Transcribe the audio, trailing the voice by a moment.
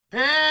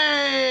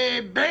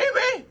Hey,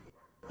 baby!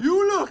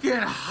 You looking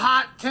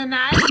hot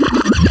tonight?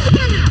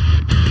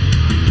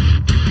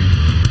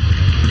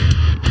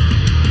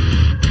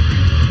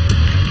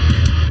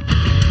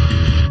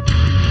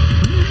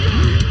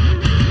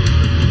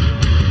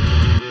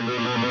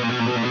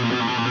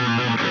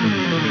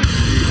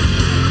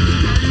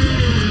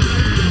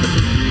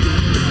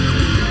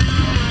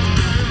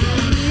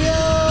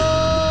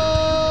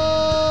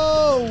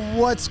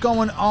 What's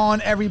going on,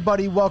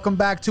 everybody? Welcome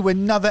back to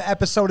another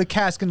episode of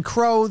Cask and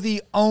Crow,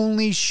 the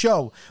only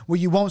show where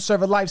you won't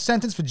serve a life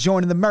sentence for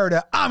joining the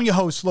murder. I'm your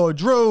host, Lord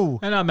Drew.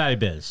 And I'm Matty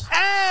Biz.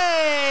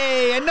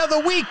 Hey,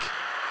 another week,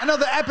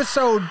 another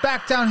episode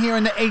back down here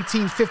in the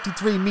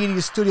 1853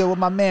 media studio with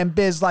my man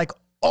Biz, like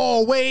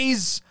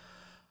always.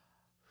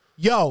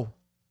 Yo,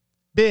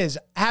 Biz,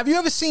 have you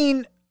ever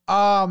seen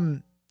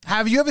the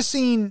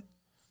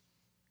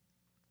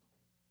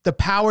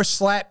Power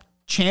Slap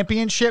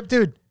Championship,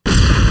 dude?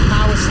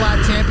 Power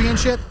Slap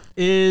Championship?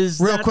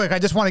 Real quick, I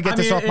just want to get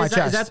this off my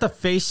chest. Is that the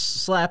face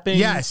slapping?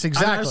 Yes,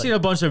 exactly. I've seen a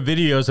bunch of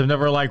videos. I've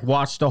never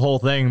watched the whole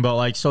thing,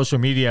 but social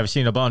media, I've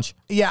seen a bunch.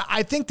 Yeah,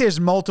 I think there's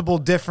multiple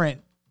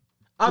different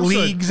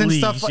leagues and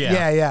stuff.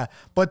 Yeah.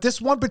 But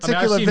this one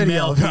particular I've seen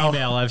video, male,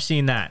 female. I've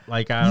seen that.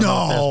 I don't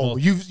know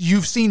if that's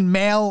you've seen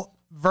male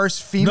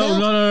versus female?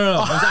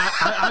 No.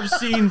 I've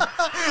seen.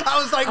 I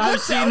was like, I've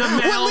seen the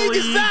male what league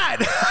is league. that?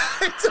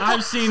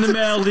 I've seen the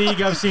male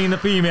league. I've seen the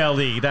female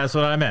league. That's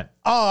what I meant.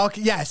 Oh,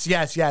 okay. Yes.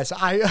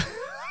 I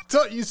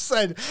thought you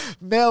said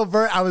male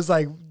I was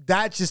like,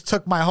 that just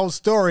took my whole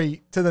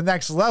story to the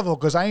next level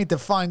because I need to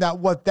find out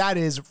what that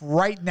is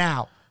right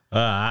now.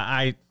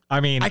 I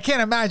mean, I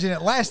can't imagine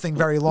it lasting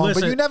very long,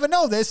 but you never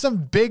know. There's some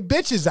big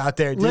bitches out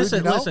there, dude.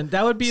 Listen,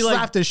 that would be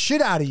slap the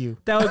shit out of you.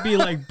 That would be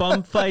like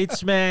bum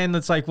fights, man.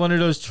 That's like one of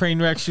those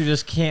train wrecks you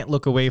just can't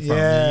look away from.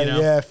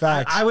 Yeah,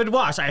 facts. I would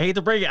watch. I hate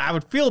to break it. I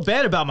would feel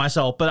bad about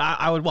myself, but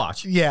I would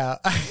watch. Yeah.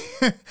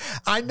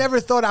 I never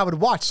thought I would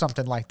watch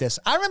something like this.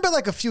 I remember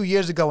a few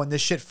years ago when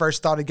this shit first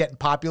started getting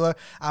popular,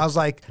 I was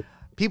like,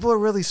 people are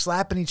really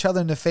slapping each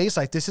other in the face.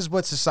 Like, this is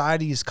what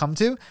society has come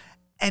to.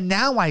 And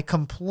now I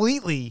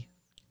completely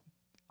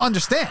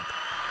understand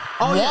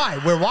why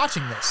we're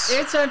watching this.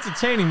 It's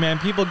entertaining, man.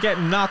 People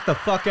getting knocked the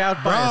fuck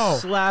out by a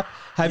slap.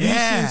 Have you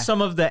seen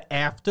some of the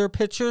after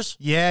pictures?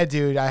 Yeah,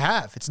 dude, I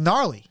have. It's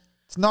gnarly.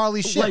 It's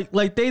gnarly shit.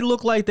 Like they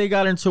look like they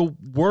got into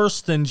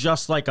worse than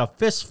just like a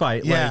fist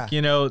fight. Yeah.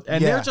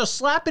 They're just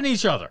slapping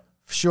each other.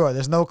 Sure,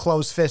 there's no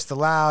closed fist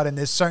allowed, and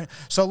there's certain.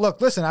 So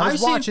look, listen,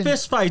 I've watching seen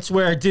fist fights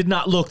where it did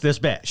not look this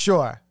bad.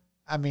 Sure,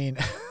 I mean.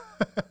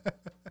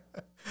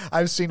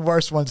 I've seen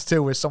worse ones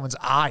too, where someone's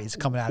eyes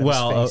coming out of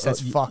his face.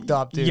 That's fucked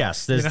up, dude.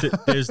 Yes,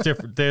 there's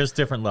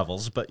different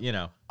levels, but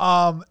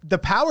the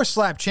Power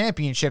Slap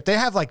Championship, they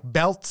have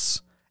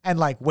belts and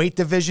weight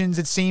divisions.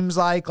 It seems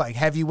like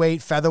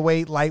heavyweight,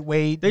 featherweight,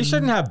 lightweight. They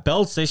shouldn't have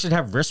belts. They should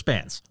have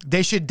wristbands.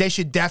 They should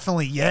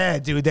definitely,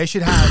 dude. They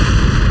should have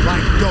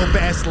dope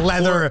ass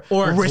leather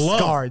or wrist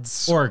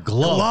guards or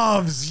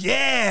gloves.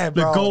 Yeah,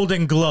 bro. The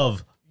Golden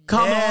Glove.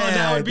 Come on,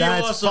 that would be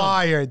awesome. That's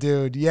fire,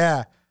 dude.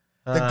 Yeah.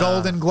 The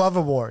Golden Glove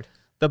Award.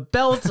 The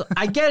belt,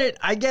 I get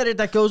it.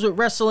 That goes with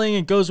wrestling.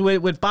 It goes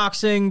with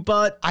boxing,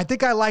 but I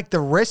think I like the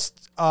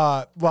wrist.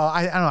 I don't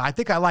know. I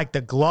think I like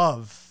the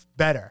glove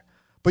better.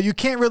 But you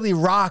can't really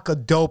rock a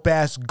dope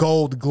ass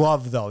gold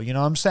glove, though. You know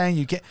what I'm saying?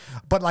 You can't.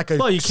 But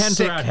you can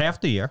throughout half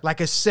the year.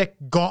 Like a sick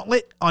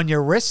gauntlet on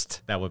your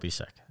wrist. That would be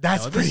sick.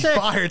 That's pretty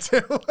fire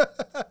too.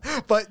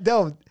 But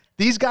no,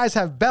 these guys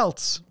have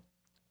belts,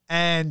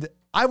 and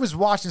I was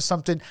watching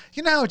something.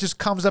 You know how it just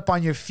comes up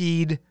on your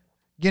feed.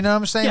 You know what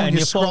I'm saying? Yeah, when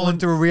you're scrolling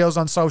through reels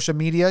on social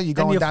media, you're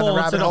going down the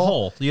rabbit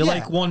hole. You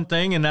like one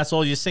thing, and that's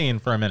all you're seeing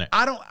for a minute.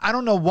 I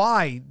don't know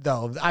why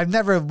though. I've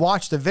never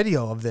watched a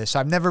video of this.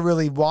 I've never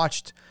really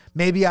watched.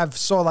 Maybe I've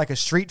saw a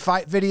street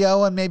fight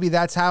video, and maybe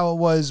that's how it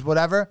was.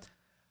 Whatever.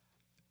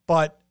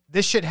 But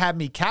this shit had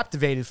me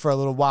captivated for a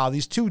little while.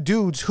 These two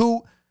dudes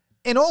who,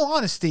 in all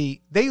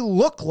honesty, they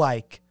look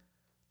like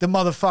the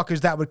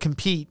motherfuckers that would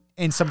compete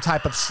in some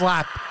type of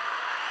slap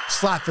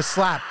for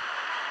slap.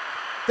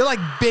 They're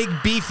big,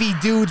 beefy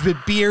dudes with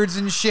beards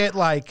and shit.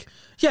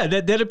 Yeah,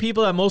 they're the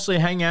people that mostly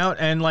hang out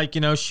and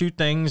shoot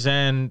things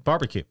and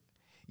barbecue.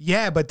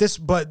 Yeah, but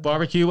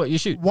barbecue what you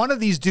shoot. One of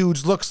these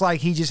dudes looks like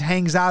he just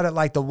hangs out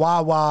at the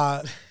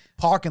Wawa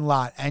parking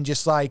lot and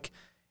just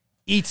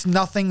eats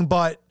nothing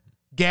but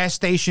gas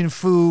station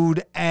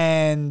food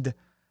and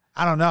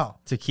I don't know,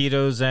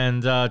 taquitos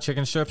and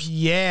chicken strips.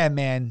 Yeah,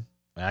 man.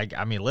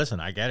 I mean, listen,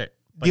 I get it.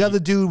 The other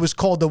dude was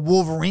called the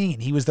Wolverine.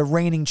 He was the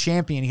reigning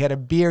champion. He had a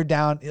beard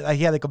down.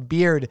 He had a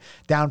beard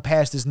down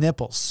past his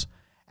nipples,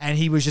 and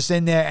he was just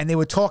in there. And they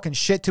were talking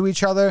shit to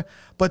each other.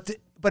 But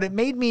but it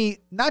made me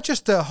not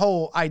just the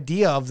whole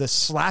idea of the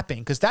slapping,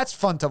 because that's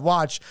fun to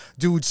watch.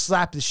 Dudes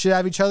slap the shit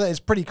out of each other. It's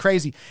pretty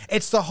crazy.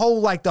 It's the whole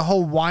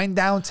wind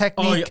down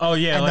technique. Oh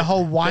yeah, and the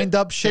whole wind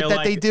up shit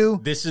that they do.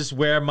 This is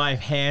where my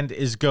hand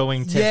is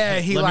going to. Yeah,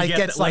 he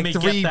gets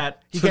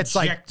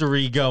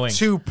trajectory going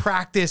to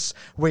practice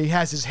where he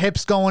has his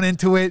hips going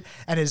into it,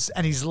 and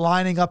he's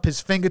lining up his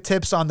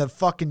fingertips on the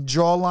fucking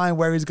jawline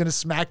where he's gonna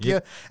smack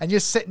you, and you're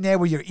sitting there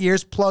with your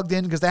ears plugged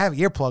in because they have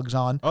earplugs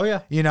on. Oh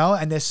yeah,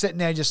 and they're sitting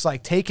there just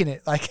like taking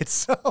it like it's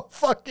so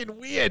fucking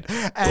weird.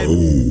 And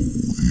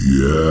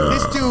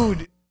this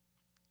dude,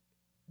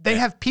 they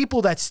have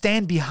people that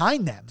stand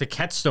behind them to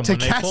catch them when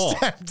they fall.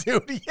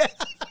 Dude, yeah.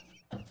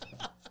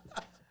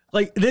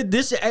 Like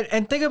this,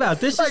 and think about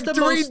it, this like is the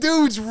three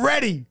dudes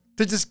ready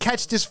to just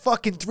catch this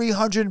fucking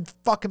 300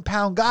 fucking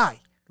pound guy.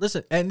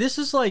 Listen, and this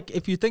is like,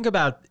 if you think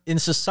about in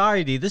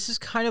society, this is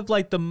kind of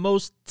like the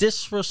most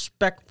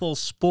disrespectful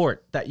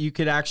sport that you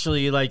could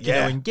actually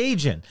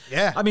engage in.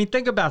 Yeah. I mean,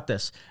 think about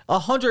this.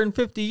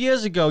 150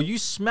 years ago, you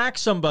smack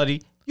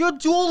somebody, you're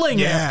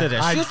dueling after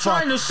this. You're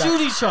trying to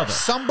shoot each other.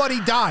 Somebody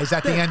dies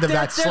at the end of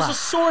that slap. There's a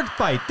sword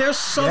fight. There's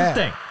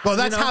something. Yeah. Well,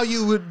 that's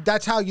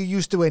how you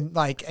used to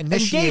initiate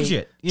engage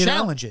it,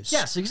 challenges.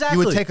 Yes, exactly.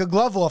 You would take a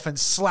glove off and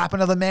slap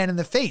another man in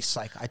the face.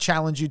 Like, I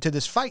challenge you to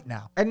this fight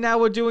now. And now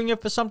we're doing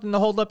it for something to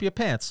hold up your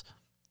pants.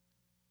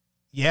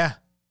 Yeah.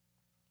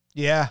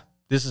 Yeah.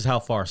 This is how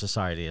far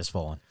society has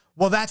fallen.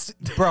 Well, that's,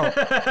 bro,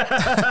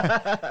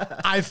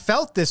 I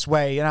felt this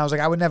way, and I was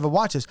like, I would never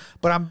watch this,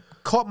 but I'm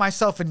caught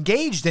myself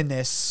engaged in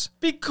this.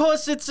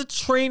 Because it's a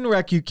train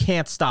wreck you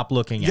can't stop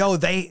looking at.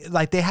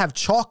 They have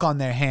chalk on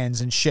their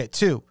hands and shit,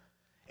 too.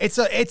 It's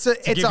a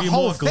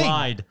whole thing.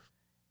 Glide.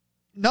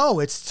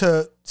 No, it's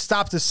to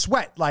stop the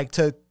sweat, like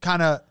to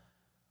kind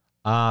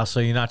of...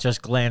 so you're not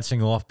just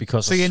glancing off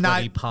because of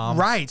sweaty palms.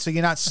 Right, so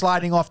you're not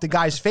sliding off the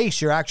guy's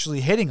face, you're actually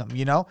hitting him,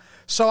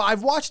 So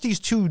I've watched these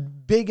two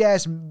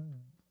big-ass...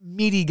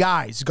 meaty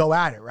guys go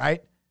at it,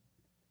 right?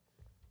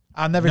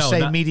 I'll never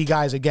say meaty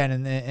guys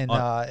again.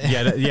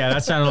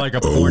 That sounded like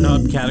a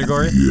Pornhub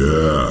category.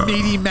 Yeah.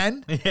 Meaty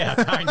Men. Yeah,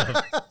 kind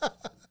of.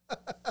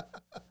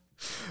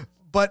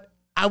 But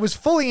I was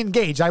fully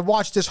engaged. I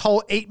watched this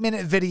whole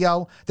 8-minute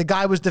video. The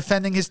guy was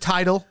defending his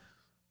title,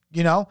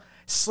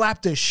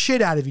 slapped the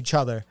shit out of each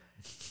other.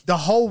 The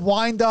whole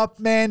wind up,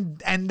 man,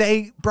 and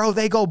they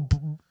go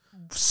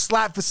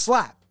slap for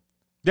slap.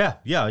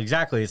 Yeah,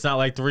 exactly. It's not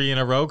like 3 in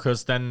a row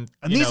because then...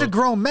 And these are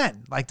grown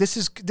men. Like, this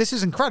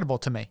is incredible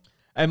to me.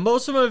 And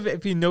most of them,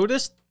 if you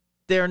notice,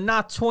 they're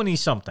not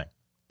 20-something.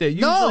 They're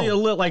usually a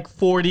little like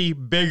 40,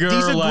 bigger.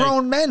 These are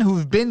grown men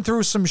who've been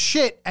through some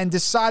shit and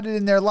decided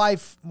in their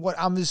life,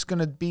 I'm just going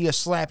to be a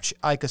slap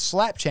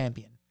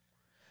champion.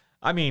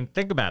 I mean,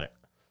 think about it.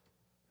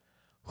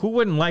 Who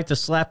wouldn't like to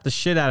slap the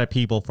shit out of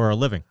people for a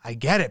living? I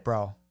get it,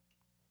 bro.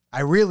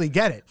 I really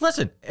get it.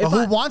 Listen, but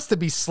who wants to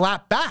be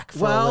slapped back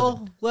for a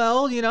living?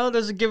 Well,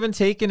 there's a give and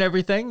take and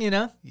everything,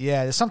 Yeah,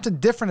 there's something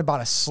different about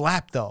a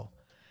slap, though.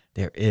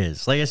 There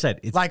is. Like I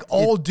said, it's like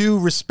all due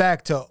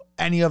respect to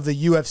any of the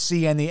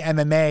UFC and the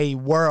MMA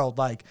world.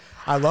 Like,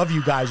 I love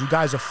you guys. You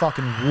guys are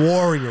fucking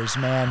warriors,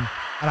 man.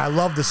 And I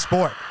love the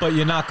sport. But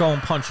you're not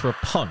going punch for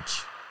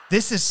punch.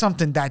 This is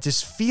something that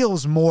just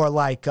feels more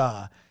like,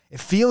 it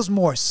feels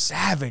more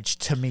savage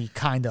to me,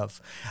 kind of.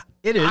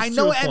 It is. I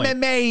know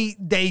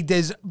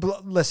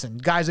MMA, listen,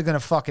 guys are going to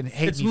fucking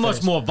hate me. It's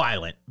much more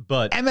violent,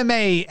 but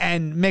MMA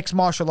and mixed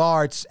martial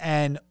arts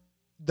and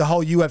the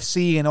whole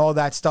UFC and all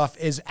that stuff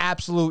is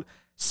absolute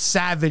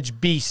savage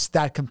beasts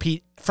that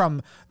compete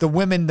from the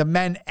women, the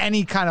men,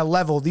 any kind of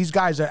level. These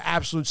guys are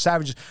absolute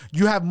savages.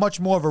 You have much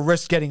more of a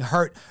risk getting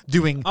hurt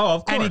doing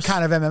any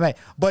kind of MMA.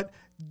 But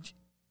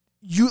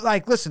you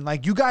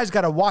you guys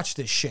got to watch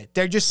this shit.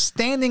 They're just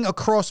standing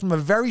across from a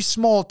very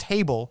small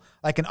table,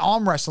 like an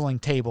arm wrestling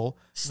table,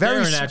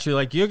 staring at you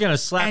like you're gonna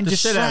slap the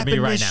shit out of me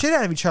right now. Shit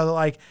out of each other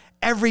like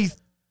every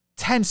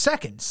 10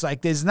 seconds.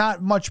 Like, there's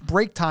not much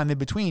break time in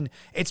between.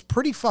 It's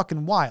pretty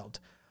fucking wild.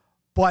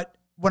 But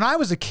when I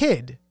was a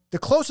kid, the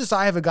closest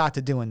I ever got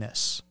to doing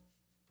this,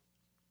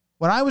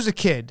 when I was a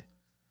kid,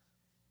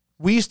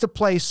 we used to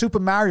play Super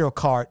Mario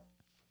Kart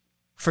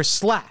for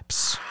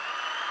slaps.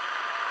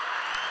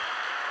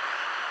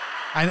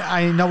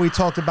 I know we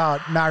talked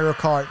about Mario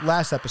Kart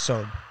last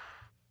episode,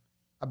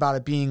 about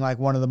it being like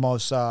one of the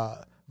most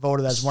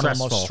voted as one of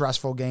the most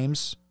stressful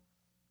games.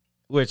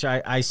 Which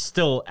I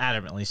still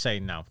adamantly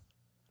say no.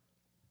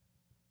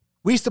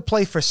 We used to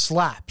play for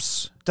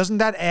slaps. Doesn't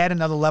that add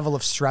another level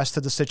of stress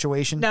to the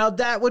situation? Now,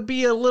 that would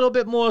be a little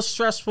bit more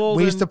stressful.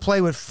 We used to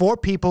play with 4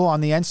 people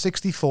on the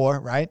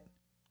N64, right?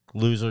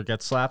 Loser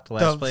gets slapped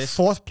last place.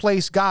 The 4th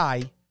place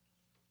guy,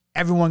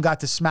 everyone got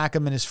to smack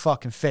him in his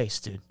fucking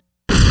face, dude.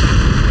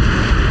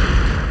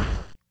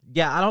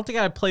 Yeah, I don't think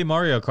I'd play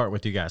Mario Kart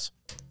with you guys.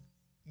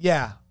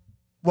 Yeah.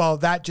 Well,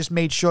 that just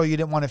made sure you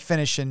didn't want to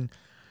finish in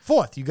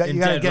 4th. You got to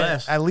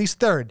get at least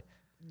 3rd.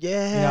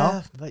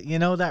 Yeah, but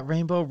that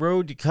Rainbow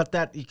Road, you cut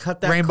that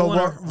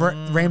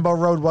Rainbow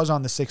Road was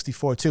on the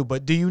 64 too.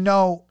 But do you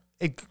know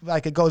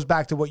it goes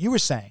back to what you were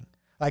saying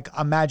Like,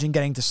 imagine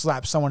getting to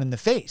slap someone in the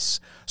face.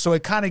 So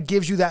it kind of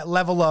gives you that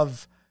level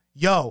of,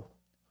 yo,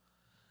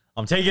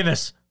 I'm taking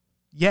this.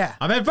 yeah.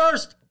 I'm in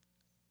first.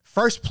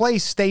 First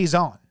place stays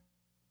on.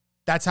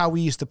 That's how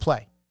we used to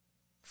play.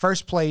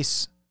 First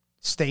place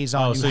stays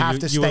on. You have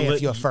to stay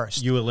if you're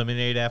first. You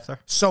eliminate after?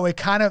 So it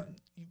kind of,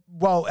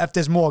 well, if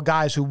there's more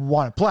guys who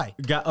want to play.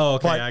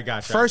 Okay, I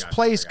got you. First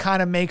place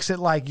kind of makes it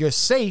like you're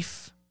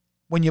safe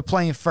when you're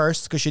playing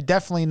first because you're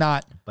definitely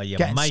not But you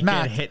getting might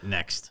smacked. get hit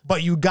next.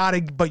 But you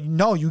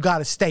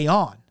gotta stay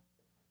on.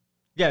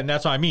 Yeah, and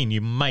that's what I mean.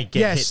 You might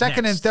get hit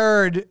second next. and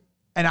third,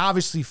 and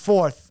obviously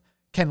fourth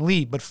can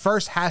lead, but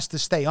first has to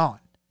stay on.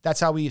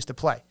 That's how we used to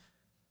play.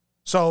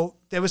 So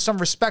there was some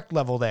respect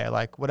level there,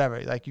 like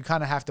whatever. Like you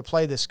kind of have to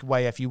play this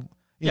way if you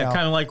know,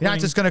 kind of like you're not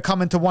just gonna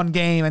come into one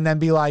game and then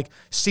be like,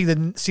 see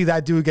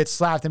that dude get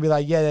slapped and be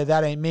like, yeah,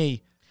 that ain't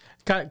me.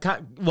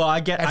 Well, I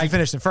get. If you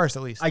finished in first,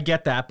 at least. I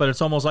get that, but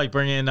it's almost like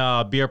bringing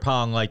beer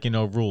pong, like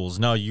rules.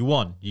 No, you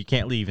won. You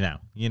can't leave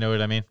now. You know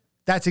what I mean?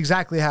 That's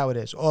exactly how it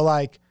is. Or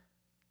like,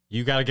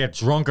 you got to get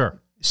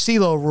drunker.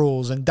 CeeLo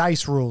rules and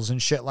dice rules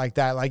and shit like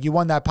that. Like you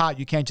won that pot,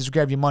 you can't just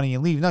grab your money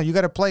and leave. No, you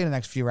got to play the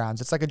next few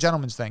rounds. It's like a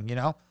gentleman's thing, you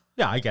know?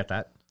 Yeah, I get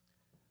that.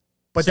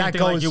 But Same that thing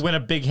goes like you win a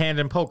big hand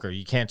in poker.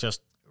 You can't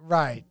just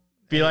right.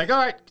 be like, all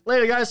right,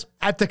 later, guys.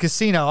 At the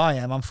casino,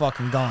 I'm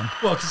fucking gone.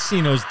 Well,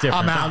 casino's different.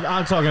 I'm out.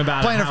 I'm talking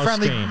about Playing a a house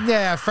friendly,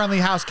 game. friendly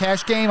house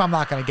cash game. I'm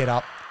not gonna get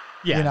up.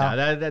 Yeah, you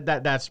know? no,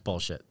 that's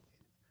bullshit.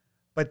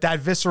 But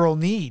that visceral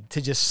need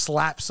to just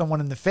slap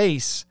someone in the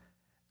face,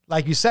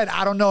 like you said,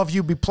 I don't know if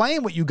you'd be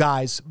playing with you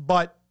guys,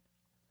 but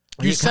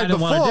you said kinda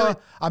wanna do before, it.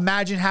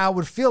 imagine how it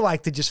would feel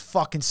like to just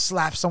fucking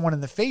slap someone in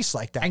the face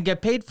like that. And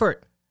get paid for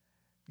it.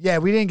 Yeah,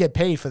 we didn't get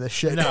paid for this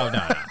shit. No.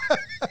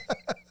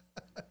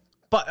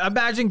 But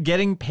imagine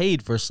getting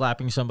paid for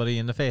slapping somebody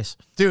in the face.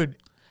 Dude.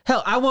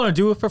 Hell, I want to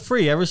do it for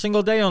free every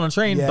single day on a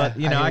train, Yeah, but, I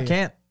hear I you.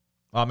 can't.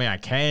 Well, I mean, I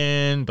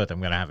can, but I'm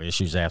going to have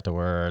issues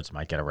afterwards.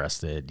 Might get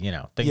arrested.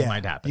 Things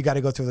might happen. You got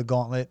to go through the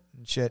gauntlet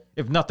and shit.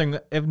 If nothing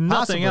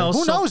Possibly. else.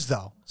 Who knows,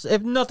 though?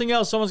 If nothing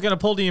else, someone's going to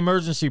pull the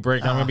emergency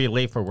brake. I'm going to be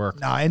late for work.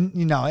 No, and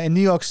in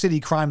New York City,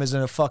 crime is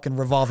in a fucking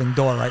revolving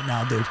door right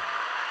now, dude.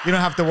 You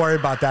don't have to worry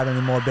about that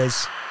anymore,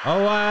 Biz.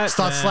 Oh, what?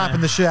 Start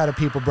slapping the shit out of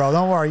people, bro.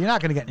 Don't worry. You're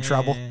not going to get in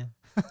trouble.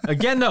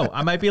 Again, though,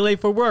 I might be late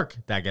for work.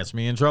 That gets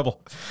me in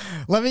trouble.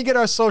 Let me get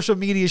our social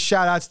media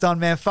shout outs done,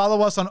 man.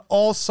 Follow us on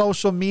all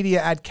social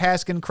media at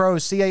Cask and Crow,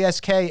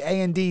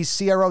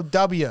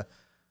 CASKANDCROW.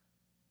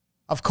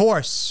 Of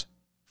course,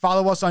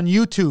 follow us on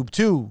YouTube,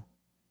 too.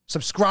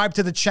 Subscribe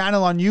to the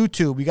channel on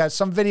YouTube. We got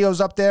some videos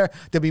up there.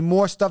 There'll be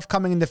more stuff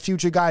coming in the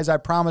future, guys. I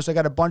promise. I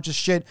got a bunch of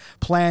shit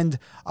planned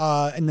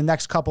in the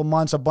next couple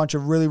months. A bunch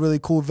of really, really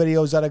cool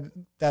videos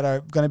that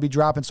are going to be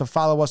dropping. So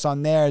follow us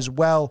on there as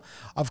well.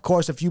 Of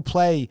course, if you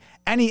play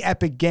any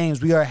Epic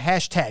games, we are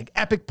hashtag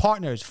Epic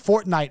Partners,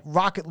 Fortnite,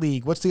 Rocket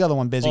League. What's the other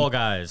one, Busy? Fall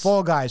Guys.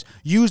 Fall Guys.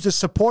 Use the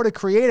supporter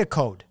creator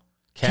code.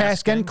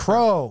 Cask and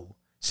Crow.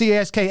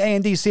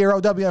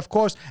 CASKANDCROW, of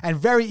course. And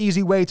very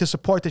easy way to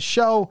support the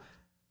show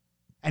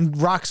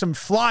and rock some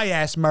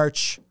fly-ass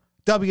merch.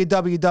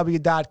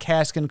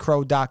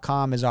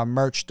 www.caskandcrow.com is our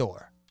merch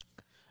store.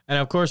 And,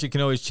 of course, you can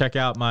always check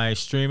out my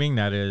streaming.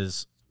 That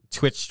is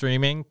Twitch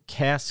streaming,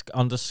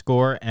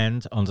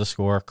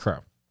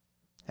 cask_and_crow.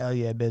 Hell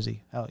yeah,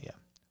 Busy. Hell yeah.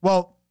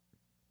 Well,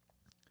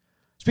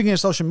 speaking of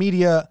social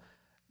media,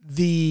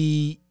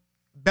 the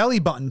belly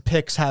button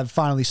pics have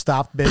finally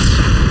stopped, Busy.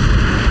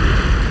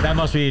 That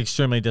must be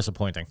extremely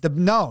disappointing.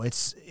 No,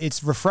 it's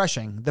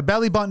refreshing. The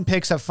belly button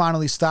pics have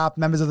finally stopped.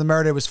 Members of the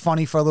Murder was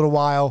funny for a little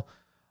while.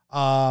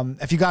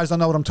 If you guys don't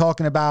know what I'm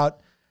talking about,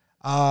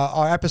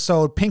 our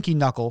episode Pinky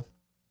Knuckle,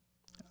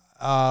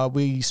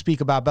 we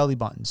speak about belly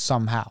buttons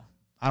somehow.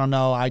 I don't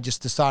know. I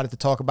just decided to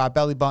talk about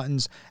belly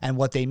buttons and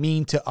what they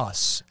mean to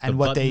us and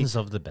what buttons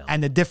of the belly.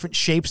 And the different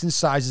shapes and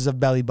sizes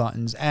of belly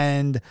buttons.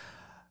 And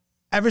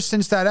ever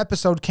since that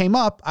episode came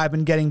up, I've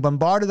been getting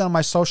bombarded on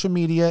my social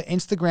media,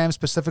 Instagram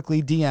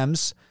specifically,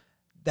 DMs,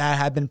 that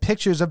have been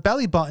pictures of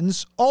belly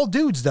buttons. All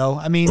dudes, though.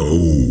 I mean,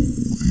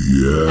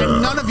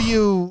 and none of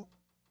you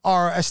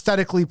are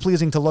aesthetically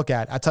pleasing to look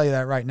at. I'll tell you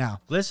that right now.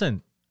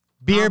 Listen.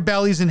 Beard,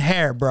 bellies, and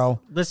hair,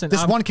 bro. Listen.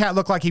 This one cat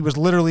looked like he was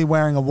literally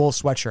wearing a wool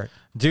sweatshirt.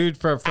 Dude,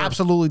 for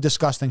absolutely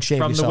disgusting. Shave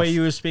from yourself. The way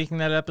you were speaking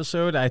that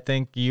episode, I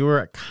think you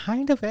were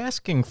kind of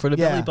asking for the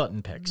belly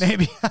button pics.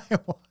 Maybe I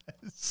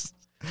was.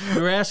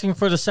 You were asking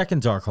for the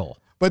second dark hole.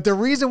 But the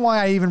reason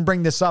why I even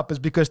bring this up is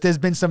because there's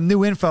been some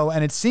new info,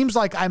 and it seems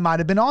like I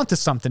might have been onto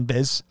something,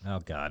 Biz. Oh,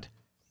 God.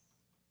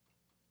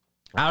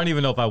 I don't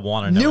even know if I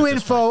want to know. New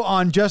info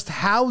on just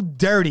how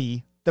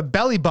dirty the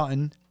belly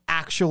button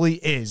actually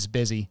is,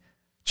 Busy.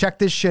 Check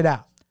this shit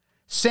out.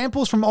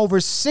 Samples from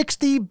over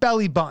 60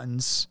 belly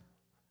buttons,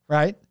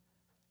 right,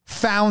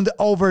 found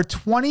over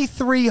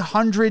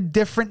 2,300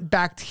 different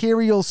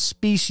bacterial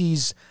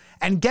species.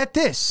 And get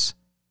this,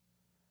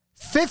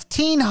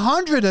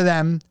 1,500 of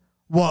them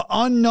were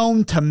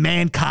unknown to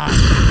mankind.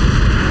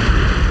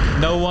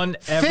 No one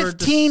ever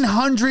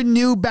 1,500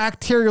 new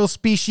bacterial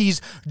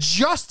species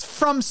just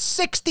from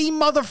 60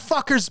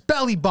 motherfuckers'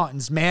 belly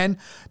buttons, man.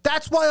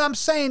 That's why I'm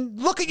saying,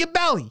 look at your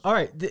belly. All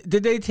right.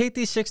 Did they take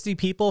these 60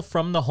 people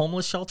from the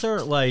homeless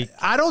shelter? Like,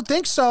 I don't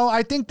think so.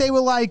 I think they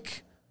were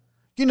like,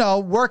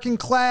 working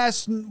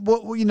class,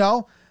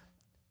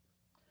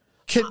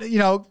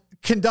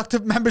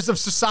 conductive members of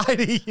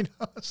society.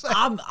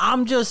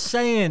 I'm just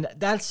saying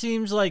that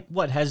seems like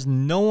what has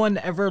no one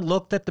ever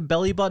looked at the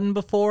belly button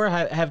before?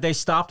 Have they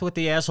stopped with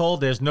the asshole?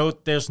 There's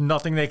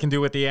nothing they can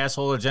do with the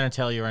asshole or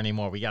genitalia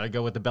anymore. We got to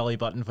go with the belly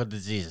button for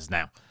diseases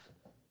now.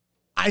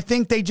 I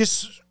think they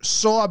just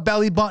saw a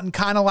belly button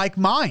kind of like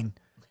mine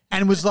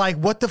and was like,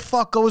 what the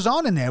fuck goes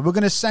on in there? We're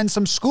going to send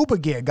some scuba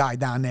gear guy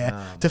down there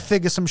to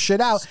figure some shit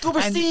out.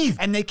 Scuba Steve!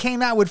 And they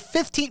came out with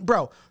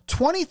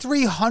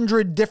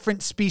 2,300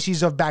 different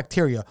species of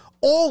bacteria,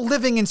 all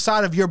living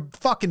inside of your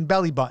fucking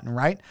belly button,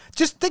 right?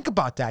 Just think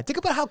about that. Think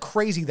about how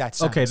crazy that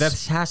sounds. Okay, that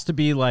has to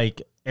be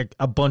like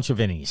a bunch of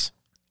innies.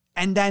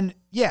 And then,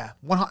 I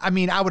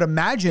would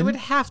imagine. It would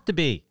have to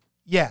be.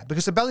 Yeah,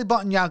 because the belly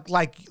button,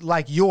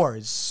 like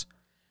yours.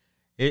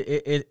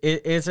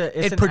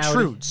 It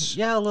protrudes.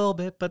 Yeah, a little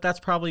bit, but that's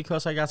probably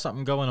because I got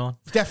something going on.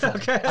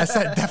 Definitely. Okay. I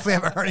said definitely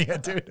have a hernia,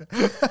 dude.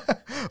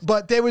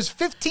 But there was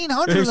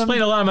 1,500 of them.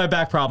 Explain a lot of my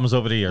back problems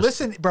over the years.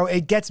 Listen, bro,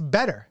 it gets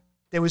better.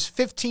 There was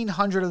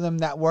 1,500 of them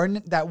that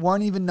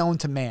weren't even known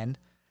to man.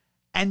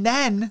 And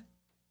then,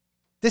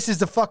 this is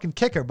the fucking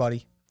kicker,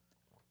 buddy.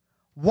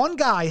 One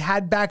guy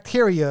had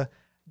bacteria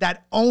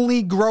that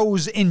only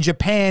grows in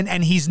Japan,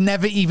 and he's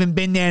never even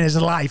been there in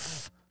his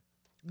life.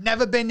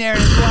 Never been there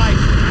in his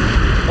life.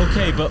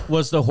 Okay, but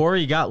was the whore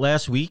you got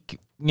last week,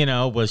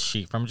 was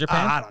she from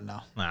Japan? I don't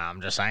know. Nah,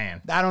 I'm just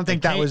saying. I don't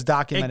think that was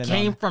documented. It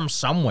came from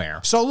somewhere.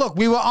 So look,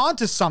 we were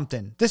onto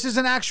something. This is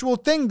an actual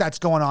thing that's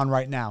going on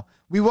right now.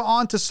 We were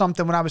onto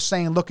something when I was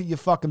saying, look at your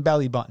fucking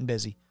belly button,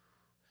 Busy.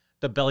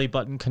 The belly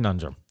button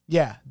conundrum.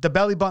 Yeah, the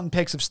belly button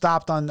pics have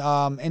stopped on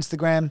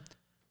Instagram.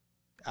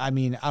 I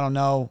mean, I don't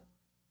know.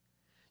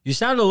 You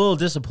sound a little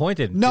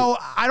disappointed. No,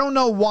 I don't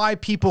know why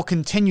people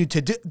continue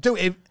to do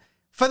it.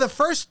 For the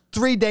first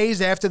 3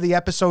 days after the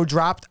episode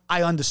dropped,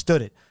 I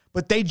understood it.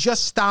 But they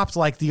just stopped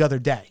like the other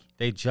day.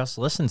 They just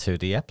listened to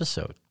the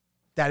episode.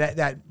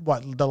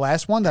 The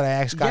last one that I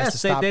asked guys to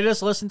stop? They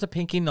just listened to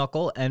Pinky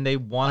Knuckle and they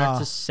wanted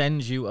to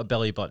send you a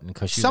belly button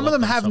because some of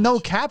them have no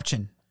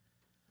caption.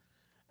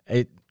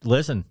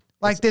 Listen.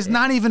 Like there's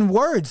not even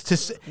words to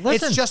say.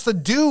 It's just a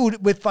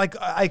dude with like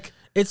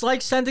it's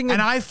like sending an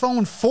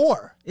iPhone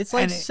 4. It's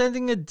like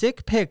sending a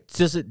dick pic.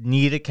 Does it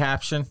need a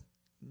caption?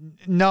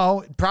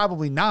 No,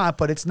 probably not,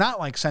 but it's not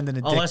like sending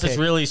a dick pic. Unless it's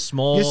really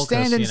small.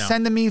 You're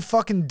sending me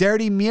fucking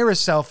dirty mirror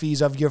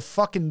selfies of your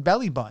fucking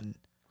belly button.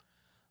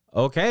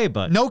 Okay,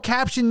 but no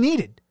caption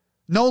needed.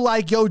 No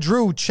like, yo,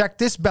 Drew, check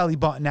this belly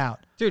button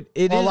out. Dude,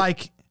 it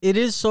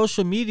is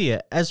social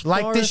media as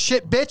like far this as,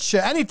 shit bitch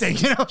or anything,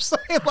 you know what I'm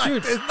saying? Like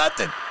dude, there's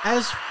nothing.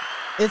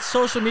 It's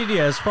social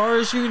media. As far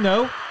as you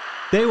know,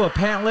 they were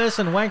pantless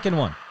and wanking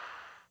one.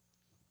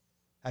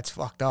 That's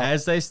fucked up.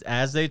 As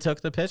they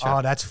took the picture.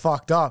 Oh, that's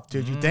fucked up,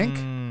 dude. You think?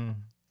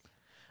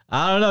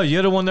 I don't know.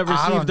 You're the one that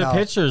received the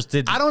pictures.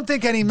 I don't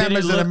think any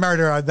members of the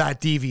murder are that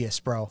devious,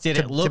 bro. Did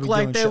it look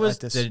like there was?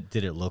 Did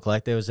it look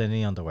like there was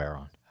any underwear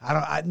on?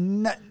 I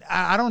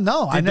don't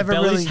know. Did I never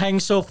the bellies really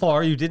hang so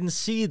far you didn't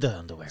see the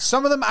underwear.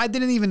 Some of them I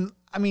didn't even.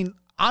 I mean,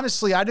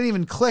 honestly, I didn't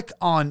even click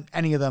on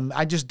any of them.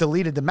 I just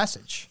deleted the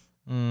message.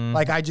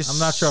 Like I just I'm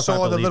not sure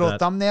saw the little that.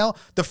 thumbnail.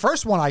 The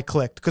first one I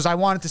clicked because I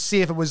wanted to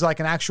see if it was like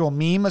an actual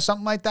meme or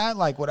something like that,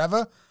 like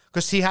whatever.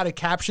 Because he had a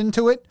caption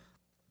to it.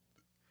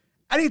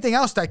 Anything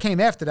else that came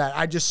after that,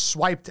 I just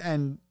swiped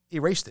and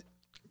erased it.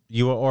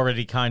 You were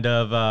already kind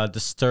of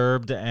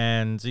disturbed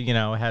and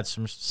had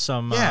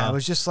some it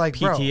was just like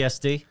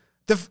PTSD.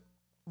 Bro,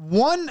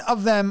 one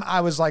of them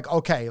I was like,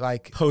 okay,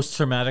 like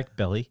post-traumatic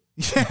belly.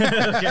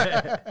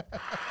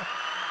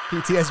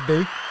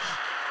 PTSD.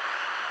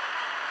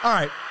 All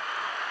right.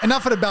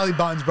 Enough of the belly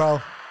buttons,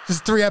 bro.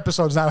 Just 3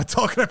 episodes now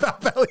talking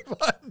about belly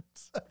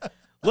buttons.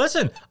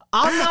 Listen,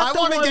 I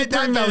want to get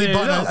that belly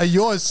button of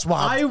yours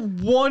swabbed. I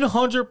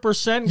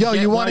 100%. Yo,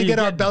 you want to get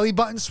our belly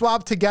button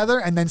swabbed together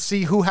and then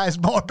see who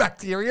has more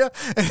bacteria?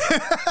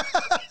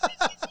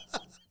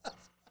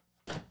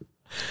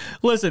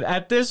 Listen,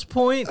 at this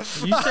point,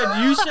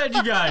 you said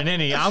you got an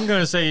innie. I'm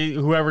gonna say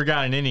whoever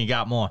got an innie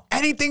got more.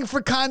 Anything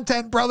for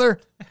content, brother.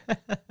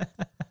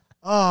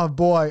 Oh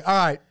boy! All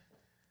right.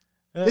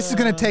 This is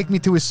going to take me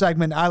to a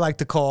segment I like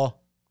to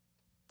call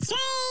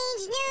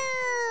Strange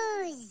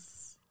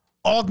News.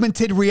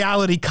 Augmented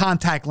reality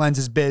contact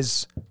lenses,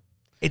 Biz.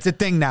 It's a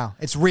thing now.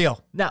 It's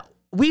real. Now,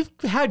 we've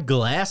had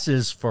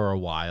glasses for a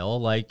while.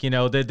 Like,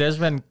 there's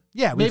been...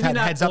 Yeah, we've had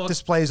heads-up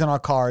displays on our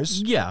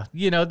cars. Yeah,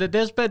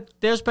 there's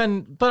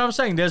been... But I'm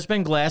saying there's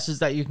been glasses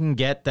that you can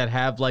get that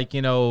have, like,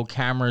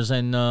 cameras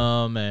in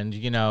them and,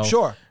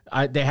 Sure.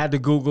 They had the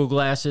Google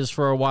glasses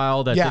for a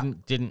while that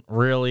didn't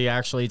really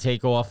actually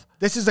take off.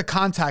 This is a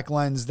contact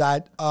lens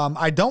that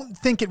I don't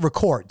think it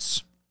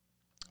records.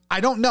 I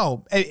don't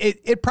know.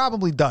 It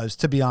probably does,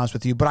 to be honest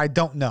with you, but I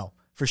don't know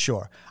for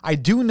sure. I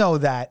do know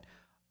that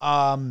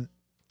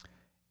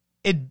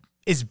it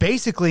is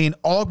basically an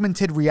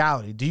augmented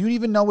reality. Do you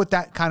even know what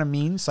that kind of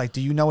means? Like,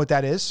 do you know what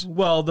that is?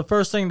 Well, the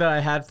first thing that I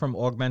had from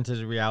augmented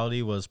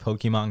reality was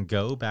Pokemon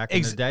Go back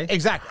in the day.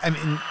 Exactly. I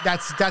mean,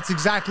 that's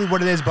exactly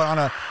what it is, but on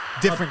a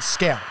different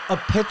scale. A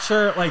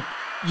picture, like,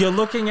 you're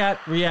looking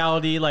at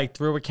reality, like,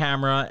 through a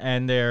camera,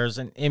 and there's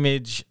an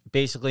image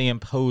basically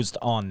imposed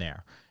on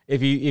there.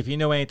 If you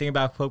know anything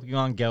about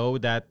Pokemon Go,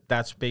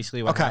 that's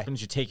basically what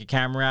happens. You take your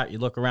camera out, you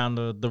look around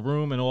the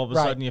room, and all of a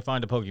sudden you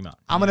find a Pokemon.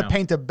 I'm going to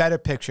paint a better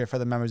picture for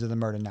the members of the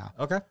murder now.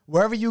 Okay.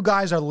 Wherever you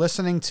guys are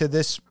listening to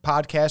this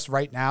podcast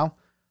right now,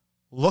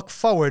 look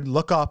forward,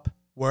 look up,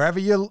 wherever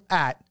you're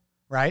at,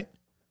 right?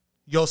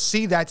 You'll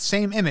see that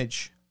same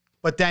image,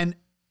 but then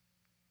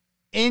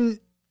in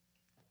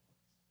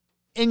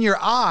your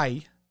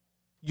eye,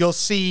 you'll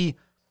see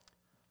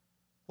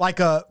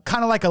like a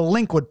kind of like a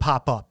link would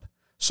pop up.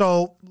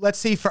 So let's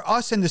see, for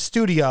us in the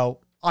studio,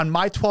 on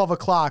my 12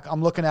 o'clock,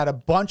 I'm looking at a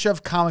bunch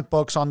of comic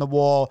books on the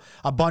wall,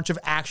 a bunch of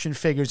action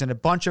figures, and a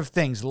bunch of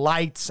things,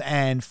 lights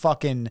and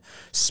fucking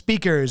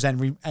speakers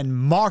and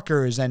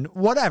markers and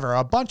whatever,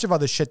 a bunch of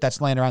other shit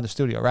that's laying around the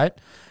studio, right?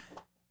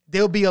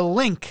 There'll be a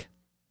link,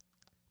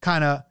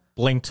 kind of.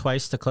 Blink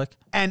twice to click.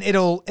 And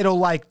it'll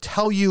like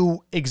tell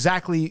you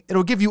exactly,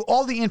 it'll give you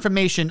all the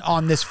information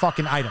on this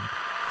fucking item.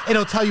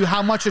 It'll tell you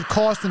how much it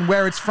cost and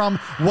where it's from,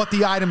 what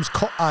the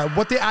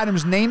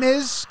item's name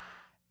is,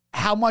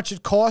 how much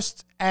it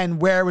cost,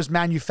 and where it was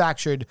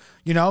manufactured.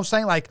 You know what I'm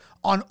saying? Like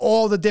on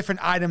all the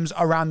different items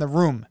around the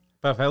room.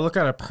 But if I look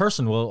at a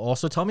person, will it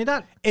also tell me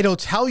that? It'll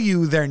tell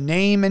you their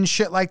name and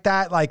shit like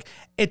that. Like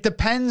it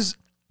depends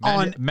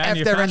on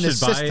if they're in the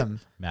system.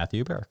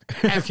 Matthew Burke.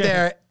 If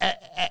they're,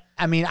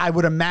 I mean, I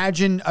would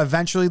imagine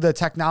eventually the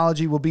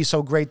technology will be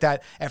so great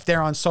that if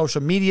they're on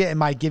social media, it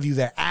might give you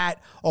their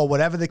or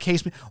whatever the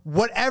case.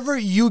 Whatever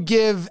you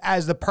give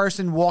as the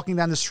person walking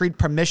down the street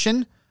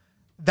permission,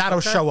 that'll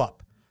show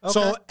up. Okay.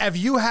 So if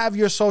you have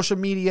your social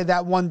media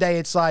that one day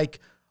it's like,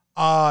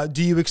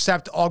 do you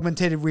accept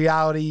augmented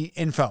reality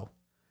info?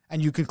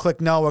 And you can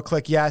click no or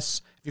click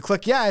yes. If you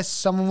click yes,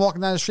 someone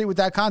walking down the street with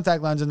that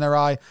contact lens in their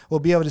eye will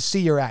be able to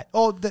see your at.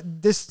 Oh,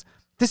 this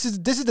is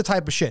the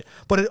type of shit.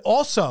 But it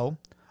also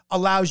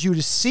allows you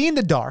to see in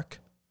the dark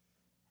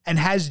and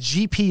has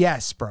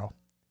GPS, bro,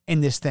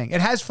 in this thing.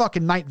 It has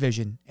fucking night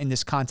vision in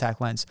this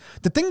contact lens.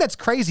 The thing that's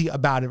crazy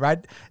about it,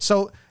 right?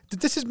 So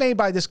this is made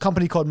by this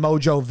company called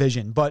Mojo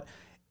Vision, but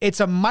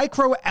it's a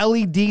micro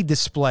LED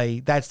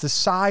display that's the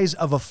size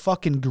of a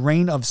fucking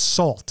grain of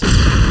salt.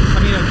 I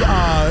mean,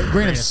 a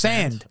grain of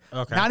sand.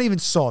 Okay. Not even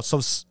salt.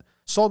 So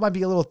salt might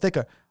be a little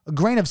thicker. A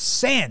grain of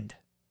sand.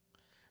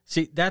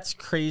 See, that's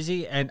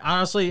crazy. And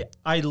honestly,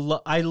 I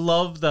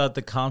love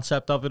the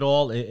concept of it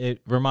all.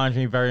 It reminds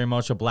me very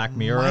much of Black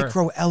Mirror.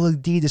 Micro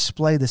LED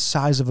display the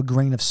size of a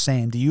grain of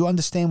sand. Do you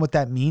understand what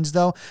that means,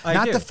 though?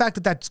 Not the fact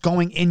that that's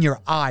going in your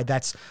eye.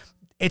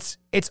 It's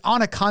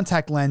on a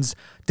contact lens.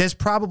 There's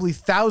probably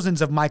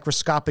thousands of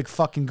microscopic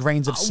fucking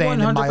grains of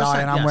sand in my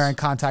eye, and I'm wearing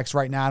contacts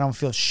right now. I don't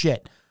feel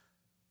shit.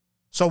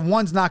 So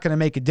one's not going to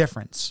make a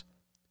difference.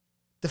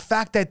 The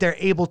fact that they're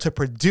able to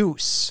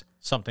produce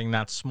something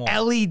that small,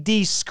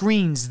 LED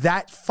screens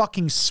that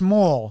fucking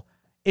small,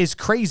 is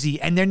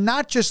crazy. And they're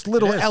not just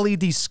little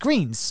LED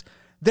screens.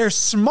 They're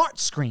smart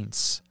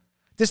screens.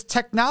 This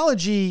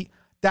technology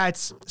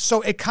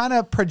so it kind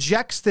of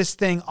projects this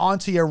thing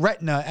onto your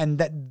retina, and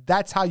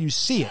that's how you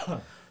see it.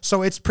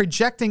 So it's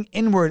projecting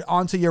inward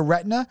onto your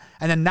retina,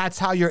 and then that's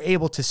how you're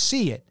able to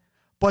see it.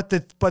 But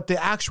the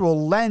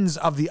actual lens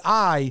of the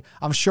eye,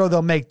 I'm sure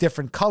they'll make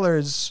different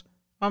colors.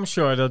 I'm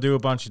sure they'll do a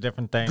bunch of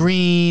different things.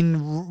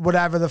 Green,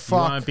 whatever the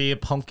fuck. You want to be a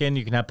pumpkin,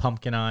 you can have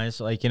pumpkin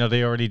eyes. Like,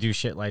 they already do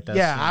shit like that.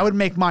 Yeah, I would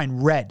make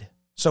mine red,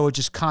 so it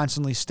just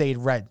constantly stayed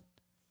red.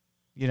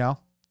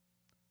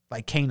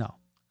 Like Kano.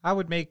 I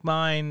would make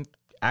mine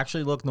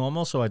actually look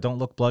normal so I don't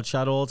look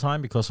bloodshot all the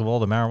time because of all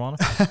the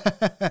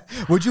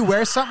marijuana. Would you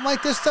wear something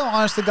like this, though?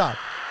 Honest to God.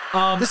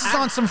 This is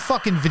on some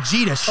fucking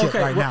Vegeta shit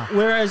right now.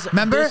 Whereas,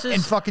 remember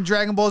in fucking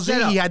Dragon Ball Z,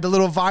 he had the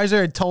little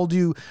visor. It told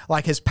you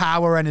like his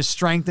power and his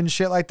strength and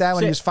shit like that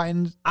when he was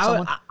fighting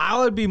someone. I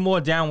would be more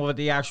down with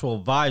the actual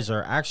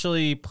visor.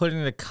 Actually,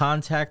 putting the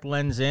contact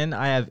lens in,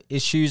 I have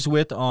issues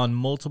with on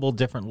multiple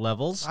different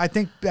levels. I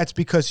think that's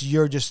because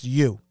you're just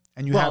you.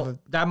 And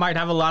that might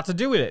have a lot to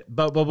do with it,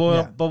 but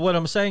what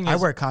I'm saying is, I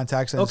wear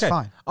contacts and it's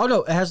fine. Oh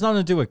no, it has nothing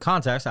to do with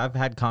contacts. I've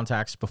had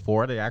contacts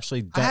before. They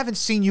actually don't. I haven't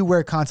seen you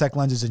wear contact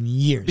lenses in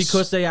years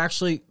because of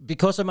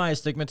my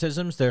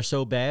astigmatisms, they're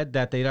so bad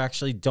that they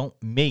actually don't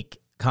make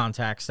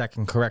contacts that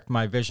can correct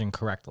my vision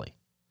correctly.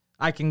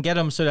 I can get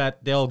them so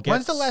that they'll get.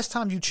 When's the last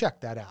time you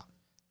checked that out?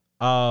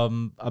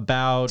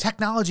 about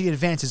Technology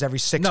advances every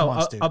 6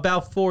 months, dude.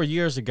 about 4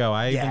 years ago.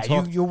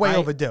 You're way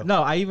overdue.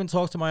 No, I even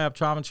talked to my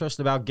optometrist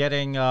about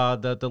getting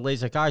the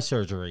LASIK eye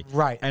surgery.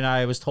 Right. And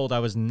I was told I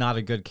was not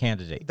a good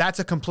candidate. That's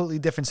a completely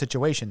different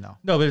situation, though.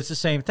 No, but it's the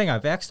same thing.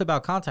 I've asked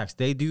about contacts.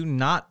 They do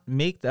not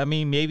make. I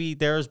mean, maybe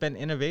there's been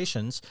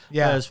innovations.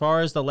 Yeah. But as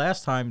far as the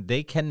last time,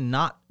 they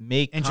cannot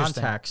make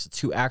Interesting. contacts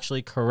to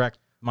actually correct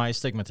my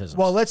astigmatism.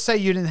 Well, let's say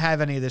you didn't have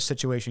any of this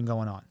situation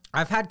going on.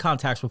 I've had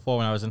contacts before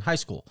when I was in high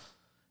school.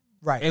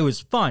 Right. It was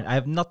fun. I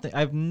have nothing. I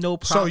have no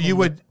problem. So you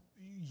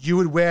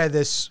would wear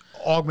this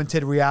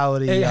augmented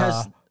reality. It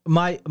has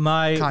my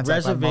contact by Mojo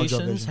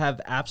reservations Vision.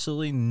 have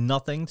absolutely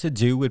nothing to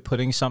do with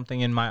putting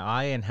something in my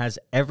eye, and has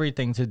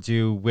everything to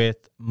do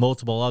with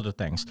multiple other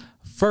things.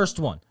 First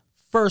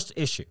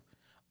issue.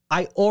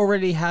 I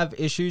already have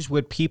issues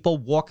with people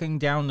walking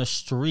down the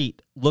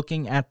street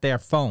looking at their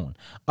phone.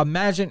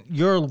 Imagine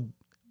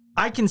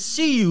I can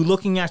see you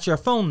looking at your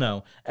phone,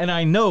 though, and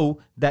I know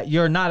that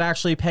you're not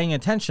actually paying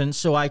attention,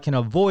 so I can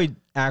avoid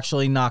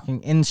actually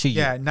knocking into you.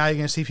 Yeah, now you're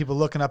going to see people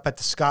looking up at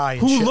the sky.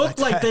 And Who shit look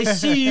like they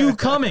see you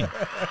coming,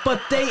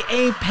 but they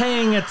ain't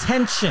paying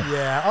attention.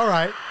 Yeah, all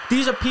right.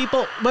 These are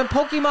people, when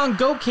Pokemon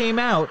Go came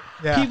out,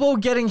 Yeah. people were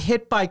getting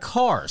hit by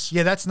cars.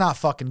 Yeah, that's not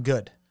fucking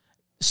good.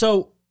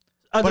 So,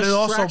 But it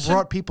also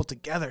brought people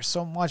together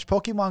so much.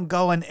 Pokemon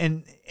Go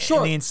and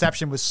Sure. the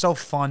inception was so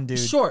fun, dude.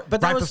 Sure,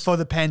 but that right was- before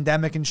the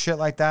pandemic and shit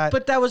like that.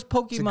 But that was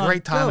Pokemon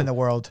great time Go. in the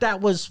world.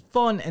 That was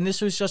fun, and this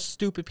was just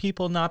stupid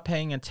people not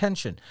paying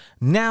attention.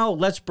 Now,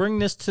 let's bring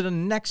this to the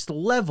next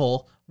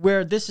level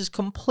where this is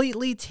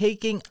completely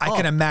taking I up.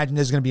 can imagine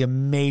there's going to be a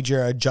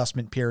major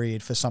adjustment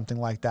period for something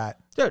like that.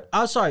 Dude,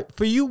 I'm sorry.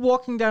 For you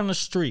walking down the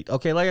street,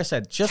 okay, like I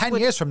said, 10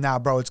 years from now,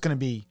 bro, it's going to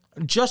be...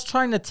 just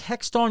trying to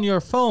text on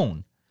your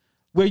phone,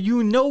 where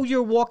you know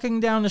you're walking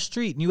down the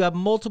street and you have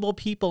multiple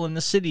people in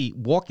the city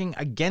walking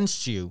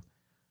against you,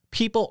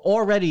 people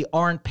already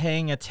aren't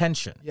paying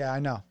attention. Yeah, I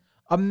know.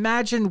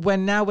 Imagine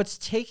when now it's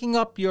taking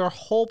up your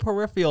whole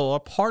peripheral or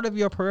part of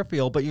your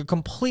peripheral, but you're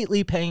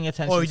completely paying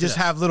attention. Or you to just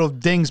this. have little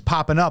dings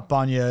popping up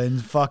on you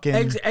and fucking...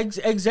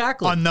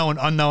 Exactly. unknown,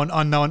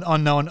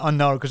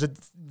 because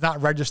it's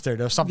not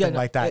registered or something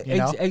like that, you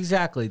know?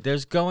 Exactly.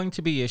 There's going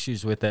to be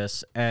issues with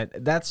this, and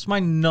that's my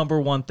number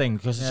one thing,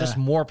 because it's just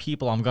more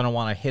people I'm going to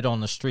want to hit on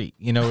the street.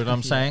 You know what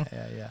I'm saying?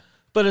 Yeah.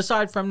 But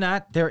aside from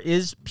that, there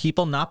is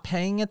people not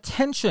paying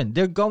attention.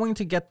 They're going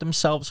to get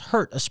themselves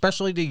hurt,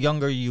 especially the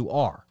younger you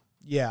are.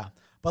 Yeah.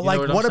 But You know like,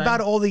 what I'm what about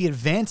saying? all the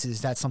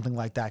advances that something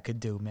like that could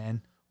do,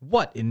 man?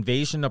 What,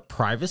 invasion of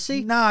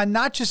privacy? Nah,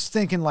 not just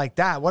thinking like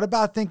that. What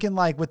about thinking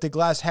like with the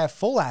glass half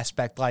full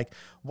aspect? Like,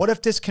 what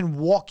if this can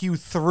walk you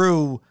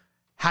through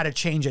how to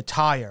change a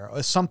tire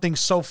or something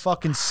so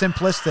fucking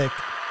simplistic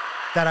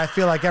that I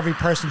feel like every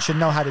person should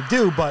know how to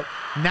do? But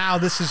now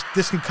this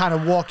can kind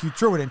of walk you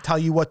through it and tell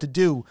you what to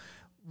do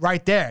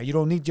right there. You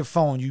don't need your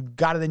phone. You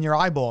got it in your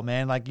eyeball,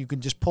 man. Like, you can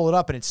just pull it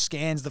up and it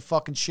scans the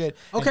fucking shit.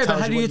 and Okay, but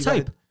tells how do what you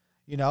gotta- type?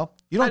 You know,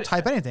 you don't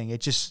type anything.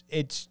 It just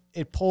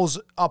it pulls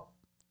up.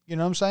 You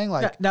know what I'm saying?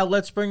 Like, Now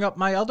let's bring up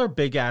my other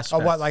big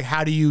aspect. oh, what? Like,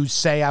 how do you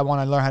say I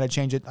want to learn how to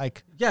change it?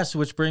 Like, Yes,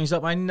 which brings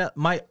up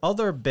my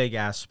other big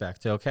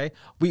aspect, okay?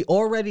 We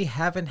already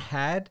haven't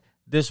had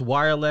this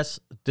wireless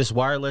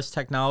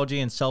technology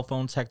and cell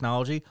phone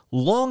technology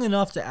long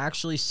enough to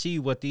actually see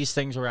what these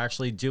things are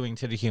actually doing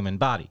to the human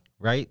body,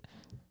 right?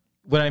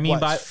 What I mean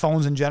by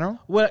phones in general?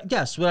 what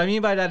I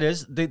mean by that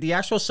is the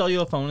actual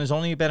cellular phone has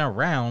only been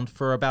around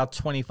for about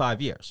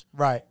 25 years,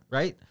 Right.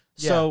 right?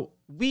 Yeah. So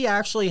we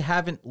actually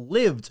haven't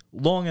lived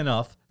long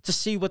enough to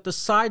see what the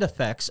side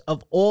effects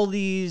of all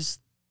these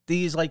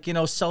like, you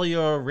know,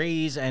 cellular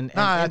rays and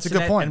that's a good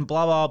internet point. and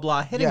blah blah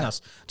blah hitting Yeah. us,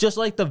 just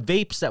like the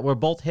vapes that we're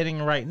both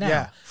hitting right now.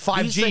 Yeah. These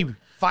 5G. thing-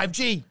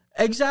 5G.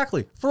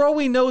 Exactly. For all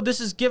we know, this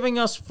is giving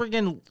us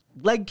friggin'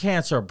 leg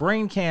cancer,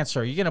 brain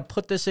cancer. You're gonna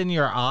put this in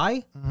your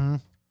eye.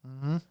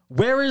 Mm-hmm.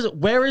 Where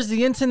is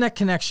the internet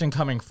connection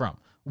coming from?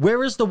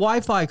 Where is the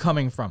Wi-Fi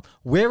coming from?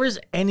 Where is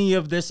any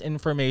of this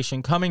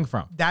information coming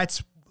from?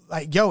 That's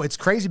like, yo, it's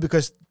crazy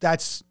because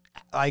that's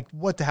like,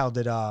 what the hell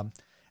did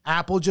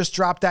Apple just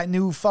drop that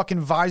new fucking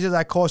visor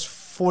that costs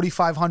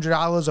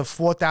 $4,500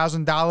 or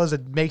 $4,000?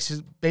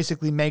 It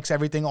basically makes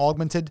everything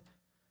augmented.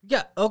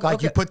 Yeah. Okay.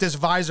 Like, you put this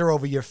visor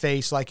over your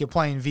face like you're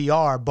playing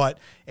VR, but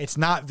it's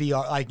not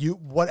VR. Like,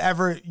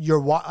 whatever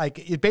like,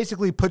 it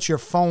basically puts your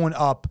phone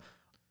up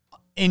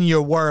in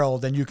your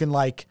world, and you can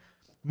like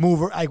move,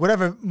 like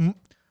whatever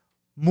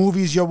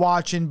movies you're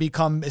watching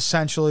become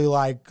essentially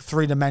like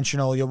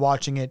 3-dimensional. You're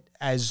watching it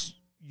as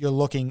you're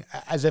looking,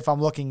 as if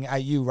I'm looking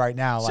at you right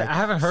now. See, Like, I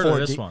haven't heard of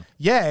 4D. this one.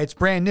 Yeah, it's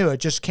brand new. It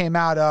just came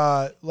out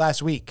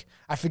last week.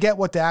 I forget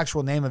what the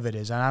actual name of it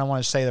is, and I don't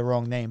want to say the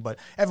wrong name, but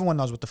everyone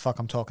knows what the fuck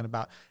I'm talking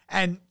about.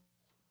 And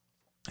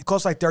it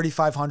costs like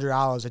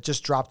 $3,500. It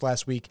just dropped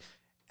last week,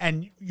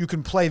 and you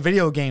can play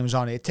video games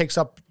on it. It takes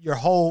up your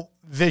whole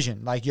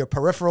vision, like your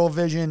peripheral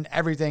vision.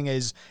 Everything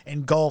is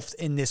engulfed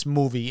in this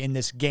movie, in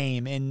this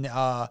game, in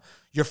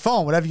your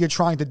phone. Whatever you're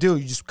trying to do,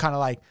 you just kind of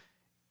like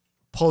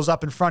pulls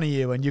up in front of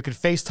you, and you can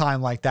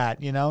FaceTime like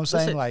that. You know what I'm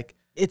saying? Listen, Like,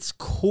 it's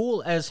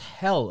cool as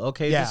hell.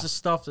 Okay, Yeah. this is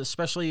stuff,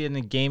 especially in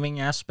the gaming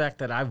aspect,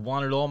 that I've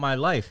wanted all my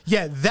life.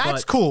 Yeah,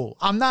 that's cool.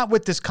 I'm not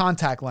with this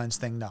contact lens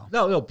thing, though.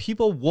 No,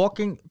 people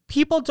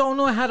don't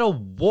know how to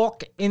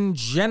walk in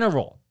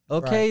general.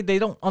 Okay, Right. they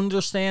don't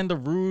understand the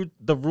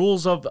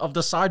rules of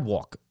the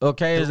sidewalk.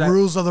 Okay, The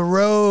rules of the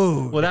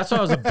road. Well, that's what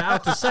I was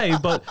about to say.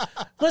 But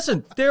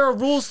listen, there are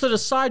rules to the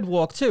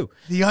sidewalk too.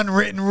 The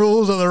unwritten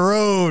rules of the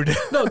road.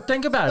 No,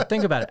 think about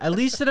it. At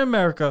least in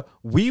America,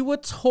 we were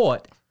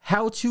taught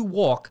how to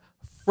walk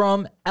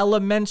from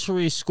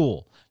elementary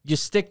school. You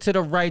stick to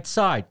the right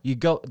side. You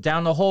go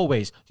down the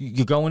hallways.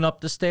 You're going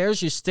up the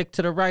stairs. You stick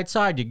to the right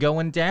side. You're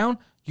going down.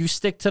 You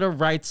stick to the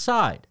right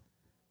side.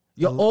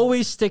 You're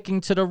always sticking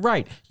to the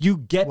right. You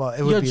get Well,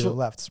 it would be the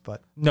lefts,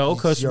 but no,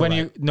 because when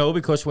right.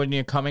 because when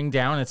you're coming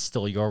down, it's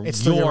still your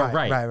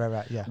right. right.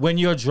 Right. Yeah. When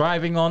you're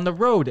driving on the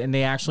road and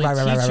they actually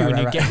teach you and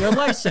you get your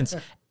license,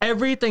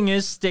 everything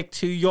is stick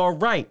to your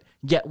right.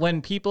 Yet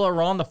when people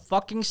are on the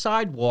fucking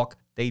sidewalk,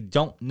 they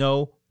don't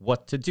know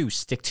what to do.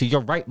 Stick to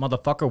your right,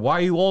 motherfucker. Why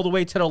are you all the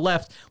way to the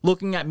left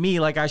looking at me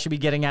like I should be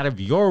getting out of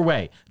your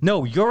way?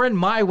 No, you're in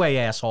my way,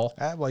 asshole.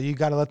 Well, you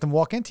got to let them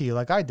walk into you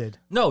like I did.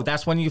 No,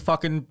 that's when you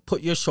fucking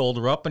put your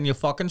shoulder up and you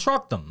fucking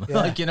truck them. Yeah.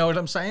 Like, you know what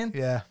I'm saying?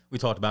 Yeah. We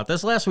talked about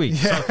this last week.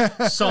 So,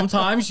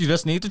 sometimes you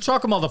just need to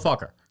truck a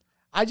motherfucker.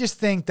 I just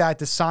think that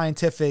the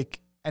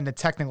scientific and the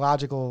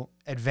technological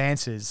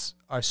advances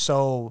are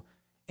so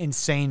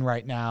insane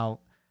right now.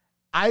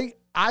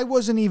 I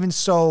wasn't even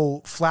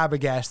so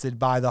flabbergasted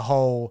by the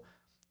whole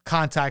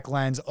contact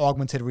lens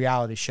augmented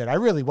reality shit. I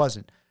really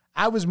wasn't.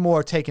 I was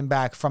more taken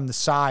back from the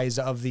size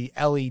of the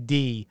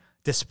LED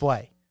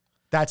display.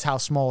 That's how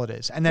small it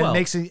is. And then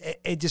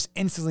it just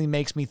instantly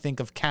makes me think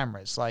of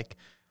cameras. Like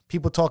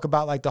people talk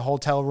about like the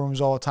hotel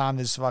rooms all the time.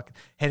 There's fucking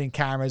hidden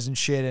cameras and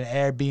shit and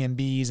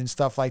Airbnbs and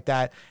stuff like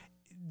that.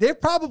 There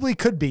probably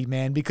could be,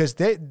 man, because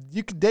they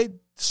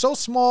so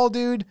small,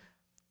 dude,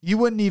 you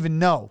wouldn't even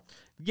know.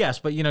 Yes,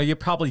 but you're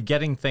probably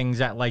getting things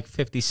at like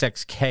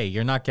 56K.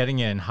 You're not getting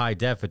it in high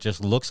def. It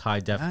just looks high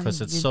def because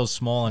it's so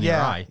small in your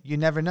eye. You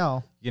never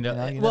know. You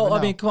never know.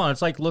 I mean, come on.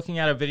 It's like looking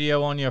at a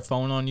video on your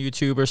phone on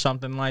YouTube or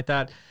something like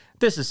that.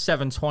 This is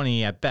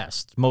 720 at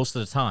best most of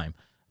the time.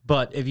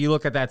 But if you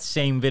look at that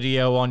same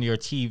video on your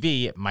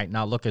TV, it might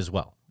not look as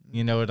well.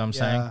 You know what I'm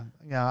saying?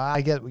 Yeah, I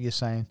get what you're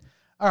saying.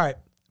 All right,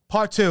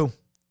 part 2.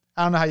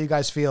 I don't know how you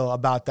guys feel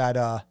about that.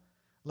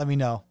 Let me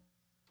know.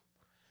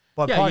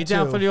 But yeah, part you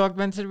down 2, for the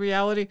augmented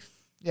reality?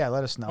 Yeah,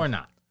 let us know. Or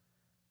not?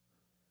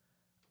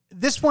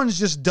 This one's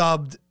just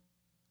dubbed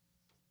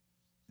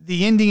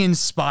the Indian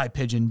spy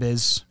pigeon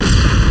biz.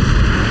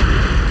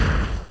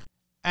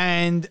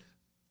 And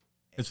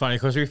It's funny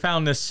because we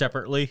found this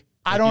separately.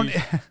 I don't...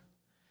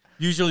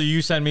 Usually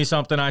you send me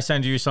something, I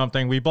send you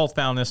something. We both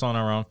found this on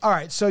our own. All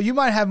right, so you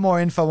might have more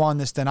info on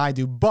this than I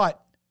do,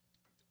 but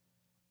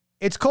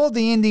it's called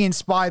the Indian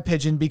spy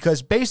pigeon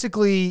because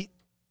basically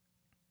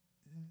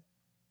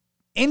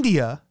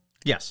India,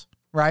 Yes.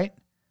 right,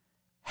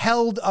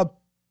 held a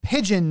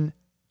pigeon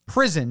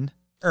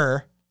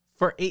prisoner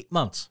For 8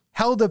 months.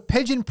 held a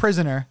pigeon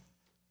prisoner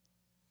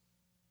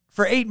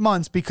for 8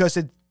 months because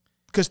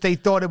they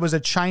thought it was a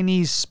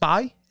Chinese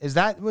spy. Is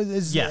that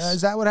Yes.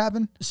 Is that what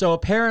happened? So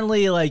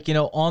apparently,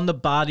 on the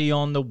body,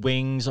 on the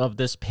wings of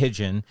this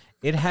pigeon,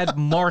 it had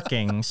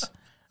markings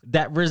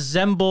that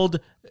resembled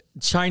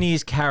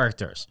Chinese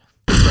characters.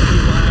 So people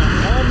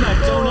at home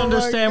that don't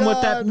understand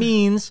what that God.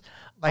 means.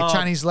 Like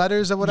Chinese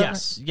letters or whatever?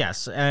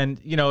 Yes. And,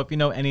 if you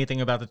know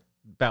anything about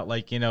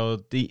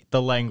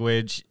the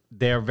language,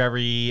 they're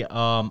very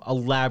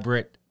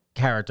elaborate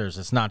characters.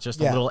 It's not just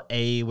a little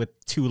A with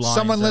 2 lines.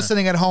 Someone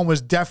listening at home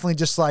was definitely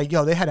just like,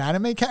 yo, they had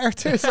anime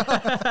characters?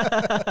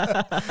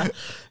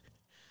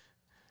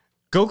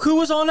 Goku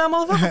was on that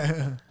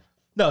motherfucker?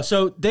 No,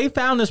 so they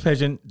found this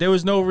pigeon. There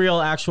was no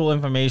real actual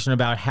information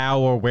about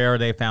how or where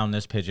they found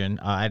this pigeon.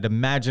 I'd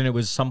imagine it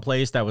was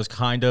someplace that was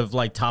kind of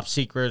like top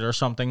secret or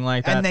something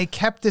like that. And they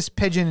kept this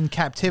pigeon in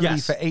captivity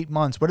Yes. for 8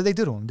 months. What did they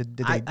do to him? Did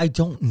they? I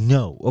don't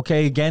know.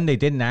 Okay, again, they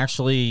didn't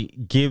actually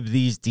give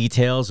these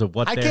details of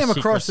what I their came Secret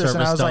across this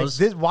and I was Service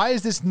like, does. why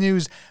is this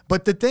news?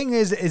 But the thing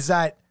is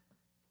that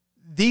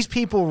these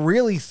people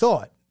really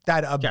thought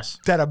that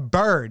a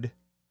bird,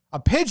 a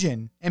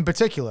pigeon in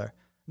particular,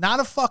 not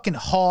a fucking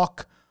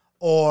hawk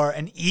or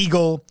an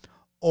eagle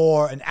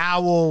or an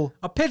owl,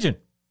 A pigeon.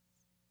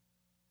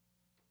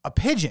 a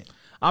pigeon.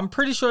 I'm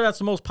pretty sure that's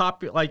the most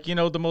popular,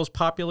 the most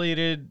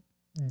populated.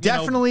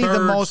 Definitely the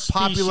bird most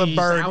popular species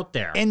bird out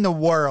there. in the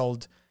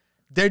world.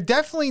 They're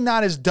definitely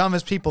not as dumb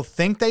as people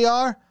think they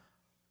are,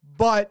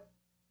 but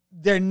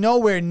they're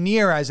nowhere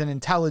near as an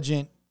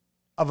intelligent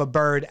of a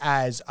bird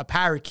as a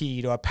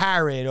parakeet or a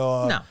parrot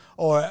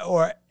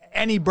or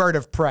any bird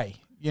of prey.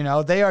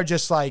 They are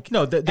just like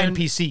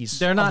NPCs.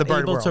 They're not of the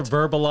bird able world. to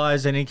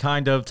verbalize any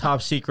kind of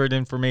top secret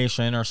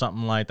information or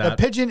something like The that.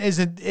 pigeon is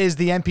the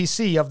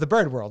NPC of the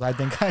bird world. I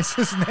think I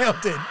just nailed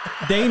it.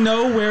 They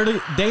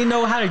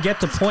know how to get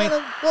to point.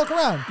 Kinda walk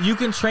around. You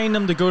can train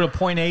them to go to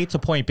point A to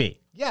point B.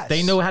 Yes.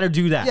 They know how to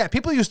do that. Yeah,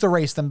 people used to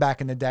race them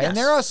back in the day. Yes. And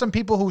there are some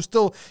people who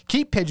still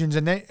keep pigeons,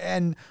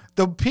 and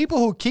the people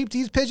who keep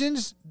these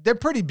pigeons, they're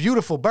pretty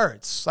beautiful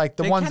birds. Like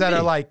the They ones can that be.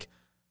 are like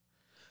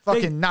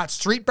fucking not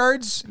street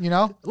birds, you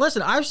know?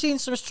 Listen, I've seen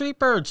some street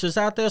birds just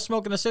out there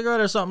smoking a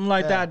cigarette or something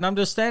like that, and I'm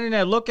just standing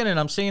there looking, and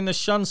I'm seeing the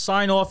shun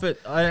sign off it,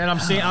 and I'm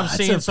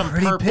seeing some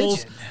pretty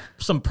purples, pigeon.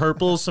 some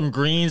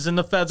greens in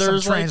the Some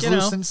feathers,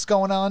 translucence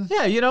going on.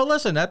 Yeah,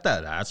 listen,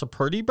 that's a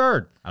pretty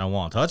bird. I don't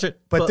want to touch it,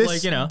 But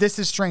this, like, this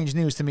is strange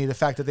news to me, the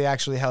fact that they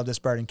actually held this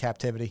bird in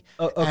captivity.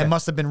 okay. And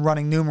must have been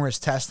running numerous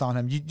tests on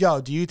him.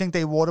 Do you think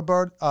they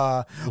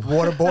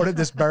waterboarded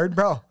this bird,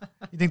 bro?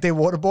 You think they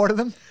waterboarded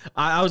him?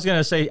 I was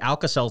gonna say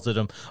Alka-Seltzered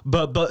him,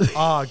 but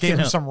Gave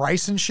him some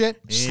rice and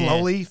shit? Yeah.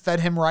 Slowly fed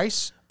him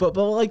rice? but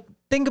like,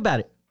 think about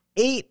it.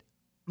 8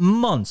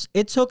 months.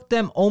 It took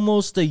them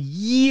almost a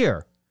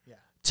year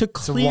to a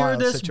clear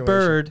wild this situation.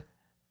 bird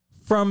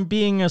from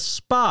being a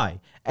spy.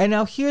 And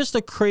now here's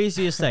the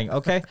craziest thing,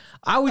 okay?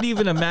 I would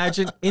even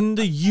imagine in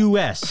the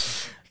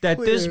U.S. that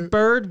this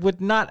bird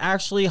would not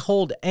actually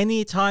hold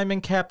any time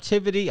in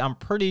captivity. I'm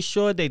pretty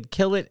sure they'd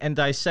kill it and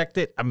dissect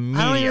it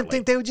immediately. I don't even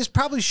think they would just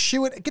probably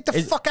shoo it. Get the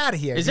fuck out of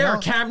here. Is there a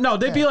cam? No,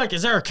 they'd be like,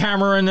 "Is there a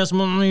camera in this?"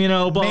 You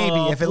know, blah,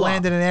 Maybe if it blah.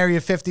 landed in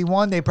Area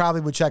 51, they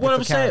probably would check What it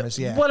I'm for cameras.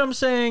 saying, Yeah, what I'm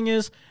saying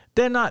is,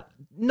 they're not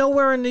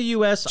nowhere in the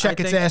U.S.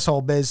 check I its think,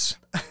 asshole, Biz.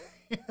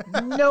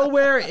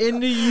 Nowhere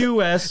in the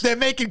U.S. They're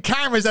making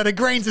cameras out of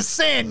grains of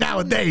sand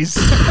nowadays.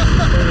 There's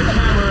a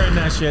camera in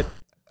that shit.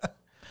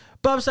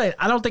 But I'm saying,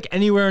 I don't think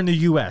anywhere in the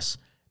U.S.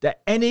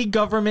 that any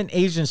government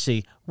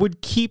agency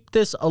would keep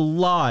this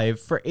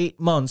alive for 8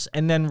 months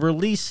and then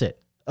release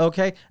it.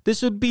 Okay,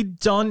 this would be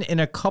done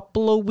in a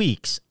couple of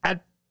weeks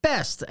at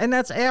best, and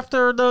that's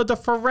after the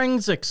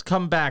forensics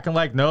come back and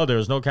like, no,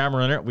 there's no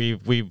camera in it.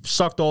 We've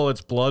sucked all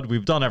its blood.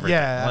 We've done everything.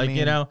 Yeah, I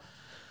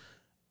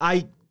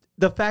mean,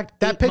 the fact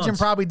that 8 pigeon months,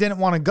 probably didn't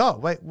want to go.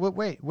 Wait,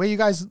 where you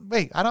guys?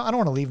 Wait, I don't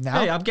want to leave now.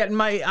 Hey, I'm getting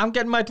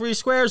my 3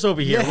 squares over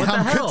here. yeah, What the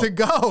I'm hell? good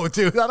to go,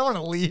 dude. I don't want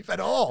to leave at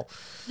all.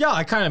 Yeah,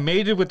 I kind of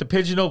mated with the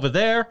pigeon over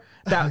there.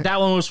 That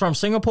one was from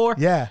Singapore.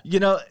 Yeah.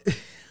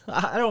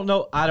 I don't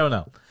know.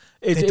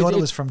 They thought it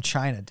was from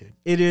China, dude.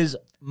 It is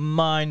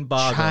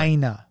mind-boggling.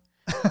 China.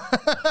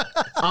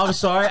 I'm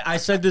sorry. I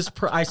said this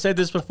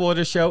before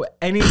the show.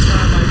 Anytime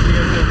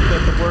I hear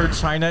the word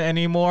China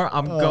anymore,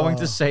 I'm going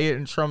to say it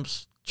in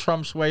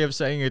Trump's way of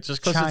saying it,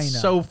 just because China. it's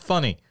so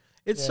funny.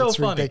 It's so it's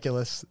funny.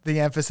 ridiculous. The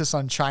emphasis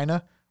on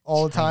China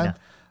all the time.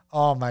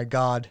 Oh my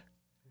God.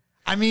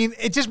 I mean,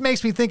 it just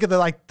makes me think of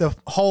the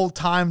whole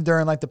time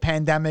during like the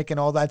pandemic and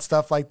all that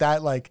stuff like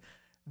that. Like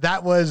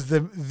that was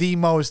the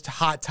most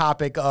hot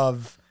topic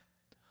of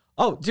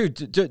Oh, dude,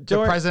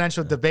 the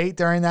presidential debate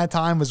during that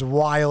time was a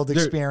wild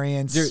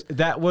experience. Dude,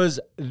 that was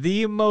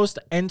the most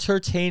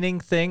entertaining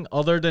thing,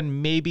 other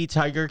than maybe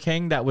Tiger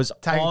King. That was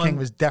Tiger King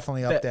was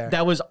definitely up there.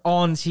 That was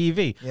on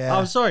TV. Yeah.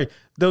 I'm sorry.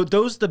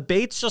 Those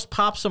debates, just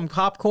pop some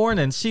popcorn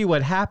and see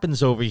what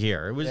happens over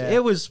here.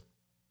 It was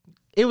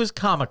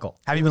comical.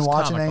 Have you It been was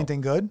watching comical. anything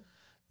good?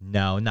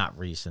 No, not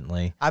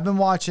recently. I've been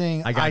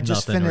watching. I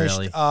just nothing, finished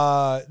really.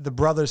 The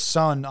Brother's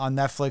Son on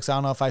Netflix. I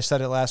don't know if I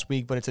said it last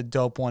week, but it's a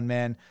dope one,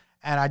 man.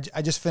 And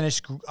I just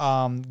finished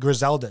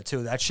Griselda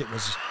too. That shit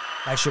was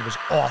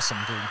awesome,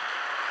 dude.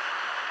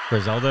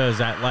 Griselda, is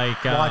that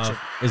like Watch it.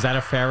 Is that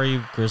a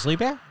fairy grizzly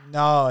bear?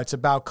 No, it's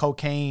about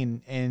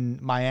cocaine in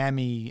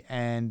Miami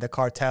and the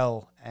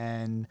cartel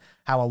and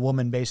how a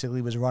woman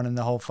basically was running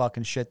the whole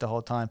fucking shit the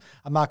whole time.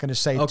 I'm not going to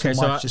say too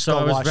much. Just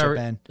go watch it,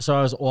 man. So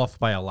I was off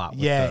by a lot.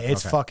 Yeah,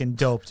 it's fucking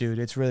dope, dude.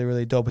 It's really,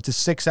 really dope. It's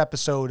a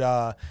 6-episode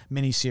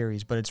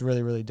miniseries, but it's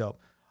really, really dope.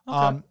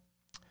 Okay.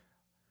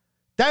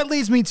 That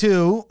leads me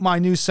to my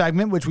new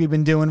segment, which we've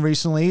been doing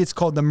recently. It's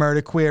called the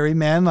Murder Query,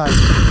 man. Like,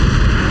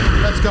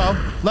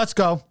 let's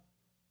go.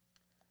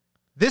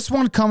 This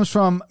one comes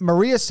from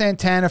Maria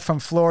Santana from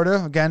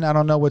Florida. Again, I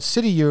don't know what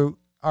city you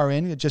are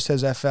in. It just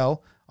says FL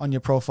on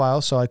your profile,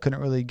 so I couldn't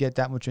really get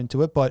that much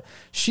into it. But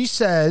she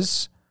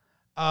says,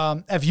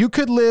 if you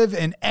could live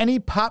in any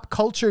pop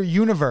culture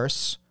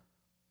universe,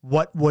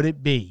 what would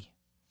it be?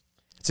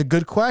 It's a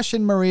good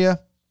question,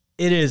 Maria.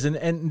 It is,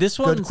 and this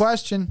one. Good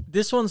question.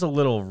 This one's a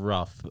little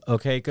rough,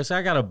 okay? Because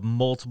I got a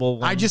multiple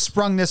ones. I just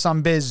sprung this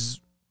on Biz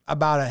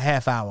about a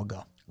half hour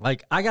ago.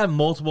 Like, I got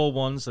multiple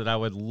ones that I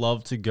would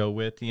love to go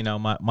with. You know,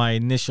 my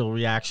initial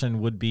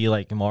reaction would be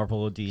like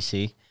Marvel or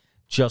DC,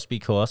 just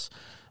because.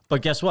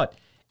 But guess what?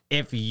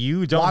 If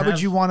you don't Why would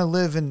you want to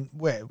live in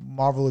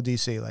Marvel or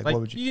DC? Like what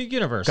would you?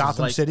 Universe.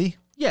 Gotham City?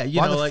 Yeah,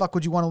 Why the fuck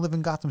would you want to live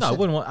in Gotham No, City? I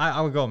wouldn't want. I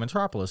would go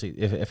Metropolis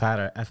if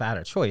I had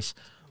a choice,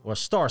 or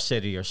Star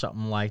City or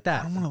something like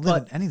that. I don't want to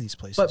live in any of these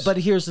places. But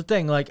here's the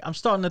thing. Like, I'm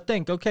starting to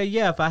think, okay,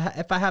 yeah, if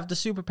I have the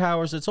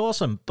superpowers, it's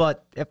awesome.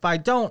 But if I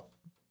don't,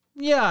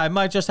 yeah, I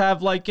might just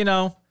have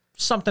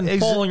something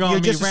falling on me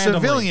You're just randomly.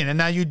 a civilian, and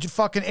now you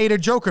fucking ate a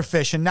Joker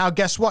fish, and now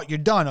guess what? You're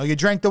done. Or you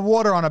drank the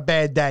water on a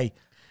bad day.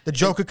 The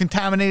Joker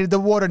contaminated the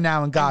water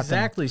now in Gotham.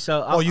 Exactly.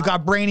 So, you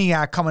got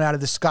Brainiac coming out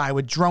of the sky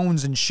with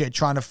drones and shit,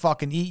 trying to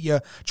fucking eat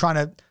you,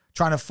 trying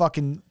trying to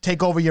fucking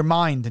take over your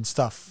mind and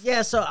stuff.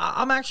 Yeah, so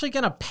I'm actually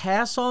going to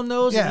pass on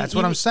those. Yeah, that's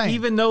what I'm saying.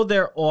 Even though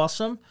they're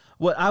awesome,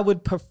 what I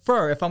would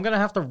prefer, if I'm going to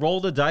have to roll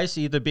the dice,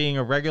 either being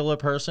a regular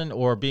person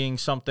or being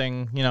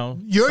something, You're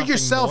something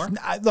yourself. more.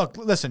 Look,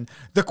 listen,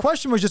 the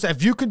question was just,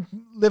 if you could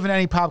live in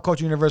any pop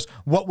culture universe,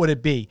 what would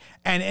it be?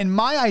 And in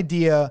my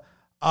idea,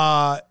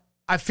 I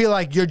feel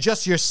like you're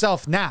just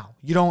yourself now.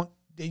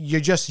 You're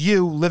just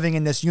you living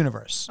in this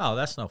universe. Oh,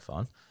 that's no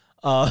fun.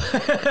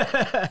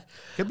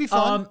 Could be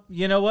fun.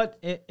 You know what?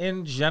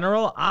 In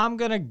general, I'm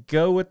going to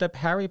go with the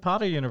Harry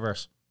Potter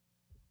universe.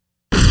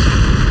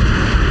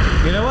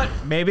 You know what?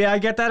 Maybe I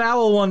get that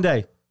owl one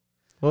day.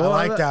 I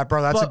like that,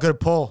 bro. That's a good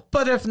pull.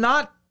 But if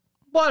not,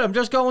 what? I'm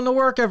just going to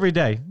work every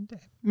day.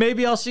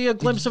 Maybe I'll see a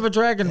glimpse of a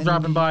dragon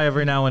dropping by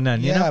every now and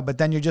then. You know? But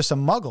then you're just a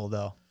muggle,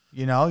 though.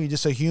 You're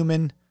just a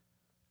human.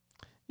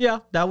 Yeah,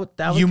 that would.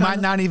 You might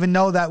not even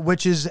know that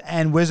witches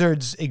and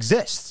wizards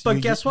exist.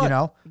 But guess what?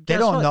 They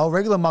don't know.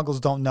 Regular muggles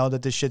don't know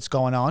that this shit's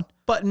going on.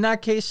 But in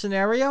that case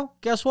scenario,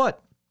 guess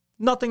what?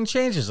 Nothing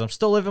changes. I'm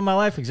still living my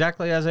life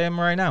exactly as I am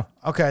right now.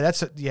 Okay,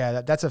 that's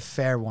a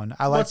fair one.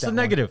 I like that. What's the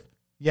negative?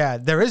 Yeah,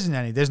 there isn't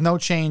any. There's no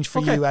change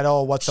for you at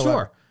all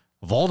whatsoever.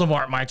 Sure.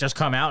 Voldemort might just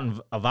come out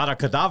and Avada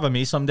Kedavra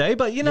me someday,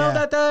 but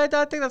that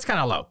I think that's kind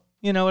of low.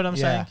 You know what I'm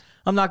saying?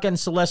 I'm not getting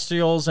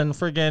Celestials and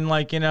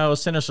friggin'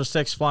 Sinister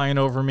Six flying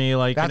over me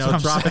That's what I'm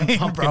dropping saying,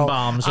 pumpkin bro.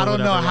 bombs. Or I don't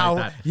know whatever how.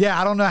 like that. Yeah,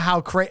 I don't know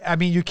how crazy. I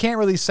mean, you can't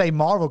really say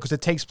Marvel because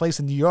it takes place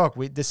in New York.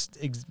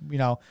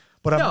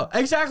 But No,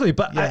 exactly.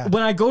 But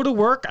when I go to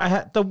work,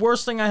 the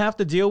worst thing I have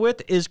to deal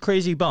with is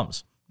crazy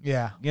bums.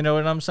 Yeah. You know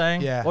what I'm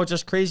saying? Yeah. Or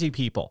just crazy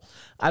people.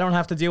 I don't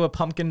have to deal with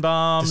pumpkin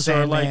bombs The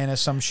or Sandman or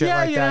some shit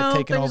like that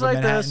taking things over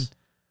like Manhattan. this.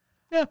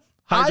 Yeah.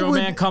 Hydro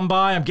Man come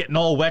by. I'm getting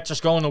all wet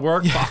just going to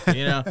work. Fuck,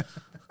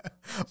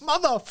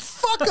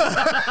 Motherfucker!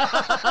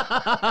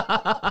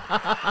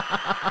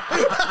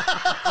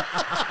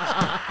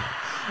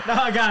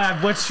 Now I gotta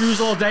have wet shoes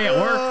all day at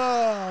work.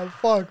 Oh,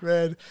 fuck,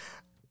 man.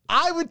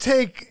 I would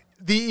take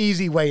the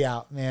easy way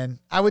out, man.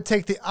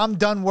 I'm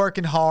done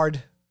working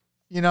hard.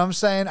 You know what I'm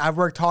saying? I've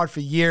worked hard for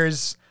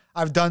years.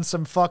 I've done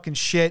some fucking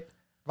shit.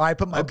 I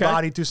put my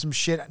body through some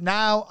shit.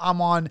 Now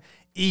I'm on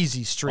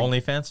easy street.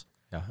 OnlyFans?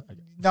 Yeah.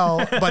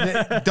 No,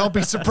 but don't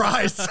be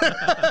surprised.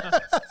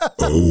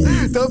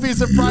 Don't be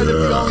surprised if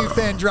the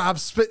OnlyFans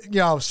drops,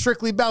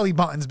 strictly belly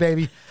buttons,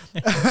 baby.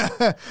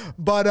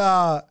 But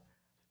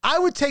I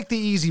would take the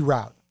easy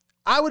route.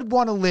 I would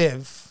want to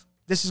live.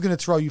 This is going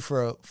to throw you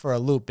for a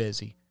loop,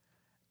 Bizzy.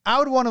 I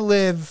would want to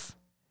live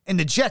in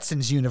the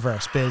Jetsons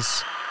universe,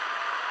 Biz.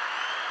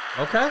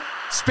 Okay.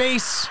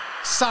 Space,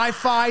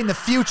 sci-fi in the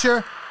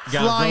future. You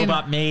got a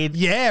robot maid.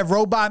 Yeah,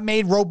 robot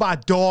maid,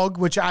 robot dog,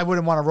 which I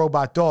wouldn't want a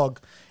robot dog.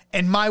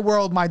 In my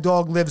world, my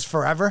dog lives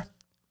forever.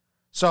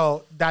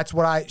 So that's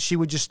she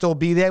would just still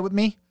be there with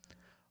me.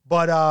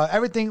 But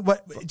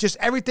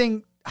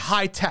everything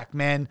high tech,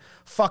 man.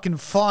 Fucking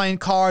flying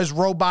cars,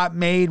 robot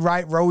maid,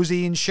 right?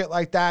 Rosie and shit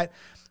like that.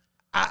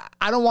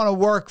 I don't want to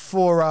work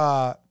for,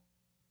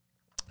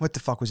 what the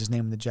fuck was his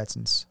name in the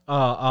Jetsons?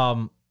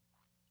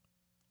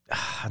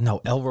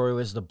 No, Elroy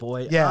was the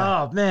boy.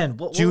 Yeah. Oh, man.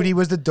 Judy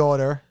was the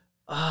daughter.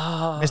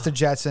 Mr.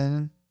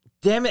 Jetson.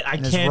 Damn it, I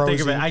can't think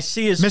of it. I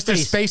see his Mr.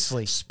 face.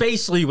 Spacely.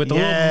 Spacely with the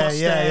little mustache.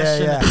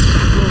 Yeah. And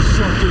little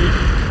short dude.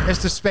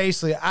 Mr.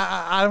 Spacely.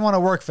 I don't want to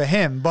work for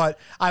him, but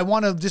I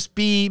want to just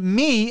be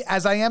me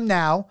as I am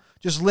now,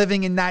 just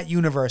living in that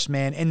universe,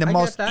 man. In the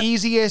most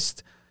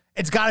easiest,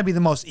 it's got to be the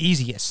most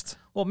easiest.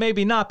 Well,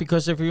 maybe not,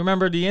 because if you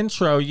remember the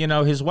intro,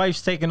 his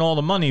wife's taking all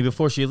the money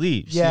before she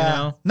leaves.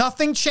 Yeah.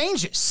 Nothing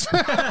changes.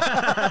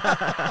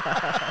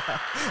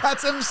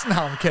 That's him.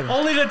 No, I'm kidding.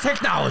 Only the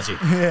technology.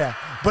 Yeah.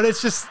 But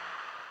it's just,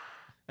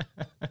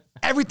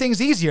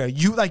 everything's easier.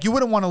 You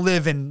wouldn't want to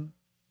live in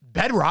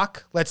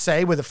Bedrock, let's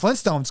say, where the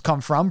Flintstones come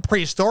from,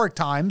 prehistoric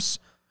times.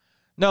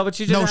 No, but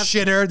you no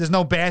shitter. There's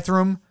no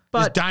bathroom.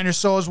 There's But-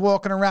 dinosaurs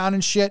walking around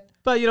and shit.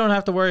 But you don't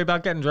have to worry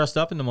about getting dressed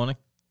up in the morning.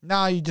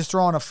 No, you just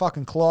throw on a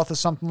fucking cloth or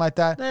something like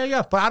that. There you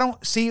go. But I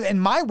don't see, in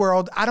my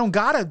world, I don't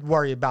gotta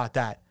worry about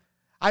that.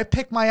 I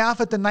pick my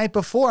outfit the night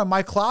before, and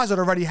my closet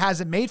already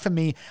has it made for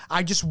me.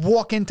 I just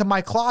walk into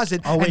my closet,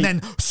 and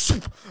then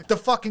the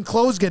fucking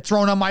clothes get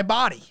thrown on my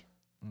body.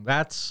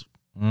 That's,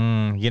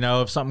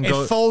 if something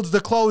goes... It folds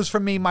the clothes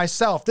for me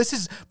myself. This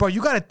is, bro,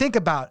 you got to think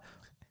about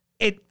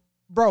it.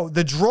 Bro,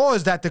 the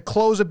drawers that the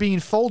clothes are being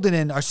folded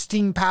in are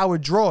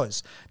steam-powered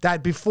drawers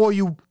that before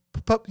you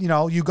put,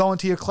 you go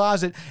into your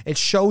closet, it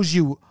shows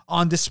you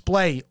on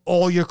display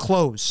all your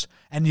clothes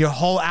and your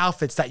whole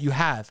outfits that you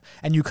have.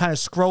 And you kind of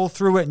scroll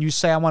through it and you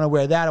say, I want to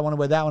wear that, I want to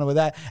wear that, I want to wear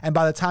that. And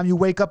by the time you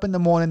wake up in the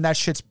morning, that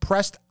shit's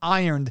pressed,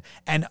 ironed,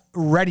 and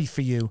ready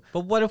for you.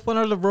 But what if one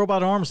of the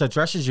robot arms that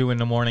dresses you in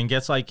the morning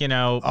gets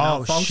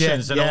malfunctions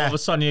shit, and all of a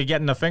sudden you're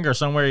getting a finger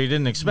somewhere you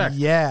didn't expect?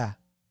 Yeah.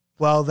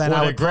 Well, then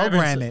I would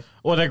program it.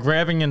 Or they're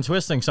grabbing and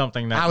twisting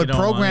something that I would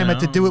program it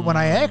to do it when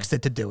I asked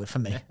it to do it for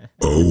me.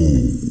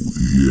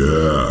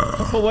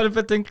 But what if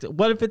it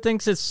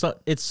thinks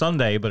it's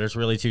Sunday, but it's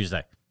really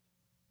Tuesday?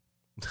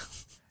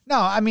 No,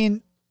 I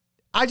mean,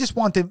 I just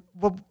want to.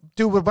 Well,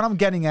 dude, what I'm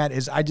getting at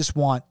is I just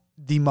want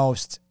the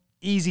most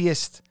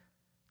easiest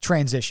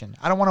transition.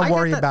 I don't want to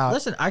worry about.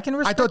 Listen, I can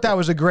respect I thought that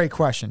was a great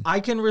question. I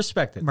can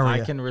respect it.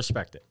 Maria. I can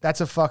respect it. That's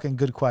a fucking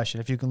good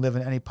question. If you can live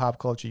in any pop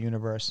culture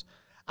universe,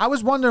 I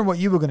was wondering what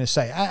you were going to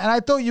say, and I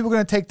thought you were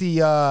going to take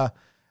the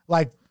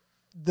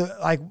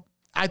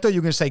I thought you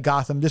were going to say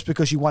Gotham just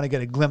because you want to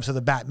get a glimpse of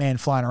the Batman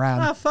flying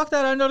around. Ah, fuck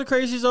that. I know the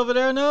crazies over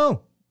there.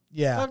 No.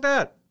 Yeah. Fuck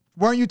that.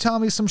 Weren't you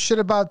telling me something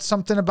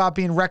about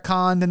being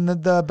retconned in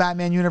the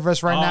Batman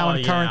universe right now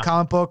in current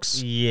comic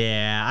books?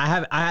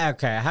 Yeah, I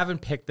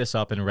haven't picked this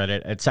up and read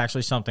it. It's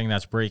actually something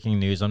that's breaking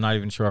news. I'm not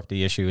even sure if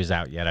the issue is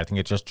out yet. I think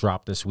it just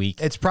dropped this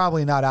week. It's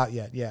probably not out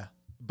yet. Yeah.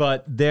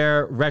 But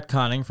they're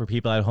retconning, for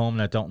people at home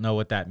that don't know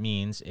what that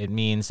means. It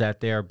means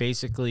that they're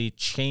basically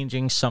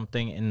changing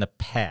something in the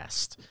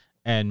past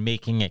and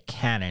making it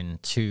canon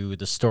to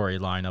the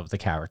storyline of the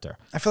character.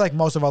 I feel like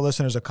most of our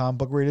listeners are comic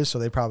book readers, so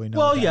they probably know.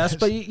 Well, yes,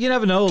 but you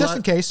never know. Just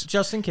in case.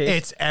 Just in case.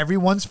 It's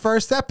everyone's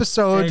first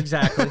episode.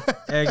 Exactly.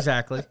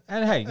 Exactly.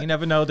 And hey, you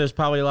never know. There's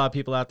probably a lot of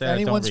people out there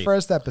Anyone's that don't read.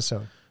 first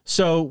episode.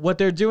 So what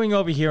they're doing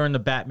over here in the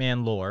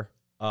Batman lore,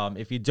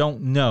 if you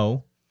don't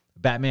know,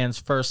 Batman's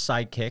first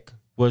sidekick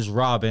was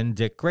Robin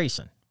Dick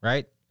Grayson,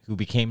 right? Who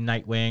became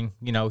Nightwing,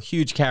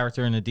 huge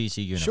character in the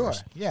DC universe. Sure.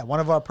 Yeah, one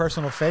of our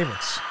personal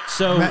favorites.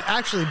 So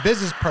actually,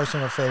 Biz's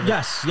personal favorite.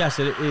 Yes,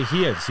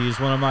 he is. He's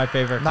one of my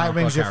favorite.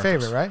 Nightwing's your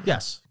characters. favorite, right?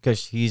 Yes,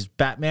 because he's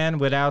Batman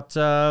without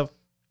the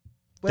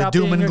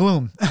doom and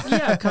gloom.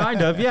 Yeah,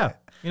 kind of. Yeah.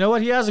 You know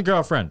what? He has a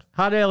girlfriend,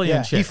 hot alien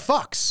Yeah, chick. he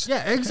fucks.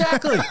 Yeah,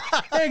 exactly,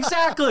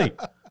 exactly.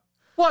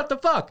 What the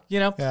fuck?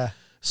 Yeah.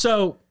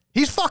 So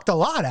he's fucked a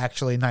lot,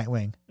 actually,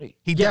 Nightwing.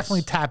 He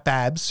definitely tapped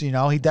Babs, He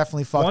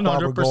definitely fucked 100%.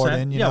 Barbara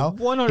Gordon, Yeah,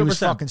 100%. He was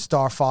fucking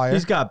Starfire.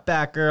 he's got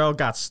Batgirl,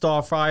 got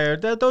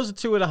Starfire. Those are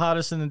two of the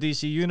hottest in the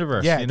DC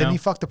universe. Yeah, didn't he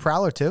fuck the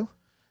Prowler, too?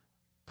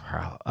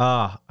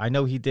 I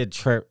know he did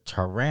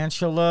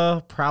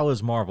Tarantula.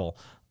 Prowler's Marvel.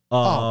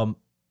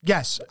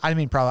 Yes, I didn't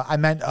mean Prowler. I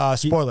meant,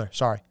 spoiler,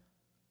 sorry.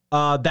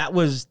 That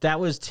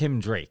was Tim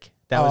Drake.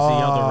 That was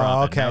the other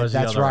Robin. Okay, That was the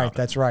that's other right.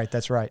 Robin.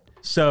 That's right.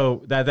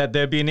 So that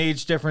there'd be an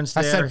age difference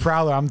there. I said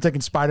Prowler. I'm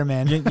thinking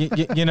Spider-Man.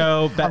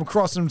 I'm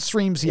crossing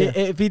streams here.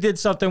 If he did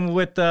something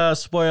with the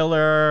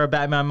spoiler,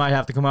 Batman might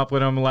have to come up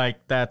with him.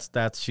 Like that's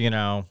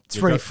it's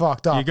pretty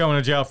fucked up. You're going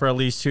to jail for at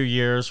least 2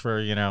 years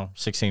for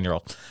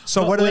 16-year-old.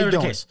 So what are they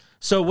doing?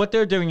 So what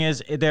they're doing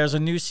is there's a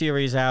new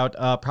series out,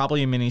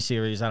 probably a mini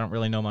series. I don't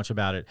really know much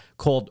about it,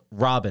 called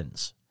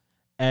Robins.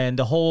 And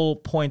the whole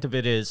point of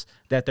it is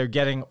that they're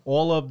getting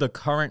all of the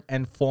current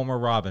and former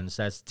Robins.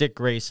 That's Dick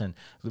Grayson,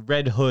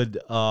 Red Hood.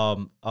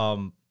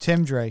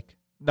 Tim Drake.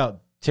 No,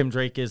 Tim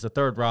Drake is the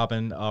third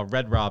Robin,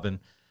 Red Robin,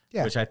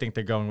 Yeah. which I think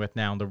they're going with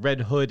now. The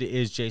Red Hood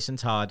is Jason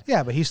Todd.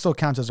 Yeah, but he still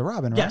counts as a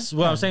Robin, right? Yes,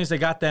 what I'm saying is they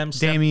got them.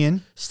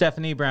 Damian.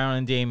 Stephanie Brown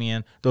and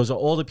Damian. Those are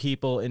all the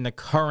people in the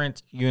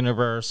current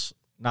universe,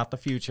 not the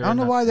future. I don't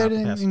know why they not the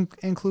didn't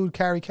past. include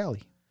Carrie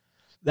Kelly.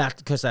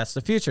 Because that's the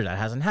future. That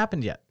hasn't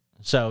happened yet.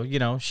 So,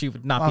 she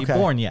would not be Okay.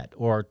 born yet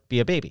or be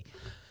a baby.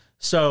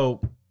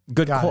 So,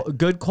 good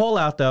call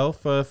out, though,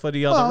 for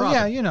the other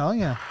Robin.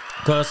 Yeah.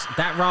 Because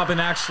that Robin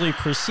actually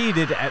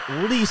preceded at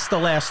least the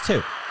last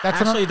two.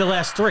 That's actually the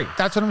last three.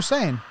 That's what I'm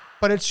saying.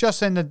 But it's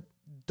just in the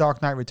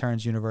Dark Knight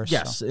Returns universe.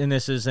 Yes, so. and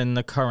this is in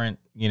the current,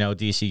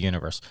 DC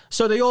universe.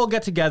 So they all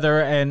get together,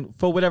 and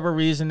for whatever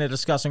reason, they're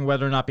discussing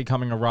whether or not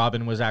becoming a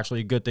Robin was actually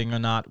a good thing or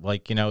not.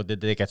 Like,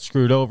 did they get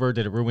screwed over?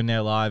 Did it ruin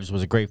their lives?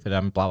 Was it great for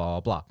them? Blah, blah,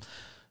 blah, blah.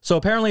 So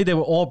apparently they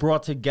were all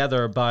brought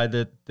together by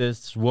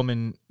this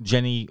woman,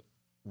 Jenny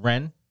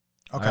Wren.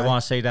 Okay. I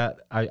want to say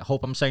that. I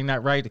hope I'm saying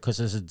that right because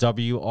this is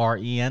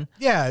WREN.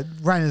 Yeah,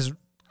 Ren is.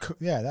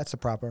 Yeah, that's a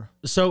proper.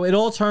 So it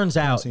all turns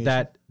out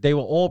that they were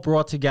all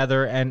brought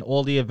together, and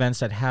all the events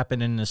that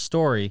happened in the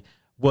story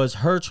was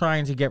her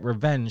trying to get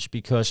revenge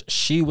because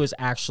she was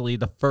actually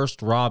the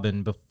first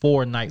Robin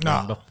before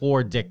Nightwing,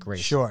 before Dick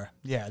Grayson. Sure.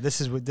 Yeah, this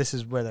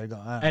is where they're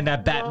going. And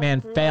that Batman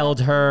failed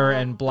her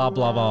and blah,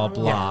 blah, blah,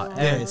 blah. Yeah,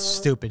 And it's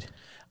stupid.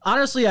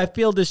 honestly, I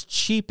feel this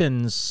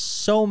cheapens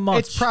so much.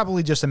 It's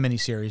probably just a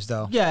miniseries,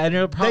 though. Yeah,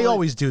 and they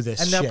always do this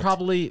and shit. they'll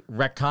probably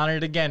retcon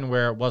it again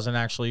where it wasn't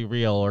actually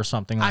real or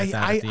something like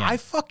that at the end. I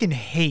fucking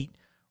hate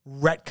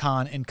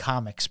retcon in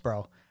comics,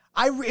 bro.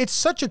 It's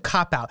such a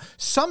cop-out.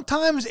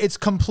 Sometimes it's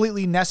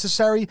completely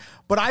necessary,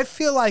 but I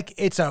feel like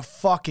it's a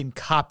fucking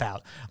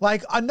cop-out.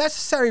 Like, a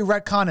necessary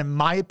retcon, in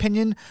my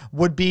opinion,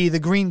 would be the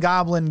Green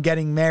Goblin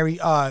getting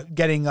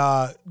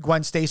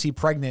Gwen Stacy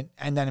pregnant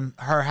and then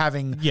her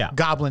having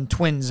Goblin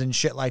twins and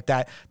shit like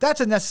that.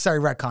 That's a necessary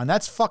retcon.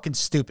 That's fucking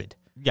stupid.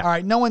 Yeah. All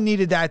right, no one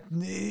needed that.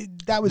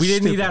 That was We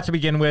didn't stupid. need that to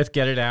begin with.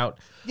 Get it out.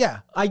 Yeah.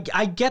 I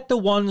get the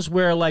ones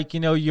where, like,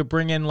 you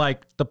bring in,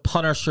 like, the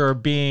Punisher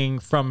being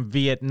from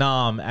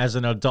Vietnam as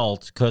an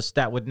adult because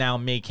that would now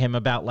make him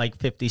about, like,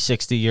 50,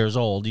 60 years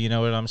old. You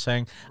know what I'm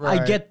saying? Right.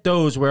 I get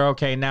those where,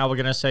 okay, now we're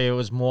going to say it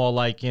was more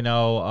like,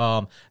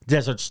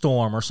 Desert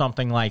Storm or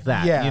something like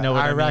that. Yeah, you know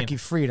what Iraqi I mean?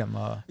 freedom.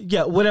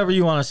 Yeah, whatever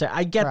you want to say.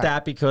 I get Right.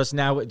 that because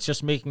now it's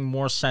just making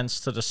more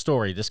sense to the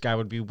story. This guy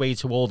would be way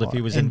too old if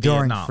he was in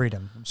Enduring Vietnam.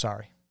 freedom. I'm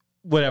sorry.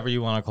 whatever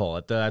you want to call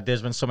it.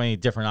 There's been so many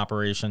different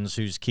operations.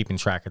 Who's keeping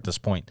track at this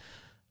point?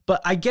 But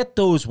I get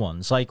those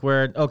ones, like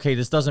where, okay,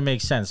 this doesn't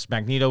make sense.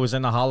 Magneto was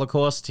in the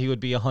Holocaust. He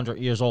would be 100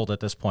 years old at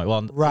this point.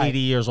 Well, 80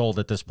 years old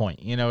at this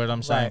point. You know what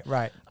I'm saying?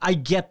 Right. I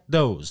get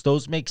those.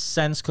 Those make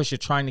sense because you're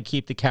trying to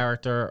keep the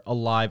character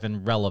alive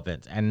and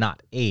relevant and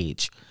not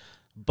age.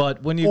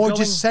 But when you're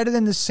just set it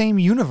in the same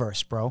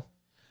universe, bro.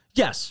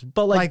 Yes,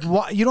 but like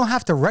you don't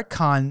have to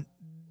retcon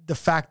the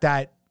fact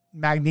that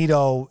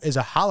Magneto is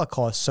a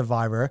Holocaust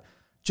survivor.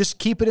 Just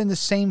keep it in the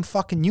same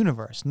fucking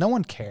universe. No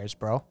one cares,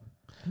 bro.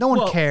 No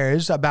one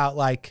cares about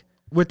like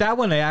with that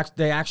one. They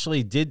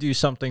actually did do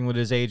something with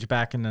his age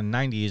back in the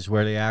 90s,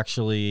 where they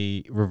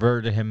actually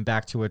reverted him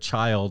back to a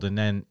child and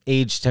then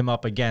aged him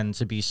up again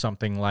to be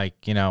something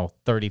like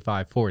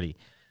 35, 40.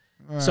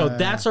 So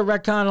that's a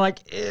retcon,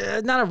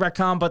 not a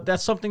retcon, but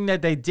that's something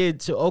that they did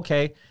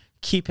to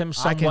keep him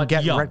somewhat I can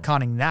get young.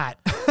 retconning that.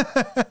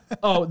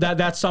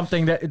 That's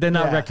something that they're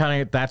not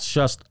retconning it. That's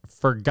just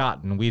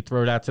forgotten. We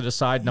throw that to the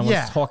side. No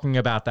one's talking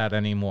about that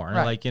anymore.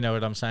 Right. Like, you know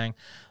what I'm saying?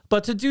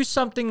 But to do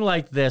something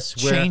like this,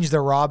 where change the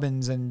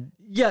Robins and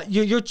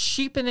you're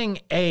cheapening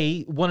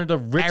one of the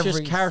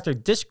richest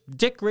characters.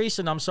 Dick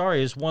Grayson, I'm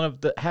sorry, is one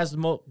of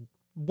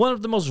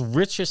the most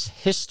richest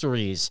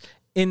histories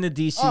in the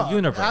DC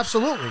universe.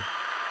 Absolutely.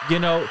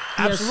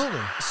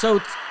 Absolutely. So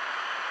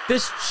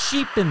this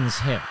cheapens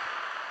him.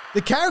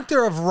 The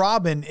character of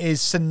Robin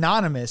is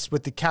synonymous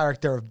with the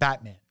character of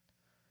Batman.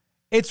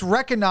 It's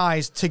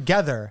recognized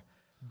together.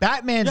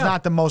 Batman's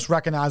not the most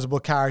recognizable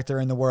character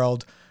in the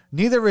world.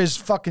 Neither is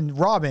fucking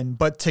Robin,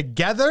 but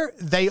together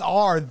they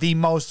are the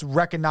most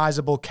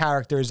recognizable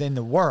characters in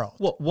the world.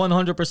 Well,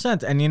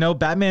 100%. And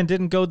Batman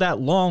didn't go that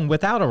long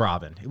without a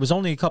Robin. It was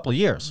only a couple of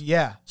years.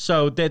 Yeah.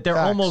 So they're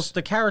almost,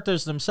 the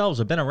characters themselves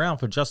have been around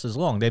for just as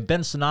long. They've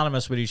been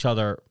synonymous with each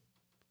other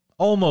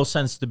almost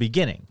since the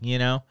beginning,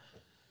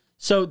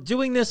 So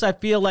doing this, I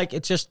feel like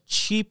it just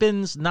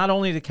cheapens not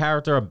only the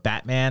character of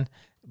Batman,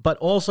 but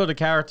also the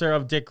character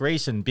of Dick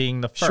Grayson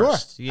being the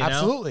first. Sure,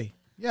 absolutely.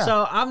 Yeah.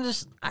 So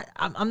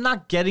I'm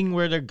not getting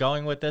where they're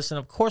going with this, and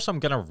of course I'm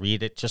gonna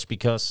read it just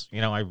because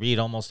I read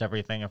almost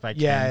everything if I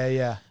can.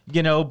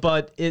 Yeah.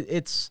 But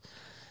it's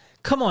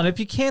come on, if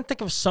you can't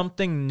think of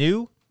something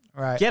new,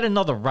 get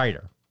another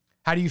writer.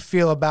 How do you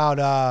feel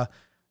about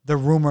the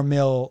rumor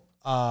mill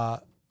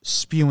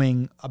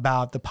spewing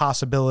about the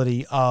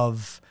possibility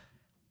of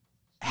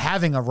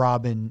having a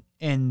Robin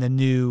in the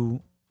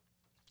new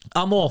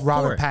I'm all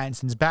Robert for it.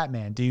 Pattinson's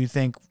Batman? Do you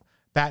think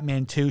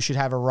Batman 2 should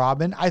have a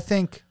Robin? What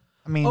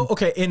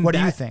do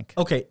you think?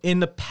 Okay, in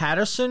the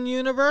Patterson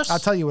universe? I'll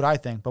tell you what I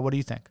think, but what do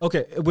you think?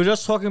 Okay, we're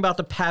just talking about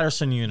the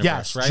Patterson universe,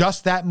 yes, right?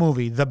 Just that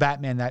movie, the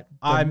Batman,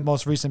 the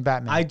most recent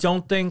Batman. I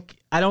don't think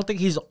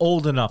he's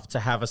old enough to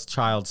have a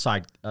child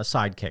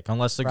sidekick,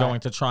 unless they're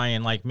going to try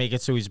and make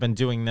it so he's been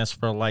doing this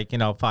for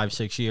 5,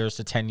 6 years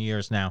to 10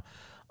 years now.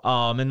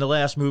 In the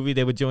last movie,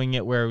 they were doing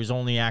it where he was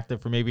only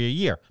active for maybe a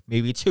year,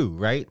 maybe 2,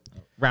 right?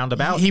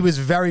 Roundabout. He was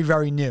very,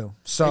 very new.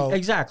 So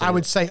exactly. I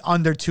would say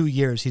under 2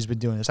 years he's been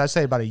doing this. I'd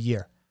say about a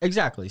year.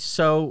 Exactly.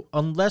 So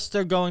unless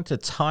they're going to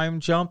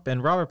time jump,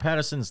 and Robert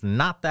Pattinson's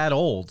not that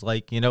old,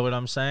 you know what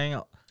I'm saying?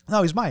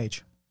 No, he's my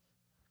age.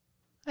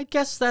 I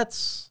guess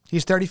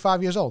he's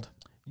 35 years old.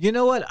 You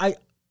know what?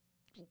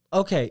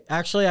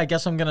 Actually, I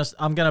guess I'm gonna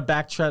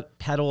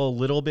backpedal a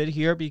little bit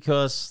here,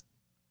 because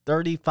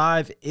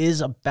 35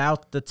 is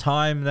about the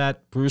time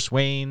that Bruce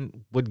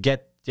Wayne would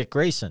get Dick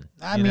Grayson.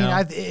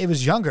 It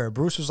was younger.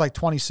 Bruce was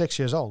 26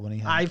 years old when he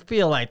had I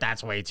feel like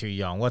that's way too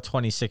young. What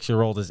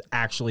 26-year-old is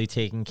actually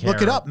taking care of?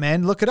 Look it up,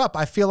 man. Look it up.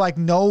 I feel like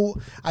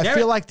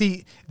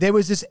there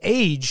was this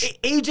age.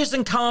 Ages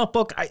in comic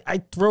book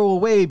I throw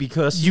away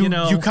because, you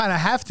kind of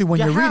have to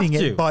when you're reading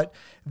it, but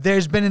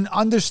there's been an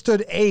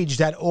understood age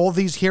that all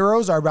these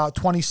heroes are about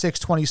 26,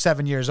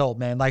 27 years old,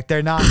 man.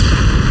 They're not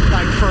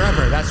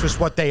forever. That's just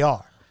what they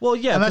are. Well,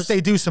 yeah. Unless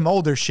they do some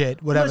older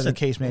shit, whatever the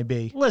case may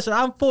be. Listen,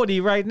 I'm 40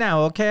 right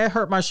now, okay? I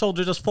hurt my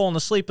shoulder just falling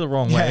asleep the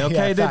wrong way,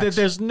 okay?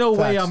 There's no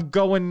way I'm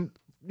going,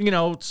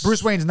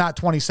 Bruce Wayne's not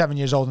 27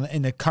 years old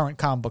in the current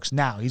comic books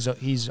now. He's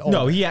older.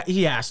 No,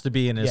 he has to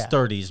be in his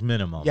 30s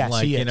minimum. Yes,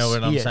 he is. You know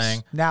what I'm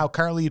saying? Now,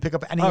 currently, you pick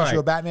up any issue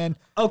of Batman,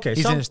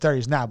 he's in his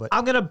 30s now. But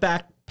I'm going to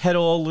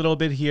backpedal a little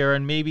bit here,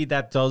 and maybe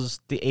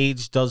the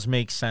age does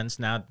make sense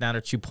now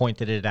that you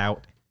pointed it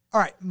out.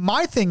 All right,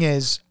 my thing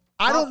is,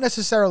 I don't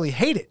necessarily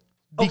hate it.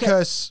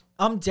 Because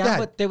I'm down,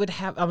 but they would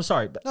have. I'm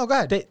sorry. But no, go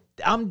ahead.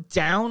 I'm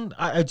down.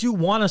 I do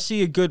want to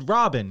see a good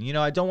Robin.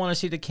 I don't want to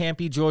see the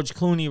campy George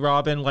Clooney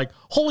Robin,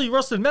 holy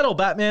rusted metal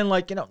Batman.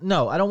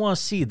 No, I don't want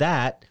to see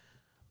that.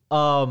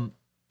 But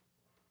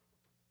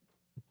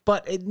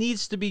it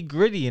needs to be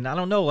gritty, and I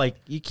don't know.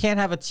 You can't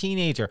have a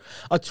teenager.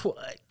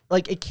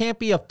 It can't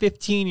be a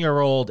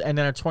 15-year-old and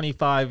then a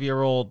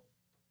 25-year-old.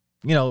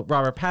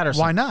 Robert Pattinson.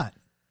 Why not?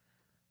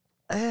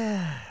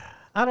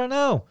 I don't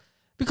know.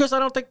 Because I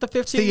don't think the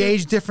 15... It's the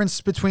age difference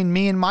between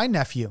me and my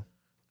nephew.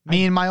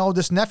 Me and my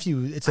oldest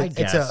nephew. It's a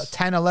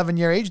 10,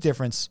 11-year age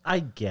difference. I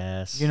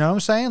guess. You know what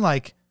I'm saying?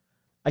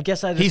 I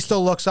guess he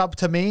still looks up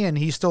to me, and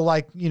he's still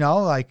like,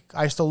 like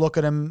I still look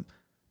at him.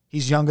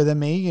 He's younger than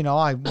me,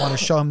 I want to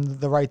show him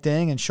the right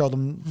thing and show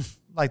them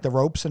like the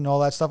ropes and all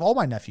that stuff. All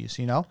my nephews,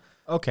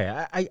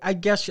 Okay, I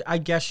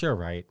guess you're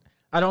right.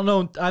 I don't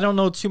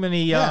know too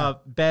many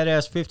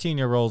badass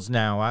 15-year-olds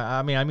now.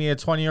 I mean a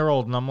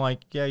 20-year-old, and I'm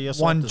like, yeah, you're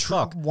one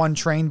suck. one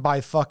trained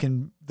by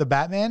fucking the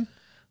Batman.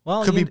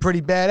 Well, could be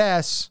pretty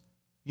badass,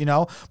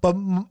 But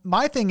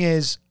my thing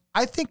is,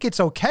 I think it's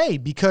okay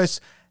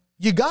because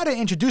you got to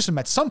introduce him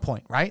at some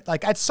point, right?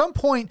 Like at some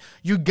point,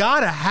 you got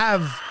to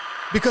have,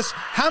 because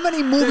how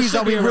many movies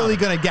are we really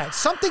going to get?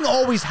 Something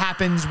always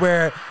happens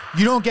where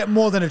you don't get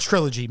more than a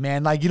trilogy,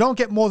 man. Like you don't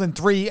get more than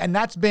 3, and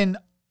that's been,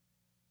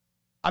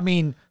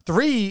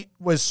 3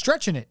 was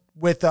stretching it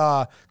with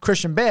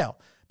Christian Bale,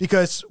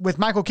 because with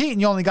Michael Keaton,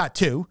 you only got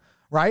 2,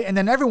 right? And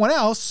then everyone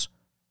else,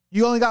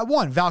 you only got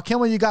 1. Val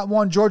Kilmer, you got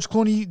 1. George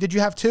Clooney, did you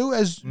have 2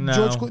 as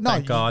George Clooney? No,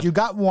 thank God. You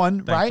got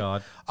 1, Thank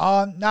right?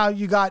 God. Now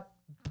you got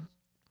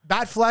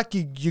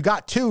Batfleck, you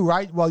got 2,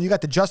 right? Well, you got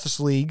the Justice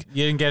League.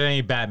 You didn't get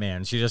any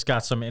Batmans. You just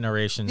got some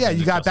iterations. Yeah,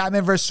 you got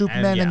Batman versus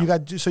Superman, and you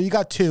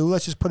got 2.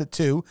 Let's just put it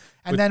 2.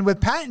 And then with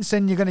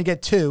Pattinson, you're gonna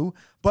get 2.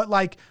 But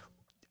like,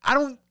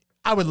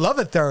 I would love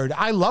a 3rd.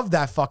 I love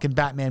that fucking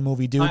Batman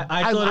movie, dude.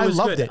 I thought it was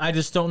loved good. it. I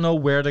just don't know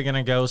where they're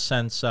gonna go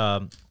since.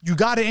 You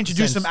got to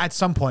introduce him at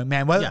some point,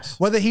 man.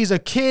 Whether he's a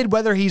kid,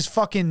 whether he's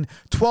fucking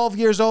 12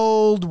 years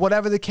old,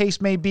 whatever the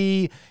case may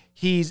be,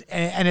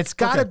 and it's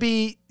got to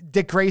be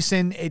Dick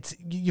Grayson. It's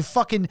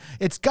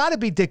got to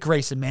be Dick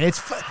Grayson, man.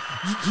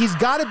 He's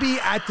got to be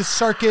at the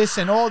circus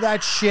and all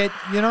that shit.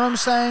 You know what I'm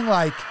saying?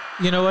 Like,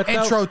 you know what?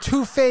 Intro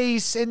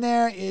Two-Face in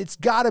there. It's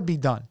got to be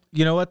done.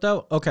 You know what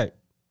though? Okay.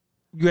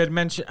 You had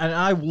mentioned, and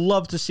I would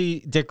love to see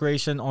Dick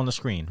Grayson on the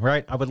screen,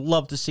 right? I would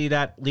love to see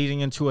that leading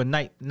into a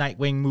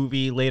Nightwing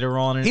movie later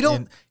on. He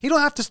don't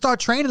have to start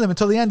training them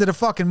until the end of the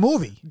fucking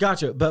movie.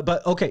 Gotcha.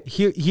 But okay,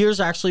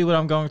 here's actually what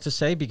I'm going to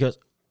say, because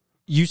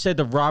you said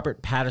the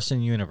Robert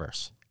Pattinson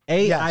universe.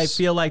 Yes. I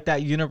feel like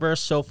that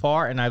universe so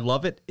far, and I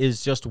love it,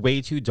 is just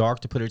way too dark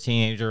to put a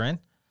teenager in.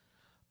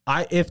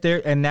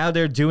 Now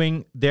they're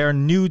doing their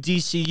new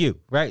DCU,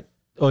 right?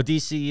 Or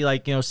DC,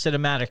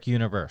 cinematic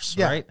universe,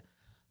 right?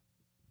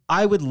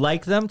 I would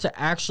like them to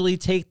actually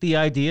take the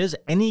ideas,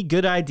 any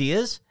good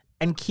ideas,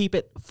 and keep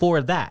it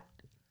for that.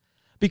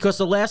 Because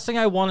the last thing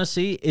I want to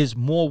see is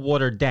more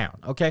watered down,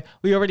 okay?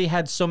 We already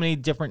had so many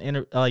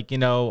different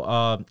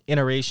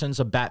iterations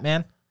of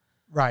Batman.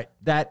 Right.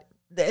 That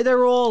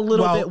they're all a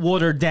little bit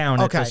watered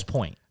down at this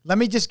point. Let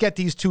me just get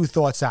these 2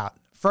 thoughts out.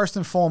 First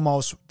and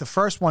foremost, the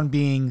first one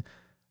being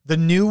the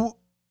new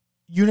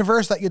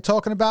universe that you're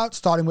talking about,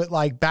 starting with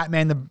like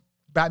Batman the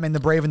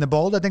Brave and the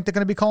Bold, I think they're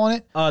going to be calling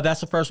it.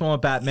 That's the first one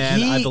with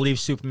Batman. I believe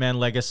Superman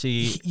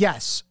Legacy.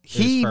 Yes.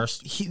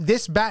 First.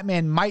 This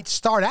Batman might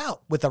start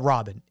out with a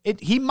Robin.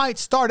 He might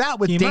start out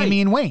with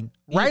Damian Wayne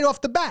right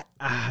off the bat.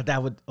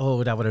 That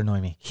would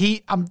annoy me.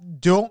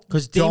 Don't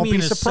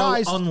be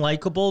surprised. Is so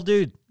unlikable,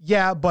 dude.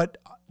 Yeah, but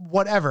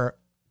whatever.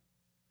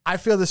 I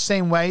feel the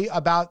same way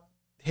about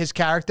his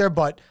character,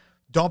 but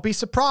don't be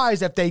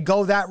surprised if they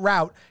go that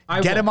route.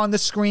 Get him on the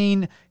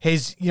screen.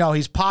 He's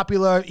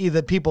popular.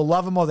 Either people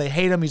love him or they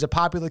hate him. He's a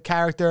popular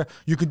character.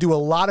 You can do a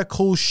lot of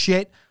cool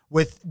shit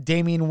with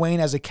Damian Wayne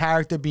as a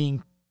character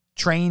being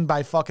trained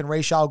by fucking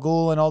Ra's al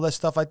Ghul and all this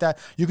stuff like that.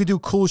 You could do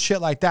cool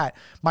shit like that.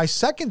 My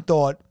second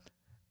thought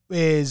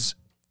is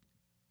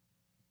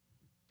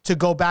to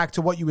go back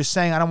to what you were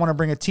saying. I don't want to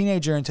bring a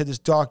teenager into this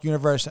dark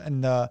universe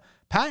and the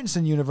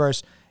Pattinson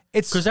universe.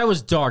 It's because that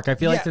was dark. I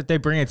feel like that they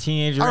bring a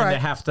teenager in, they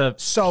have to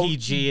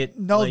PG it.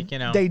 No,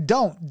 they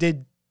don't.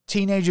 Did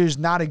teenagers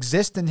not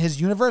exist in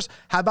his universe?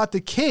 How about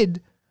the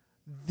kid,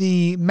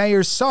 the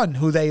mayor's son,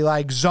 who they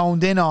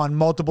zoned in on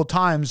multiple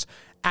times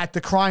at the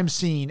crime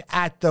scene,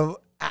 at the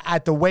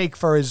wake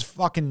for his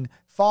fucking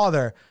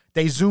father?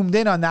 They zoomed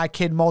in on that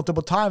kid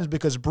multiple times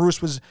because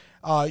Bruce was.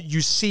 You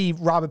see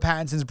Robert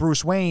Pattinson's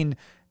Bruce Wayne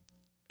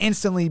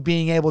instantly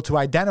being able to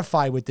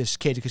identify with this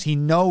kid because he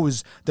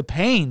knows the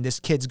pain this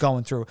kid's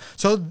going through.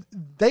 So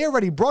they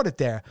already brought it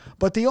there.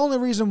 But the only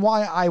reason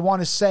why I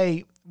want to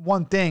say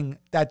one thing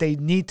that they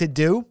need to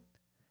do,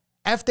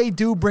 if they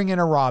do bring in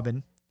a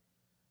Robin,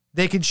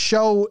 they can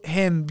show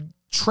him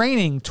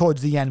training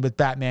towards the end with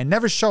Batman.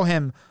 Never show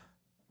him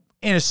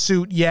in a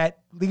suit yet.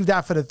 Leave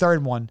that for the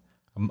 3rd one.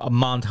 A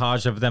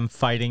montage of them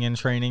fighting and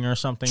training or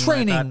something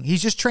like that?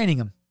 He's just training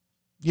him.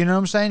 You know what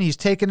I'm saying? He's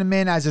taking him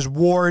in as his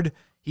ward.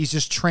 He's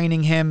just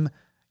training him.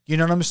 You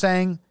know what I'm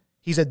saying?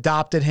 He's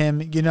adopted him,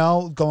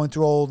 going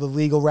through all the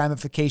legal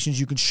ramifications.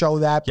 You can show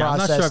that process.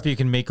 I'm not sure if you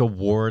can make a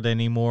ward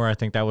anymore. I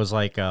think that was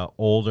like a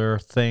older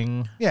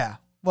thing. Yeah.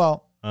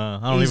 Well, I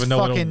don't even know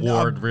what a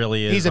ward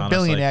really is. He's a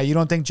billionaire. You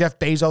don't think Jeff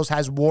Bezos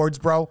has wards,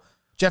 bro?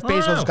 Jeff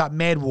Bezos got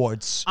mad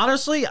wards.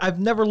 Honestly, I've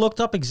never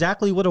looked up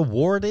exactly what a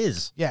ward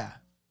is. Yeah.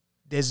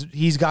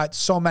 He's got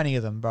so many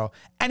of them, bro.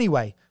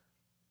 Anyway,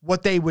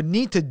 what they would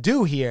need to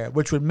do here,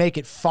 which would make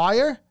it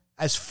fire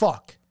as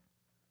fuck,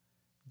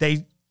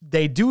 they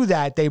do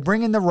that. They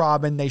bring in the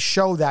Robin. They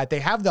show that. They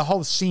have the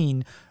whole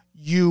scene.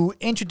 you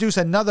introduce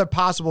another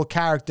possible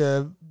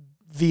character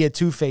via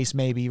Two-Face,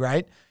 maybe,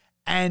 right?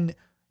 And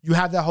you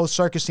have that whole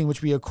circus scene,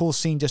 which would be a cool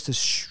scene just to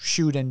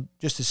shoot and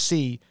just to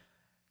see.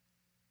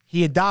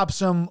 He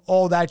adopts him,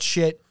 all that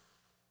shit.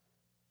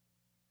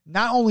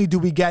 Not only do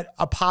we get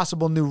a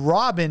possible new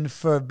Robin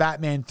for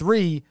Batman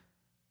 3,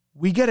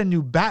 we get a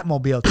new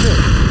Batmobile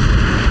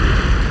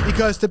too.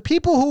 Because the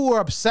people who were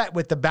upset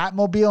with the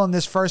Batmobile in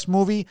this first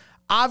movie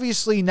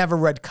obviously never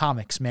read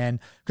comics, man.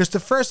 Because the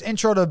first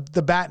intro to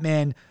the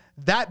Batman,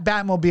 that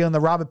Batmobile in the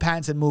Robert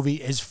Pattinson movie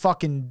is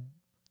fucking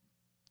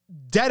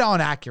dead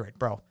on accurate,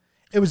 bro.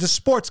 It was a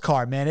sports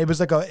car, man. It was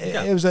like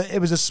it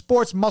was a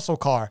sports muscle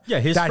car. Yeah,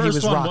 his that first he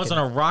was one rocking. wasn't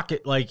a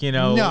rocket, like, you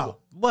know. No.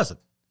 Wasn't.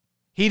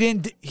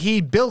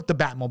 He built the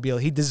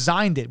Batmobile. He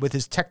designed it with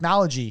his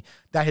technology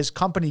that his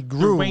company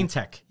grew. Wayne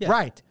Tech. Yeah.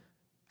 Right.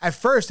 At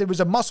first, it was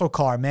a muscle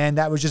car, man,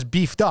 that was just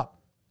beefed up.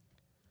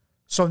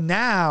 So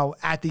now,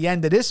 at the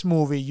end of this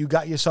movie, you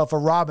got yourself a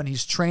Robin.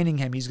 He's training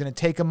him. He's going to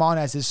take him on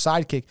as his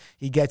sidekick.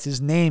 He gets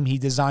his name. He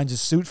designs a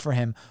suit for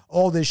him.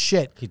 All this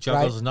shit. He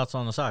juggles right? his nuts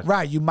on the side.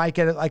 Right. You might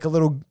get like a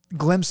little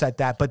glimpse at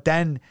that. But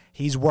then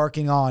he's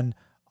working on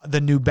the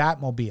new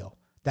Batmobile.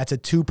 That's a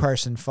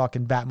 2-person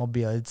fucking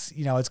Batmobile. It's,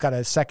 you know, it's got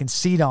a second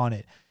seat on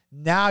it.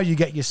 Now you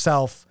get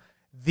yourself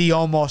the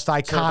almost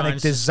iconic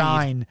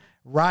design.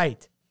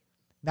 Right.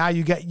 Now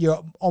you get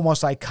your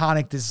almost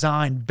iconic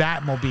design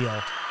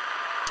Batmobile.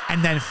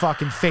 And then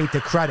fucking fade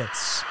to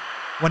credits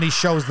when he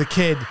shows the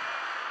kid,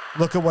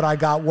 look at what I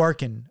got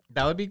working.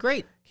 That would be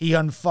great. He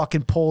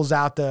unfucking pulls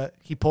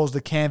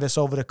the canvas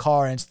over the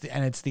car and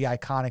it's the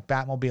iconic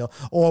Batmobile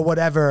or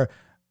whatever.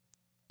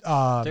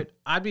 Dude,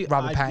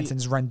 Robert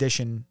Pattinson's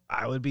rendition.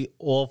 I would be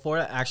all for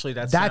it. Actually,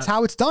 that's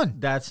how it's done.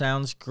 That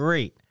sounds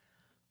great.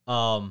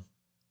 I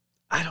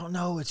don't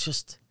know. It's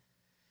just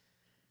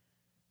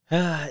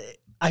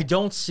I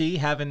don't see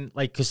having,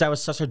 like, because that was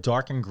such a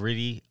dark and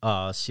gritty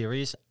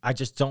series. I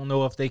just don't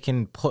know if they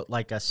can put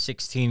like a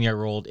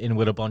 16-year-old in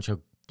with a bunch of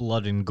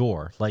blood and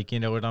gore, like, you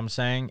know what I'm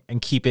saying,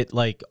 and keep it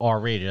like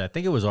R-rated. I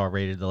think it was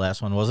R-rated, the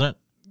last one, wasn't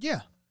it?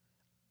 Yeah.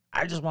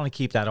 I just want to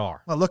keep that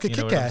R. Well, look at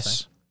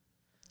Kick-Ass.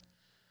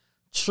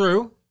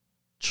 True.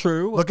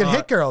 Look at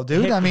Hit Girl,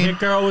 dude. Hit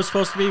Girl was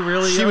supposed to be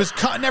really... She was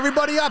cutting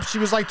everybody up. She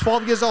was like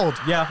 12 years old.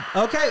 Yeah.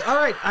 Okay. All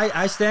right.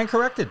 I stand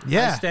corrected.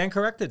 Yeah. I stand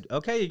corrected.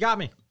 Okay. You got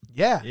me.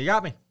 Yeah. You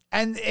got me.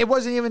 And it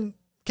wasn't even...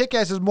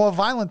 Kick-Ass is more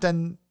violent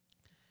than...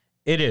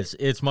 It is.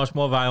 It's much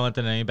more violent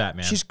than any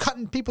Batman. She's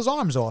cutting people's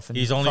arms off. And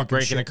He's only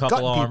breaking a couple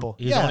of arms.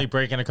 He's only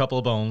breaking a couple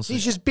of bones.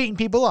 He's just beating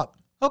people up.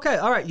 Okay,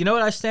 all right. You know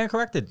what? I stand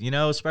corrected. You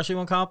know, especially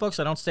when comic books,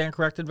 I don't stand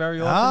corrected very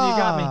often. You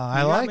got me.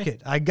 I like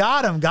it. I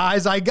got him,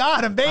 guys. I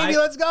got him, baby.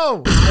 Let's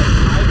go.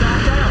 I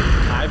back down.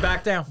 I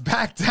back down.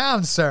 Back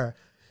down, sir.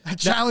 I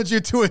challenge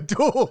you to a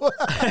duel.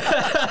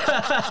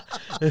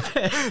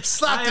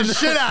 Slap the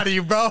shit out of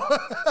you, bro.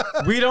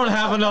 We don't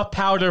have enough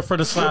powder for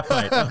the slap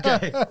fight.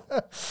 Okay.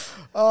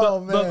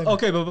 Man.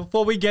 But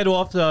before we get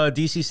off the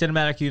DC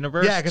Cinematic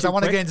Universe, yeah, because I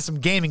want to get into some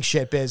gaming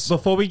shit, Biz.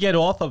 Before we get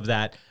off of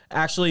that,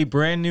 actually,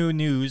 brand new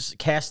news,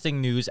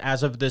 casting news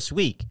as of this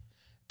week.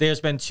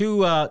 There's been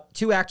two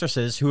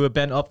actresses who have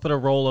been up for the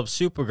role of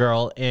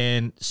Supergirl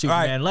in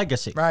Superman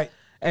Legacy. Right.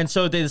 And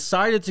so they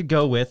decided to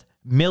go with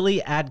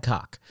Millie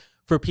Adcock.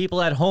 For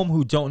people at home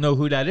who don't know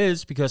who that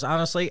is, because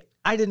honestly,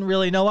 I didn't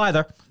really know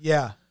either.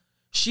 Yeah.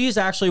 She's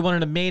actually one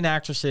of the main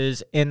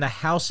actresses in the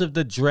House of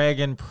the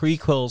Dragon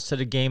prequels to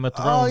the Game of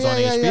Thrones on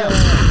HBO.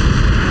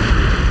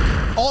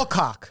 Yeah.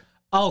 Alcock.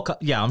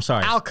 Yeah, I'm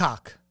sorry.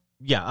 Alcock.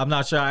 Yeah, I'm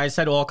not sure. I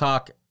said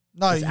Alcock.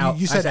 No,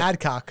 you said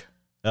Adcock.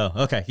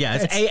 Oh, okay. Yeah,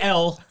 it's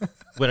A-L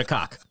with a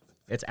cock.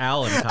 It's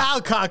Al and a cock.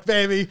 Alcock,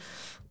 baby.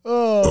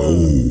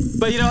 Oh.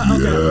 But you know,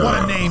 okay.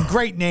 What a name.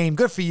 Great name.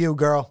 Good for you,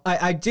 girl.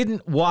 I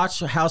didn't watch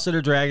House of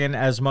the Dragon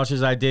as much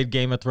as I did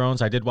Game of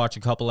Thrones. I did watch a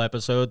couple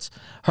episodes.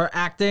 Her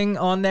acting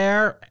on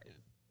there,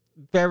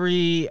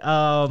 very...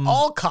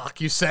 Alcock,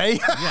 you say?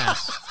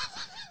 Yes.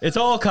 It's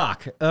all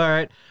cock. All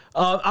right.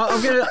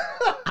 I'm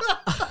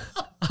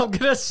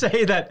gonna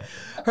say that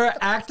her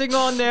acting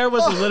on there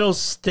was a little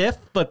stiff,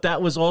 but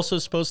that was also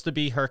supposed to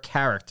be her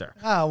character.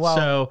 Oh, well.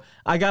 So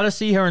I got to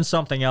see her in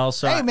something else.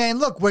 So hey, man,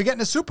 look, we're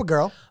getting a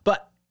Supergirl.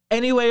 But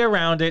anyway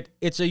around it,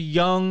 it's a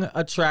young,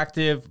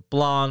 attractive,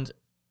 blonde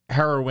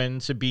heroine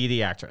to be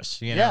the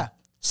actress. You know? Yeah.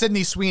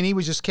 Sydney Sweeney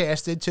was just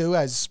casted, too,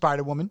 as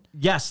Spider-Woman.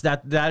 Yes,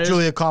 that is.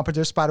 Julia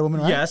Carpenter,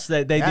 Spider-Woman, right? Yes,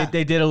 they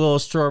did a little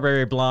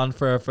strawberry blonde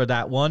for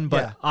that one.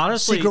 But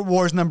honestly... Secret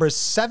Wars number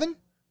 7?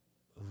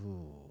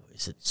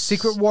 Is it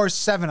Secret Wars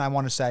 7, I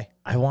want to say.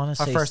 I want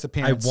to say... first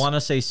appearance. I want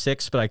to say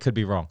 6, but I could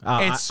be wrong.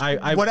 It's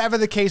whatever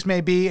the case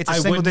may be, it's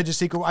a single-digit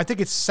Secret. I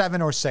think it's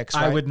 7 or 6,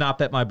 right? I would not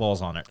bet my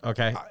balls on it,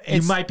 okay?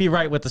 You might be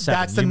right with the 7.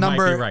 That's the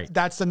number.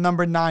 That's the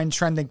number 9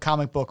 trending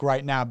comic book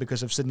right now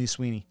because of Sydney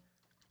Sweeney.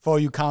 For all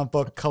you comic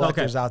book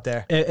collectors out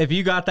there. If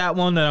you got that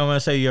one, then I'm going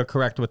to say you're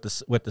correct with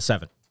the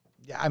 7.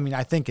 Yeah, I mean,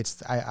 I think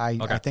it's. I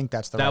think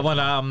that's the that right one.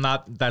 I'm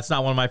not. That's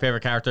not one of my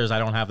favorite characters. I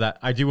don't have that.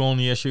 I do own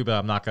the issue, but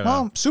I'm not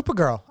gonna.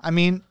 Supergirl. I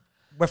mean,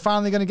 we're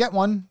finally gonna get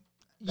one.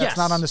 That's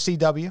not on the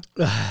CW.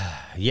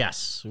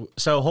 Yes.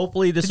 So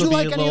hopefully this Did will you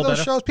be like a any little of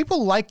those better. shows?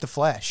 People like The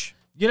Flash.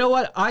 You know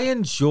what? I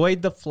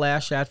enjoyed The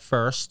Flash at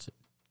first.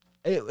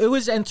 It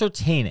was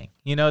entertaining.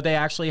 You know, they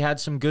actually had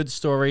some good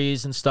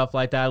stories and stuff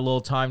like that. A little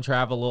time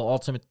travel, a little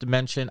Ultimate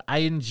Dimension. I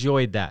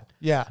enjoyed that.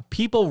 Yeah.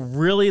 People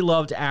really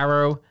loved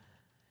Arrow.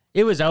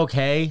 It was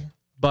okay,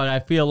 but I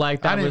feel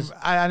like that was.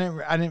 I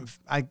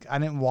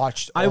didn't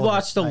watch. I all of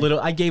watched it. a little.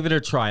 I gave it a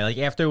try. Like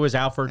after it was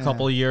out for a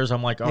couple of years,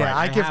 I'm like, all right. Yeah,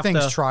 I give have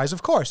things to, tries.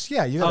 Of course.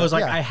 Yeah, you. I was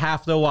like, yeah. I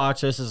have to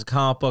watch this. As a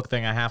comic book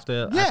thing. I have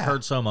to. Yeah. I've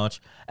heard so much,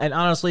 and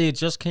honestly, it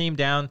just came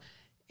down.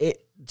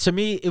 It to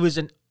me, it was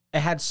an. It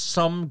had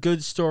some good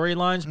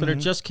storylines, but it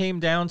just came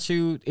down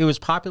to it was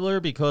popular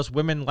because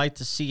women like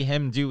to see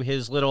him do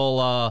his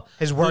little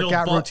His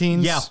workout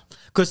routines? Yeah,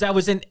 because that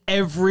was in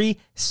every He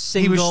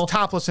single was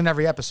topless in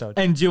every episode.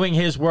 and doing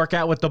his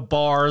workout with the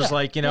bars,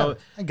 like you know. Yeah,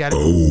 I get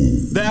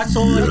it. That's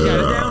all it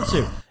came down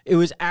to. It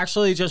was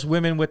actually just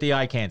women with the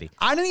eye candy.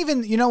 I didn't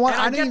even. You know what?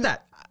 And I didn't get even,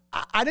 that.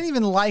 I didn't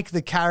even like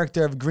the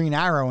character of Green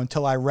Arrow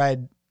until I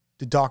read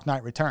The Dark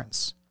Knight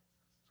Returns.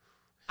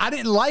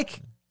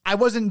 I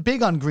wasn't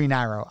big on Green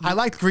Arrow. I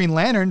liked Green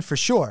Lantern for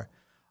sure.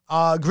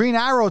 Green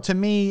Arrow to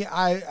me,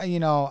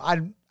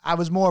 I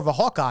was more of a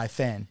Hawkeye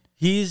fan.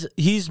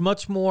 He's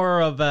much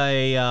more of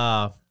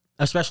a,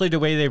 especially the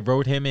way they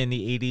wrote him in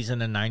the 80s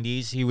and the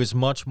 90s. He was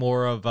much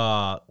more of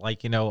a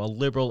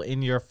liberal,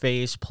 in your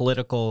face,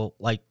 political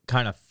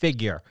kind of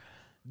figure.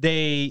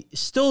 They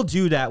still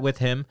do that with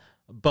him,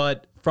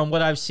 but from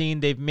what I've seen,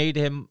 they've made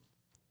him.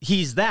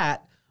 He's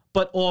that,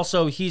 but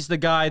also he's the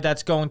guy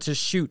that's going to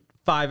shoot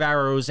 5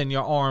 arrows in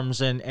your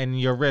arms and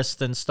your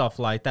wrist and stuff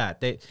like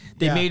that. They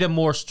made him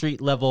more street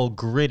level,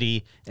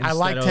 gritty. I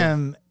liked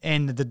him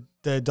in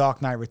the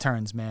Dark Knight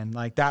Returns, man.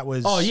 Like that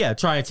was. Oh yeah,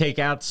 trying to take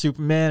out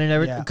Superman and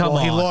everything. Yeah. Come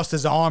on, he lost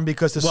his arm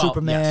because of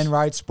Superman, yes.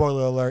 right?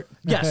 Spoiler alert.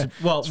 Yes,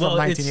 well, It's from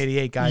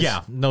 1988, guys.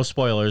 Yeah, no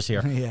spoilers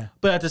here. Yeah.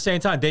 But at the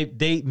same time,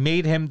 they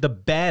made him the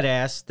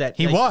badass that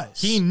He was.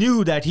 He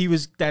knew that he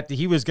was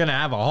gonna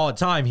have a hard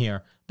time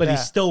here, but he Yeah.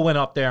 still went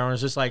up there and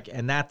was just like,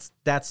 and that's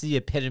the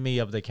epitome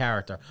of the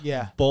character.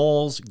 Yeah.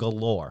 Balls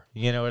galore.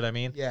 You know what I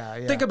mean? Yeah,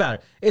 yeah. Think about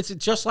it. It's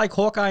just like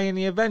Hawkeye in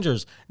the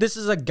Avengers. This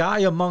is a guy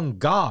among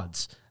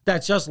gods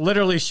that's just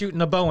literally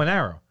shooting a bow and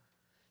arrow.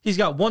 He's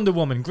got Wonder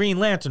Woman, Green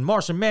Lantern,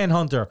 Martian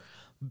Manhunter,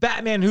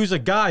 Batman, who's a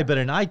guy but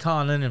an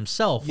icon in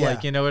himself. Yeah.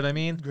 Like, you know what I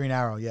mean? Green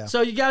Arrow, yeah. So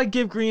you got to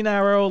give Green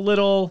Arrow a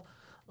little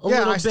I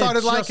bit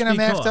started just liking him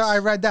because. after I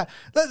read that.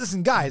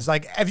 Listen, guys,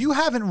 like if you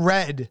haven't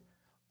read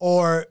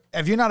or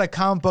if you're not a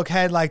comic book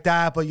head like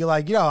that, but you're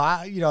like,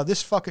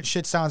 this fucking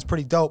shit sounds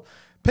pretty dope.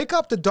 Pick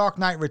up The Dark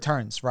Knight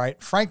Returns,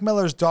 right? Frank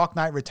Miller's Dark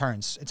Knight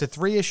Returns. It's a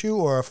 3-issue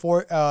or a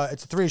 4.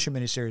 It's a 3-issue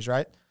miniseries,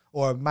 right?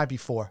 Or it might be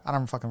 4. I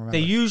don't fucking remember.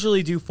 They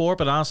usually do 4,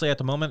 but honestly, at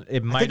the moment,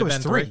 it might have it was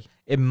been 3. 3.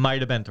 It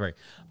might have been 3.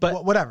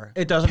 But Whatever.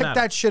 It doesn't Pick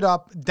matter. that shit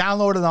up.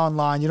 Download it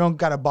online. You don't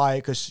got to buy it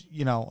because,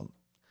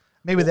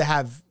 maybe they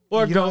have.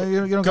 Or you go,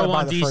 don't got to go buy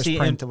on the DC first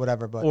print and- or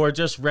whatever. But or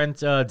just rent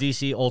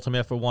DC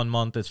Ultimate for 1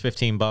 month. It's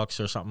 $15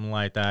 or something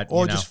like that.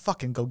 Or you know. just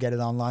fucking go get it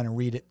online and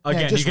read it.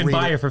 Again, just you can read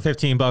buy it for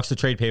 $15 to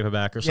trade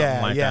paperback or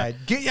something like that.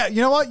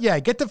 You know what? Yeah,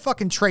 get the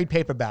fucking trade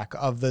paperback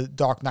of The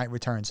Dark Knight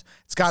Returns.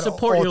 It's got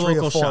Support all your 3 or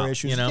local 4 shop,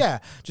 issues. you know? Yeah,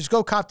 just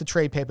go cop the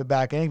trade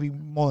paperback. It ain't be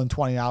more than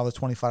 $20,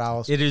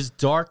 $25. It is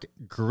dark,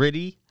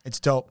 gritty,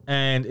 It's dope.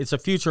 and it's a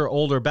future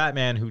older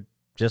Batman who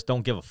just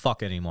don't give a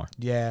fuck anymore.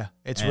 Yeah,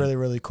 it's And really,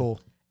 really cool.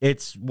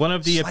 It's one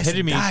of the Slice and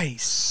epitomes.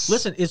 dice.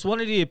 Listen, it's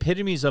one of the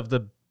epitomes of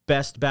the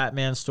best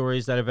Batman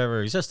stories that have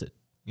ever existed.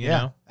 You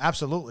know?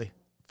 absolutely.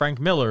 Frank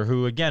Miller,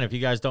 who, again, if you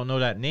guys don't know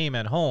that name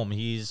at home,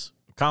 he's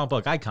a comic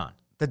book icon.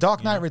 The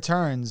Dark Knight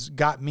Returns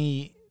got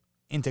me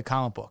into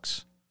comic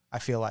books. I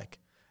feel like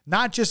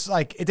not just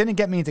like it didn't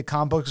get me into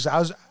comic books. I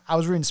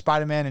was reading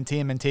Spider-Man and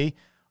TMNT,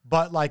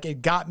 but like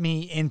it got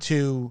me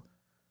into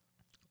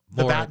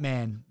the More-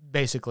 Batman.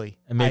 Basically,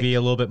 And maybe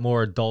a little bit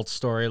more adult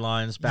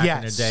storylines back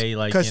in the day.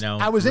 Like, 'cause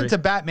I was into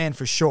Batman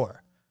for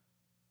sure,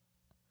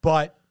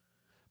 but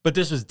But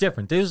this was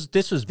different. This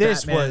was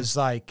this Batman. was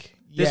like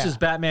This is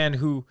Batman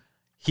who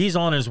he's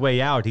on his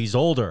way out. He's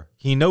older.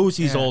 He knows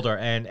he's Yeah. older,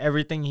 and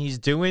everything he's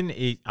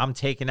doing, I'm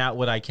taking out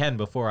what I can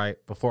before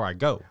I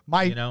go.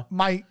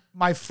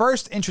 my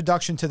first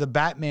introduction to the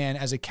Batman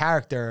as a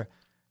character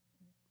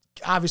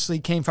obviously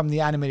came from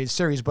the animated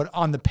series, but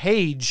on the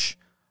page,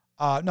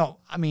 no,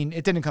 I mean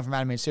it didn't come from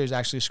animated series.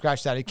 Actually,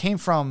 scratch that. It came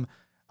from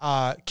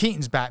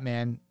Keaton's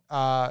Batman,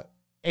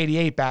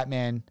 88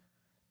 Batman.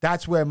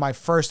 That's where my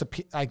first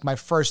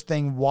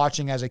thing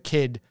watching as a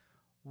kid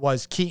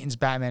was Keaton's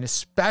Batman,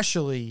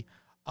 especially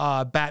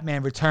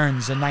Batman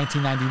Returns in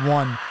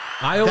 1991.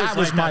 I always that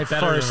was liked my that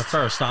better than the first.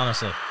 first,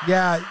 honestly.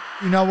 Yeah,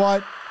 you know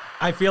what?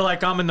 I feel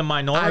like I'm in the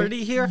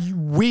minority here.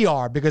 We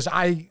are, because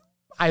I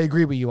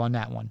agree with you on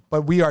that one,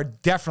 but we are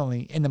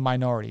definitely in the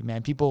minority,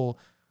 man. People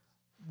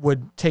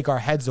would take our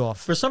heads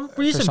off. For some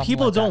reason, something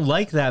people like don't that.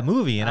 like that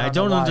movie, and I don't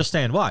know don't why.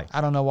 understand why.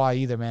 I don't know why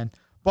either, man.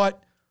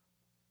 But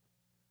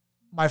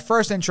my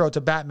first intro to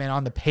Batman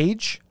on the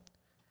page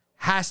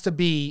has to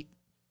be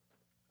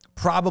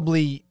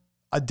probably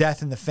A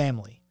Death in the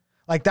Family.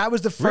 Like that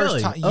was the first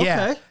Really? time.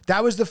 Yeah, Okay.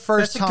 that was the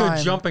first That's a time.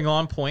 good jumping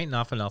on point,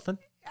 not for nothing.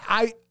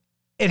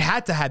 It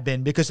had to have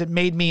been because it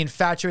made me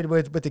infatuated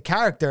with the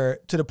character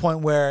to the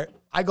point where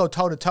I go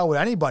toe to toe with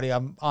anybody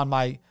on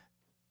my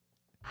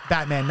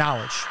Batman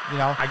knowledge. You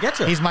know, I get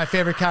you. He's my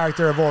favorite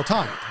character of all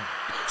time.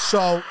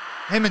 So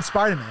him and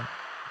Spider-Man,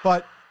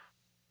 but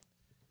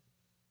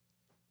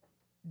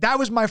that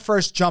was my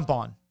first jump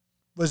on.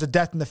 Was a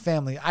Death in the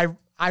Family.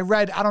 I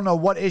read, I don't know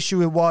what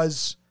issue it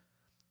was,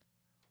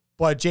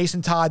 but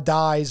Jason Todd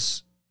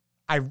dies.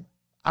 I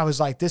was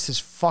like, this is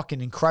fucking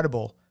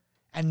incredible.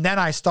 And then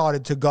I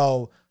started to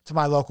go to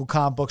my local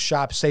comic book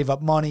shop, save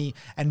up money,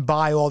 and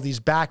buy all these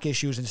back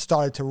issues and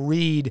started to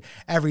read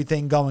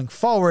everything going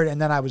forward.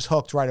 And then I was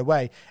hooked right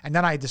away. And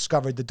then I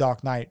discovered The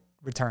Dark Knight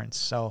Returns.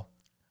 So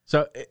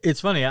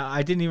it's funny.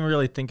 I didn't even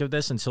really think of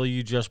this until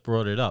you just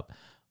brought it up.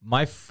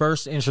 My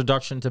first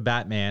introduction to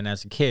Batman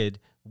as a kid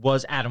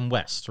was Adam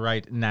West,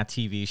 right? In that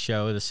TV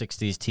show, the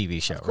 60s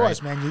TV show, of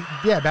course, right? man.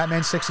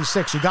 Batman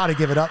 66. You got to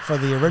give it up for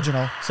the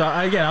original. So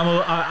again,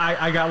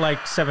 I got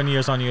like 7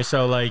 years on you,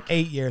 so like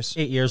 8 years.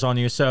 8 years on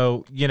you.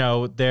 So you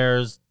know,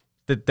 there's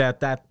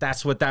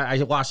that's what that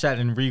I watched that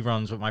in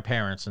reruns with my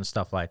parents and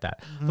stuff like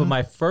that. Mm-hmm. But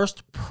my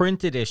first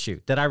printed issue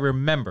that I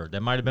remember,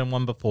 there might have been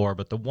one before,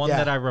 but the one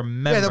that I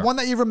remember, the one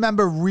that you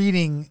remember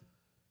reading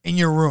in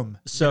your room.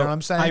 So you know what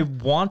I'm saying? I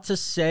want to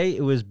say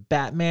it was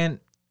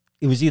Batman.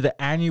 It was either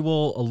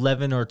annual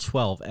 11 or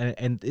 12,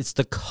 and it's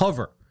the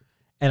cover.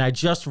 And I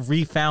just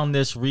refound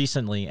this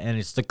recently, and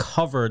it's the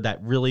cover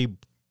that really,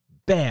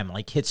 bam,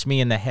 like hits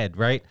me in the head,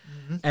 right?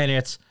 Mm-hmm. And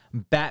it's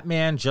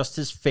Batman, just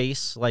his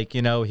face, like,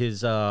 you know,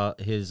 his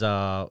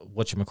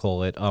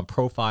whatchamacallit,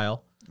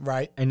 profile.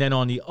 Right. And then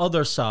on the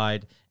other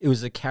side, it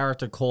was a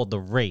character called the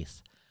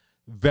Wraith.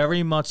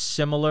 Very much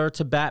similar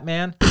to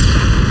Batman.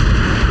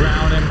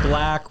 Brown and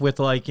black with,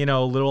 like, you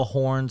know, little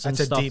horns and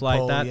stuff like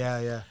pull. that.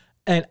 Yeah.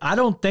 And I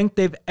don't think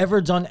they've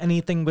ever done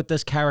anything with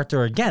this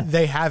character again.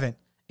 They haven't.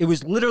 It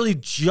was literally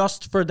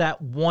just for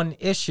that one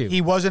issue.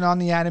 He wasn't on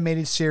the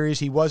animated series.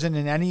 He wasn't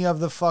in any of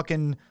the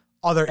fucking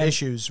other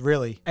issues,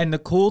 really. And the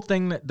cool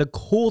thing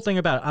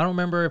about it, I don't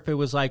remember if it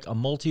was like a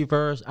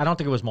multiverse. I don't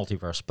think it was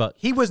multiverse, but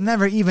He was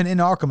never even in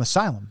Arkham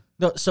Asylum.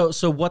 no.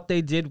 So what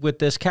they did with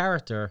this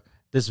character,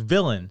 this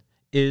villain,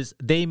 is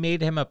they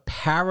made him a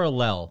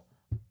parallel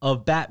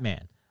of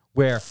Batman,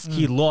 where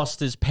he lost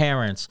his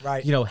parents,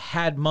 Right. you know,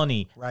 had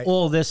money, Right.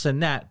 all this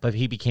and that, but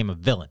he became a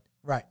villain.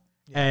 Right.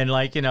 And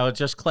like, you know, it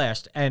just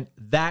clashed. And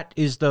that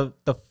is the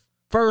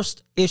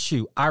first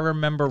issue I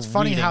remember It's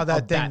funny reading how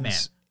that of Batman.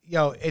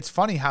 it's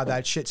funny how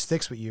that shit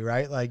sticks with you,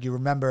 right? Like you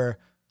remember.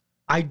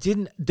 I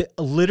didn't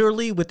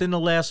literally within the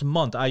last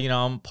month.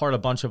 I'm part of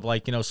a bunch of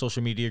like, you know,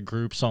 social media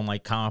groups on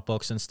like comic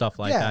books and stuff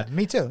like Yeah, that.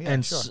 me too. Yeah,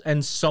 and sure.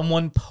 and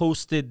someone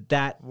posted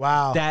that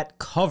that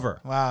cover.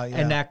 Wow, yeah.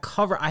 And that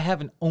cover, I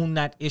haven't owned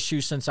that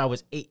issue since I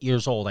was 8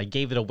 years old. I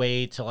gave it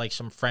away to like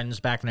some friends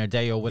back in the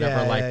day or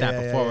whatever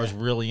before I was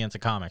really into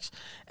comics,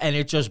 and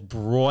it just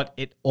brought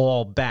it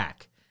all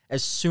back.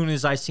 As soon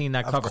as I seen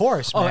that cover, Of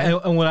course, man.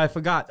 and what I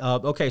forgot.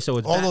 Okay, so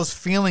it's all those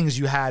feelings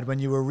you had when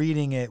you were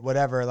reading it,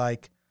 whatever,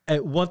 like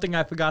one thing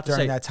I forgot to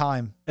during say that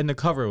time. in the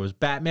cover, it was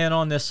Batman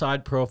on this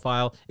side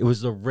profile. It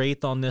was the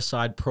Wraith on this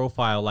side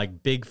profile,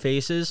 like big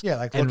faces. Yeah,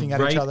 like and looking at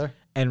each other.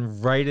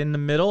 And right in the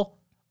middle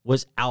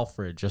was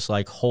Alfred, just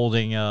like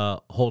holding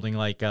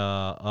like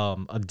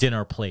a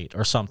dinner plate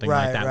or something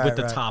like that with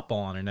the top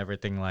on and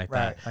everything like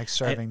Right, that. like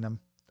serving them.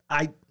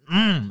 I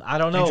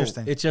don't know.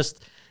 Interesting. It's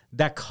just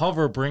that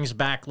cover brings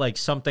back like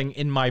something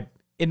in my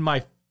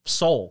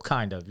soul,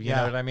 kind of. You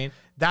know what I mean?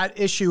 That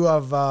issue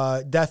of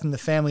Death in the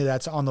Family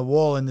that's on the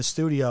wall in the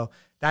studio,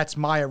 that's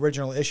my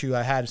original issue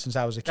I had since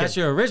I was a kid. That's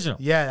your original.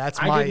 Yeah, that's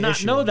I my did not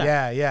issue. know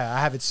that. Yeah. I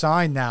have it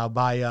signed now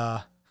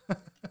by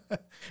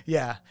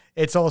yeah,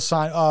 it's all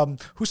signed.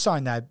 Who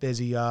signed that,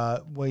 Busy?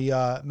 We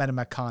met him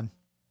at Con.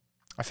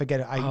 I forget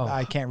it.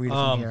 I can't read it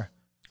from here.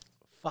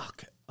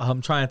 Fuck.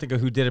 I'm trying to think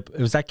of who did it.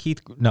 Was that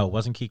Keith? No, it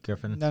wasn't Keith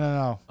Griffin.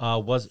 No.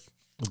 It Was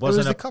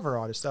the cover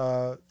artist.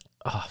 Oh,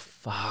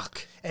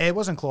 fuck. It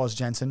wasn't Claus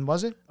Jensen,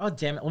 was it? Oh,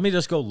 damn it. Let me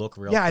just go look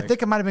real Yeah, quick. I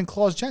think it might have been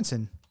Claus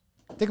Jensen.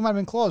 I think it might have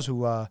been Claus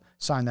who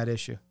signed that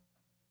issue.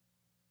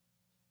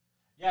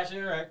 Yeah,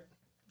 you're right.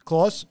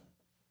 Claus?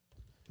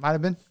 Might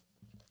have been.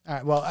 All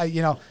right. Well,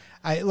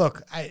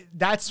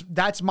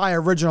 that's my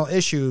original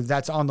issue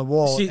that's on the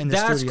wall See, in the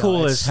that's studio.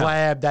 cool It's as hell.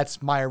 Slab.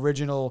 That's my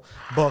original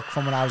book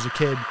from when I was a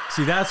kid.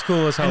 See, that's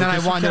cool as hell. And then I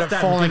 'cause you wound kept up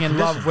that falling good in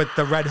love condition. with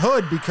the Red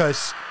Hood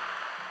because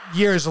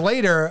years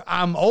later,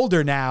 I'm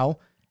older now.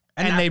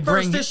 And they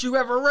bring first issue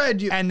ever read.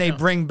 they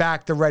bring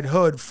back the Red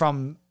Hood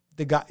from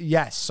the guy.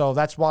 Yes, so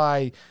that's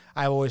why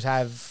I always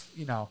have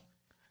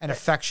an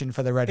affection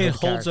for the Red Hood. It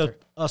holds character.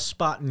 a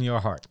spot in your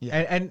heart. Yeah.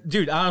 And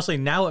dude, honestly,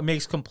 now it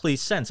makes complete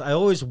sense. I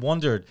always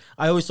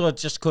thought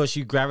just because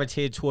you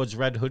gravitated towards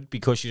Red Hood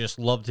because you just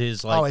loved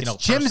his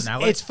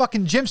personality. It's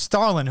fucking Jim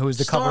Starlin who is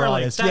the cover Starlin,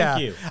 artist.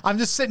 thank you. I'm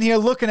just sitting here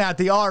looking at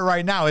the art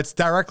right now. It's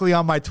directly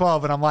on my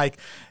 12, and I'm like,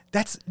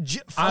 that's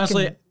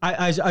Honestly,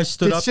 I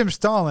stood it's up. Jim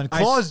Starlin.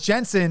 Claus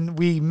Jensen,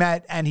 we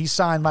met, and he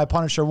signed my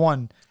Punisher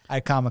 1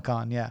 at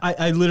Comic-Con, yeah.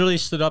 I literally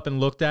stood up and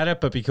looked at it,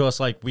 but because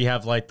like we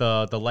have like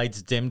the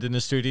lights dimmed in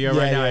the studio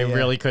right now, I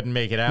really couldn't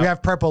make it out. We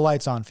have purple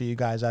lights on for you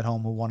guys at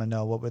home who want to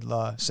know what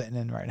we're sitting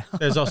in right now.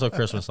 There's also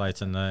Christmas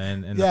lights in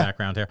the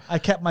background here. I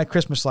kept my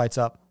Christmas lights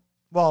up.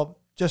 Well,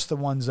 just the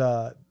ones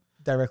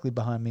directly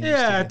behind me.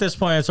 Yeah, at this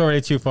point, it's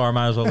already too far.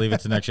 Might as well leave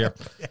it to next year.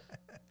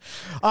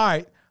 All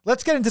right,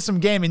 let's get into some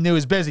gaming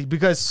news, busy,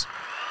 because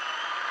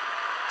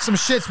some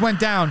shits went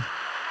down.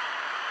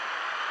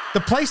 The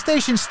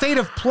PlayStation State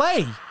of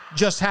Play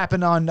just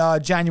happened on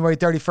January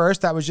 31st.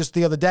 That was just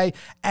the other day.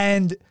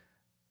 And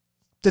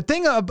the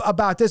thing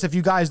about this, if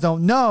you guys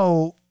don't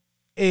know,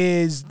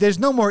 is there's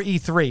no more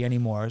E3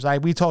 anymore.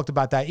 We talked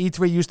about that.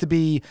 E3 used to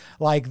be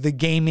like the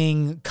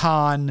gaming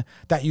con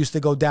that used to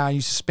go down,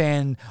 used to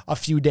span a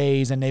few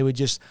days, and they would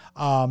just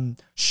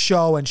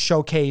show and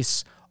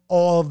showcase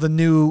all of the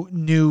new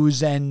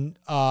news and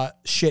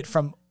shit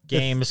from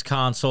games,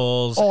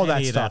 consoles, all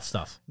any that of stuff.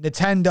 that stuff.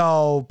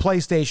 Nintendo,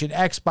 PlayStation,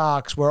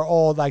 Xbox were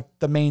all like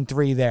the main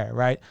three there,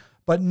 right?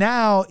 But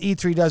now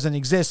E3 doesn't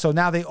exist, so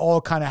now they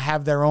all kind of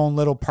have their own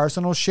little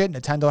personal shit.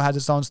 Nintendo has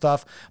its own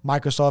stuff,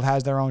 Microsoft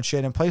has their own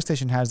shit, and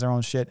PlayStation has their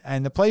own shit.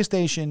 And the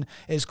PlayStation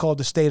is called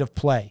the State of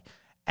Play.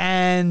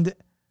 And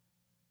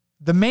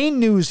the main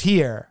news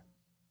here,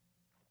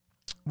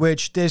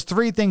 which there's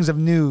three things of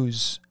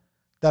news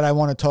that I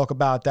want to talk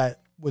about that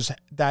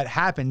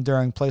happened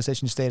during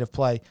PlayStation State of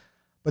Play.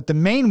 But the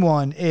main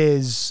one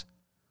is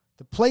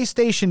the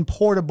PlayStation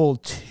Portable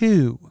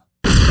 2.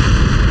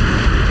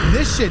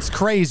 This shit's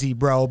crazy,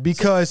 bro,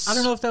 because... I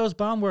don't know if that was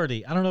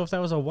bomb-worthy. I don't know if that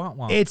was a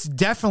want-want. It's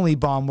definitely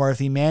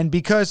bomb-worthy, man,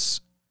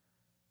 because...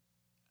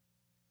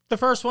 The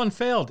first one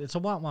failed. It's a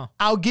want-want.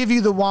 I'll give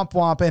you the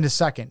womp-womp in a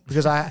second,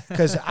 because I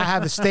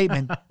have a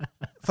statement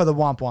for the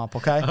womp-womp,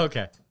 okay?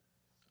 Okay.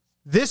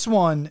 This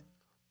one,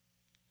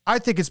 I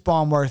think it's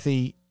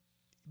bomb-worthy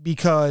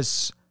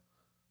because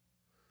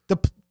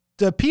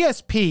the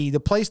PSP, the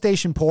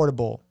PlayStation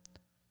Portable,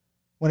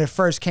 when it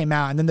first came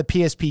out, and then the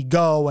PSP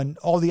Go and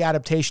all the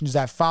adaptations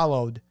that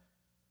followed,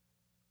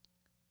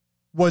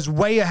 was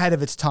way ahead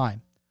of its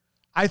time.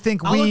 I'll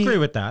agree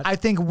with that. I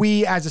think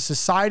we as a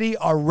society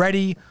are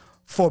ready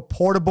for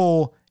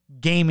portable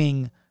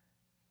gaming.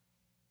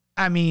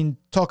 I mean,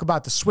 talk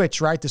about the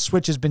Switch, right? The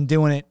Switch has been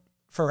doing it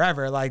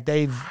forever. Like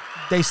they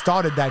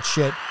started that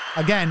shit.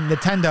 Again,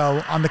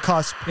 Nintendo on the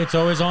cusp. It's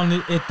always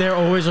on it. They're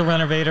always a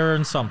renovator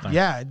and something.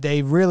 Yeah,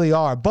 they really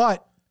are.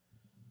 But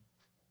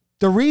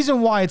the reason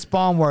why it's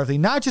bomb-worthy,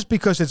 not just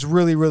because it's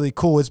really, really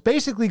cool, it's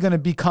basically going to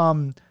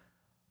become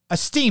a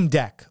Steam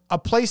Deck, a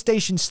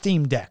PlayStation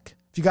Steam Deck.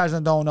 If you guys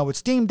don't know what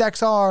Steam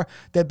Decks are,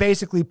 they're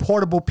basically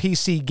portable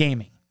PC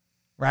gaming,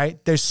 right?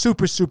 They're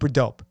super, super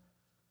dope.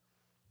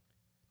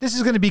 This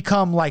is going to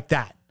become like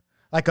that,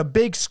 like a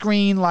big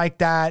screen like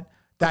that,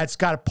 that's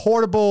got a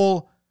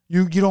portable.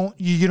 You don't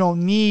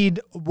need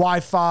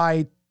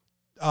Wi-Fi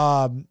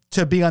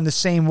to be on the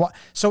same.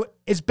 So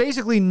it's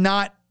basically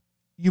not.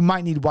 You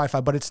might need Wi-Fi,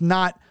 but it's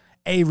not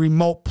a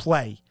remote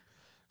play.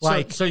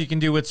 Like so you can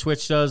do what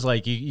Switch does.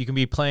 Like you can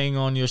be playing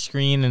on your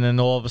screen, and then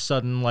all of a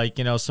sudden, like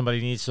somebody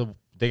needs to.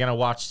 They're gonna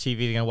watch TV.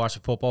 They're gonna watch a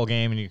football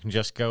game, and you can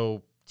just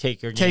go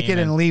take it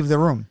and leave the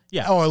room.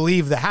 Yeah, or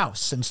leave the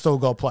house and still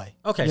go play.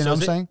 Okay, you know what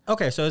I'm saying?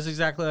 Okay, so it's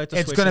exactly like the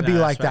It's Switch gonna be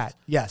like aspect.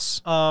 that.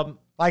 Yes.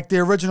 Like the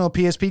original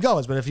PSP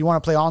Goes, but if you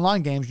want to play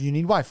online games, you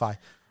need Wi-Fi.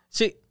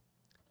 See,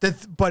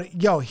 but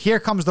here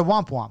comes the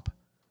womp womp.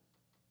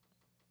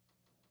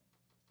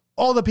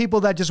 All the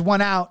people that just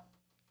went out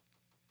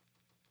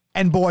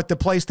and bought the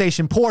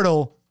PlayStation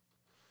Portal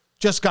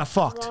just got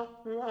fucked.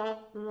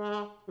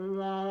 The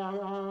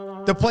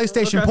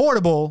PlayStation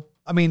Portable,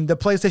 the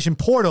PlayStation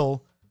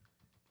Portal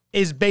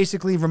is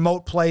basically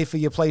remote play for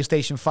your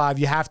PlayStation 5.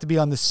 You have to be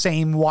on the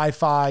same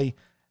Wi-Fi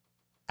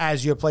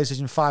as your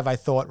PlayStation 5, I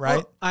thought, right?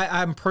 Well,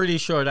 I'm pretty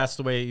sure that's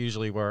the way it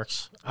usually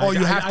works. Or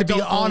you have to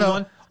be on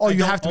a... I think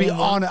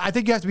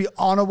you have to be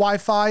on a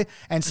Wi-Fi,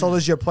 and so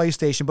does your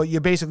PlayStation, but you're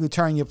basically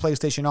turning your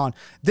PlayStation on.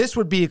 This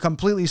would be a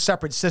completely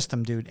separate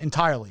system, dude,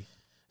 entirely.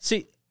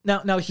 See,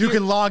 now you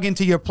can log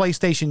into your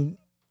PlayStation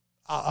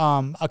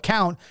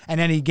account, and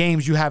any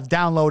games you have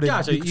downloaded,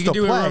 gotcha. You can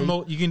do it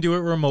remote. You can do it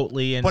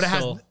remotely, but it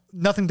has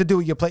nothing to do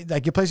with your your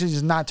PlayStation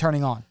is not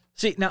turning on.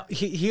 See, now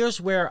here's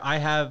where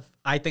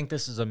I think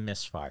this is a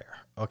misfire.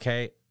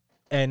 Okay.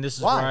 And this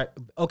is why?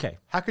 Okay.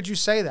 How could you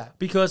say that?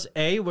 Because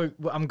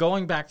I'm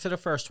going back to the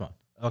first one.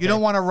 Okay? You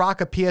don't want to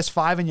rock a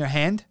PS5 in your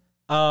hand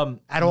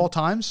at all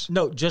times?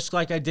 No, just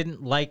like I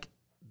didn't like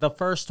the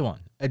first one.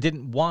 I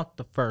didn't want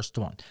the first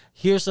one.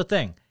 Here's the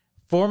thing.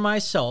 For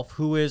myself,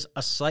 who is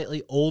a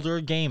slightly older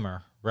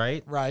gamer,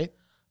 right? Right.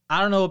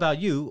 I don't know about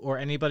you or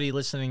anybody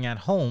listening at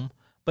home,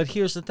 but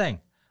here's the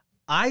thing.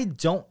 I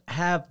don't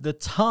have the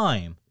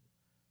time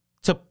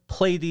to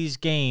play these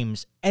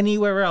games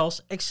anywhere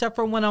else except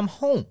for when I'm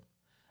home.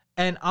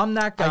 And I'm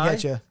that guy. I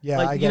get you. Yeah,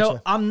 I get you.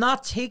 I'm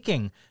not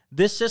taking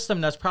this system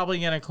that's probably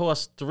going to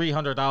cost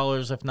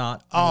 $300, if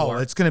not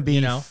more. It's going to be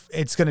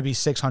it's going to be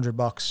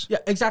 $600. Yeah,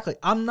 exactly.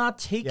 I'm not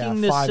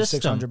taking this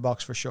system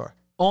 $600 for sure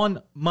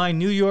on my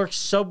New York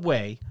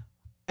subway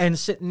and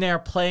sitting there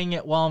playing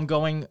it while I'm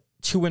going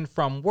to and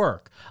from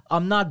work.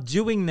 I'm not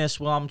doing this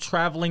while I'm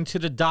traveling to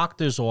the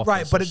doctor's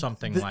office or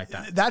something like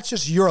that. That's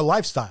just your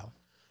lifestyle.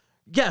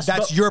 Yes,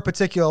 That's your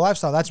particular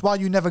lifestyle. That's why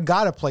you never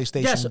got a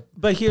PlayStation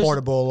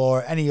Portable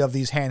or any of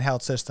these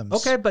handheld systems.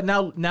 Okay, but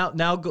now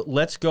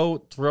let's go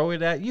throw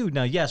it at you.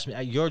 Now, yes,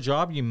 at your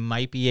job, you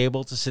might be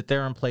able to sit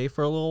there and play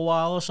for a little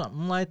while or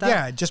something like that.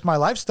 Yeah, just my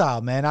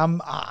lifestyle, man.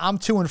 I'm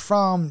to and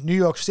from New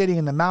York City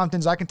in the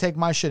mountains. I can take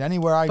my shit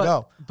anywhere I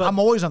go. I'm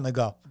always on the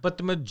go. But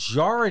the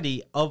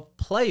majority of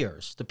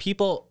players, the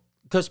people...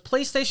 Because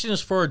PlayStation is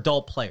for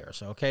adult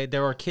players, okay?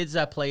 There are kids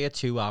that play it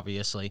too,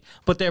 obviously,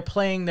 but they're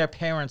playing their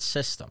parents'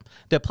 system.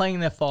 They're playing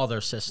their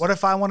father's system. What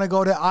if I want to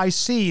go to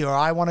IC or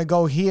I want to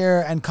go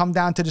here and come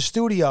down to the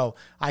studio?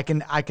 I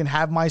can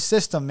have my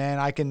system, man.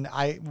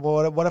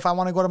 What if I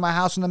want to go to my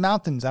house in the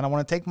mountains and I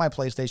want to take my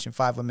PlayStation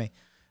 5 with me?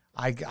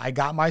 I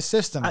got my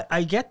system.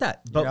 I get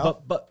that,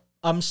 but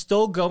I'm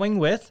still going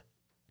with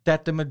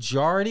that the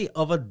majority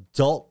of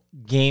adult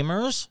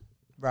gamers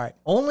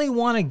only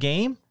want a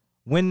game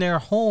when they're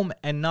home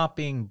and not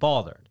being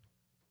bothered.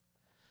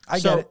 I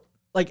get it.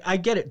 Like, I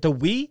get it.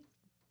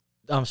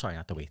 I'm sorry,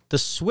 not the Wii. The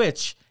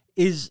Switch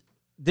this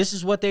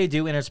is what they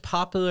do, and it's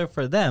popular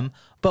for them,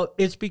 but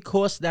it's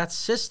because that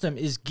system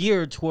is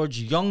geared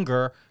towards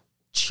younger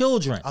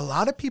children. A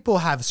lot of people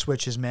have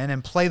Switches, man,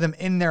 and play them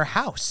in their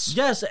house.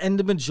 Yes, and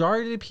the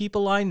majority of the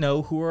people I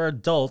know who are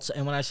adults,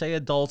 and when I say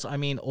adults, I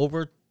mean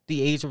over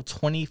the age of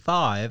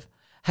 25,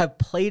 have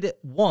played it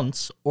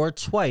once or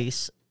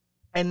twice,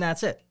 and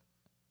that's it.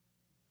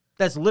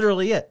 That's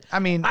literally it. I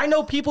mean, I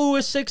know people who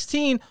are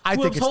 16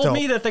 who have told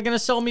me that they're going to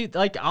sell me,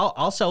 like,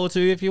 I'll sell it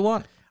to you if you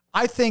want.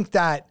 I think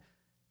that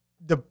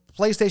the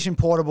PlayStation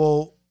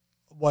Portable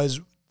the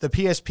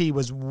PSP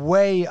was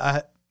way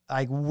ahead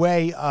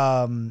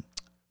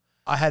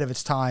of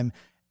its time.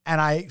 And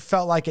I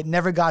felt like it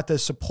never got the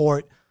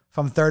support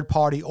from third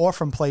party or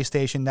from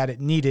PlayStation that it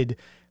needed.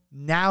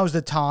 Now's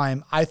the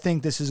time. I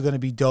think this is going to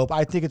be dope.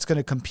 I think it's going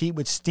to compete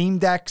with Steam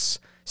Decks.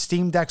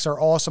 Steam Decks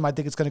are awesome. I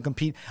think it's going to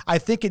compete. I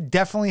think it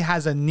definitely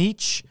has a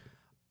niche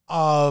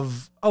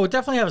of... Oh, it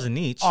definitely has a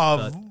niche.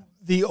 Of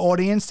the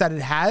audience that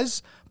it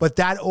has, but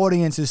that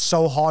audience is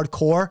so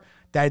hardcore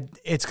that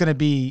it's going to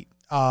be...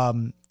 I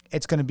think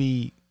it's going to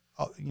be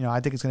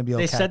okay.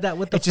 They said that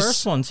with the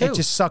first one, too. It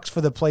just sucks for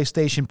the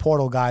PlayStation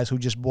Portal guys who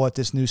just bought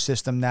this new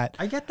system that...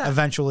 I get that.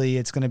 Eventually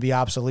it's going to be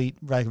obsolete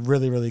like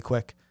really, really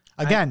quick.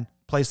 Again,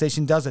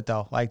 PlayStation does it,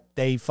 though. Like,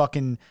 they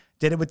fucking...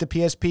 did it with the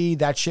PSP.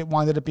 That shit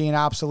wound up being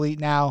obsolete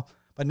now.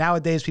 But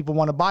nowadays, people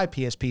want to buy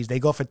PSPs. They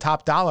go for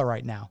top dollar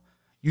right now.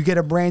 You get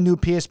a brand new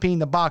PSP in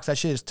the box, that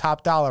shit is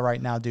top dollar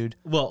right now, dude.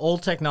 Well,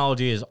 old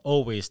technology is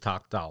always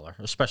top dollar,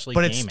 especially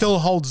but gaming. It still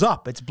holds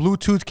up. It's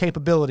Bluetooth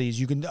capabilities.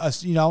 You can,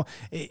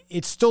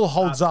 it still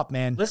holds up,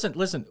 man.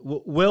 Listen.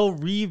 We'll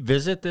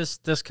revisit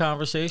this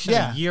conversation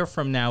a year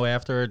from now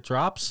after it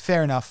drops.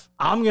 Fair enough.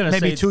 I'm gonna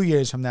maybe 2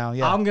 years from now.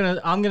 Yeah, I'm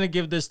gonna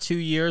give this 2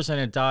 years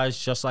and it dies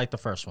just like the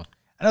first one.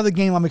 Another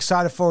game I'm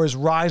excited for is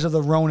Rise of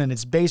the Ronin.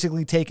 It's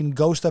basically taking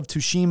Ghost of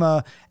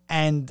Tsushima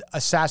and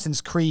Assassin's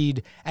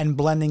Creed and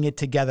blending it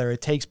together.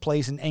 It takes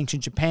place in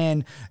ancient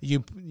Japan.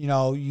 You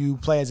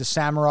play as a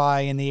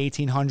samurai in the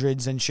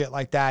 1800s and shit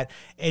like that.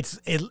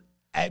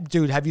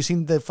 Dude, have you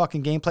seen the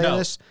fucking gameplay of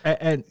this?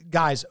 And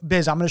guys,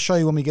 Biz, I'm going to show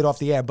you when we get off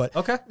the air, but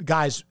okay,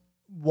 guys,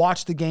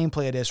 watch the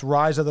gameplay of this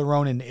Rise of the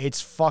Ronin. It's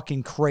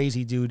fucking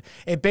crazy, dude.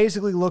 It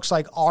basically looks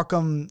like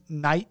Arkham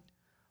Knight,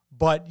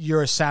 but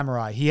you're a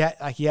samurai. He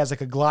has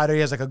like a glider. He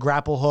has like a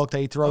grapple hook that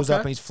he throws up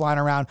and he's flying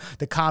around.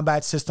 The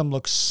combat system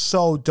looks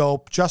so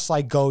dope, just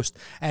like Ghost.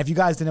 And if you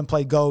guys didn't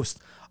play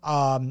Ghost,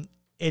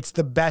 it's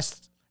the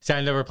best. See,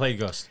 I never played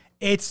Ghost.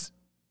 It's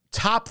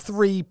top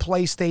 3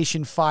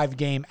 PlayStation 5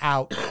 game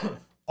out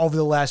over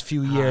the last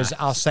few years.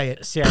 I'll say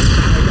it. See, I don't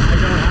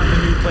have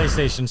the new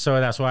PlayStation, so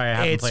that's why I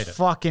haven't played it. It's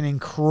fucking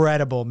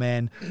incredible,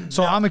 man.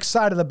 So I'm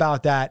excited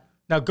about that.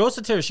 Now, Ghost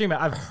of Tsushima,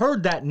 I've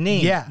heard that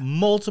name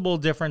multiple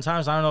different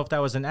times. I don't know if that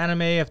was an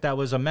anime, if that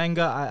was a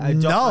manga. I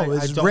don't know.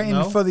 It's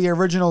written for the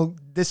original.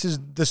 This is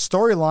the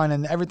storyline,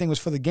 and everything was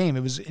for the game. It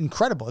was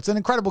incredible. It's an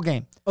incredible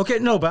game. Okay,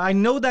 no, but I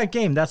know that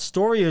game. That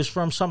story is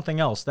from something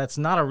else. That's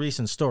not a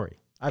recent story.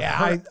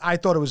 I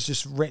thought it was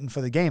just written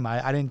for the game.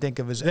 I didn't think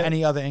it was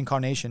any other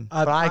incarnation.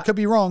 But I could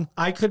be wrong.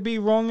 I could be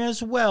wrong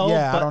as well.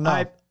 Yeah, I don't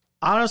know.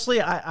 Honestly,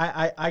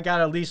 I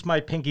got at least my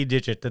pinky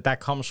digit that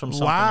comes from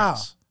something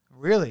else.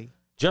 Really?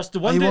 Just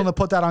one. Are you willing to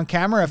put that on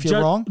camera if you're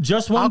wrong?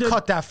 Just one. I'll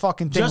cut that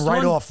fucking thing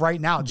off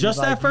right now. Dude.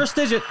 Just that first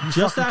digit.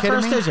 Just that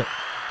first digit.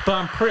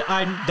 But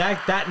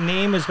that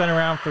name has been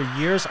around for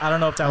years. I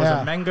don't know if that was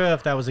a manga,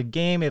 if that was a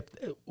game,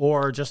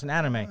 or just an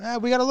anime.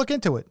 We got to look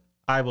into it.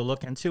 I will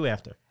look into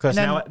after, because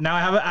now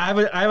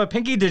I have a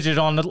pinky digit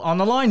on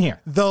the line here.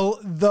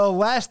 The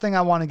last thing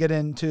I want to get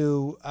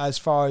into as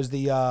far as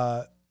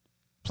the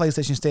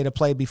PlayStation State of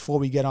Play before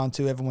we get on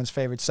to everyone's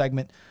favorite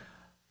segment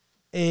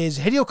is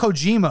Hideo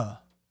Kojima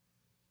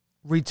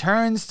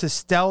returns to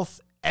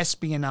stealth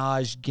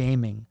espionage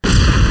gaming.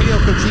 Hideo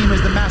Kojima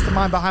is the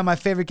mastermind behind my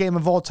favorite game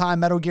of all time,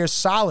 Metal Gear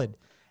Solid.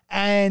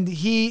 and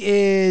he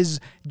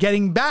is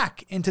getting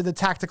back into the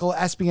tactical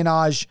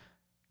espionage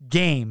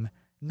game.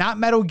 Not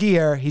Metal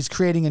Gear. He's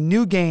creating a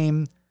new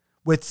game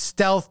with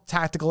stealth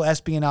tactical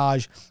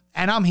espionage,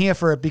 and I'm here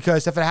for it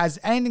because if it has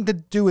anything to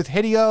do with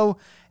Hideo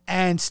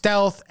and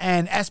stealth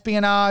and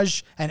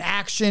espionage and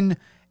action,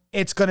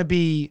 it's going to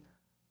be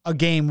a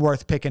game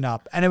worth picking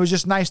up. And it was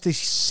just nice to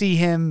see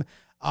him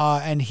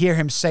and hear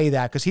him say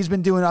that, because he's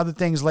been doing other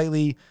things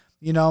lately,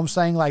 you know what I'm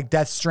saying, like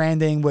Death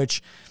Stranding,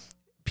 which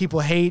people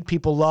hate,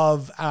 people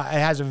love. It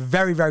has a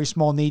very, very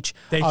small niche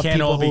of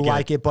people who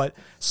like it, but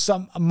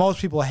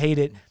most people hate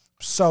it.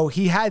 So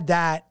he had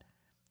that,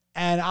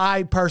 and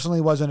I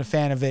personally wasn't a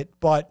fan of it,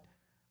 but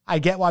I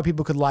get why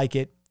people could like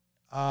it,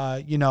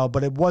 you know,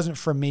 but it wasn't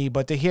for me.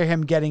 But to hear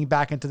him getting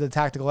back into the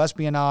tactical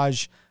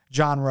espionage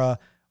genre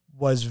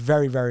was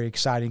very, very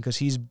exciting, because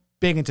he's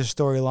big into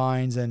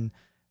storylines and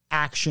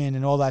action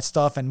and all that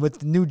stuff. And with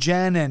the new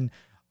gen and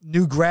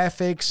new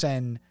graphics,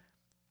 and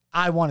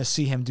I want to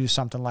see him do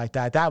something like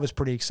that. That was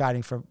pretty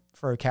exciting for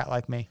a cat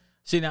like me.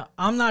 See, now,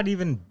 I'm not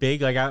even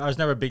big. Like, I was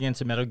never big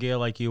into Metal Gear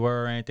like you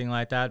were or anything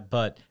like that,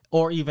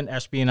 or even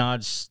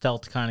espionage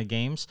stealth kind of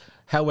games.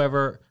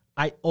 However,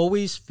 I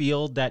always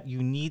feel that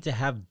you need to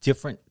have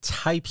different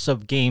types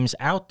of games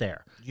out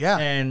there. Yeah,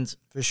 and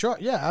for sure.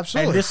 Yeah,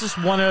 absolutely. And this is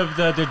one of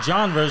the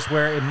genres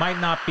where it might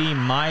not be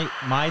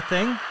my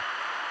thing.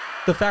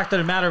 The fact of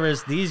the matter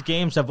is, these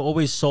games have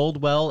always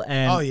sold well.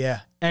 And, oh,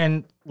 yeah.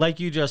 And like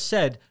you just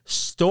said,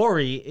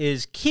 story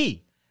is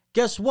key.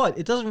 Guess what?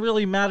 It doesn't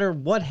really matter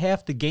what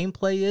half the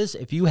gameplay is.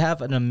 If you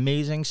have an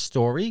amazing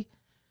story,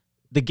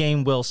 the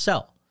game will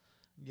sell.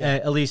 Yeah.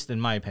 At least in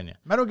my opinion.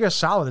 Metal Gear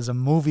Solid is a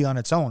movie on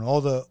its own.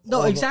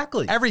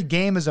 Exactly. Every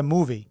game is a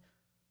movie,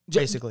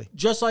 basically.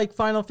 Just like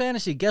Final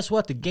Fantasy. Guess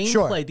what? The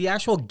gameplay, the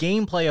actual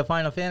gameplay of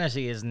Final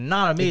Fantasy is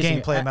not amazing.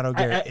 The gameplay of Metal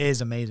Gear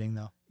is amazing,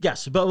 though.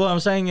 Yes, but what I'm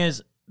saying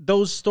is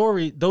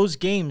those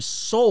games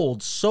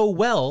sold so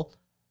well.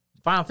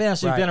 Final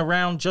Fantasy has been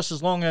around just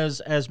as long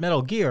as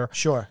Metal Gear.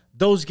 Sure.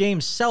 Those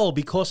games sell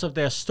because of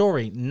their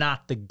story,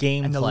 not the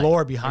gameplay. And the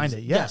lore behind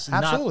it. Yes,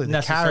 absolutely.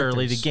 Not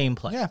necessarily the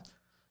gameplay. Yeah.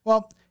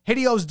 Well,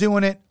 Hideo's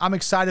doing it. I'm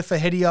excited for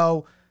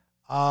Hideo.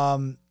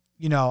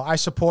 You know, I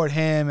support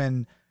him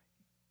and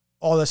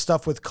all the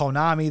stuff with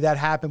Konami that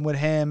happened with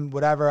him,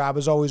 whatever. I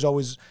was always,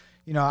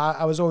 you know,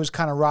 I was always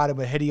kind of riding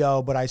with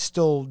Hideo, but I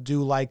still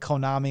do like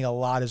Konami a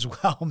lot as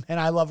well. Man,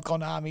 I love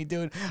Konami,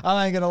 dude.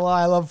 I ain't gonna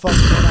lie. I love fucking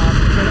Konami.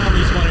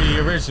 Konami's one of the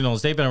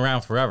originals. They've been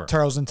around forever.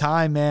 Turtles in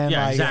Time, man.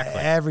 Yeah, like,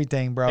 exactly.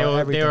 Everything,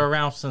 bro. They were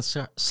around since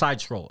side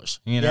scrollers,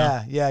 you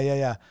know?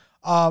 Yeah.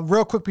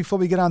 Real quick before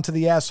we get on to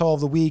the asshole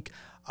of the week,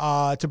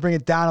 to bring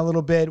it down a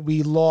little bit,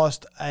 we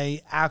lost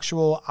a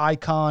actual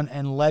icon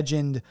and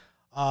legend.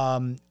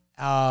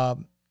 I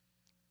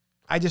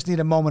just need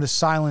a moment of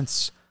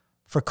silence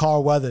for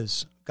Carl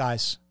Weathers,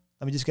 guys.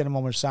 Let me just get a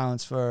moment of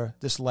silence for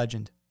this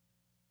legend.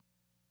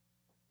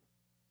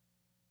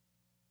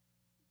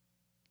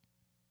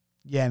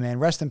 Yeah, man.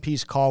 Rest in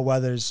peace, Carl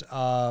Weathers.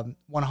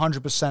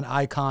 100%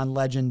 icon,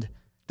 legend.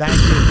 Thank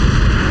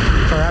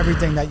you for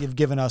everything that you've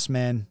given us,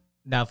 man.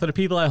 Now, for the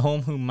people at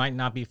home who might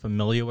not be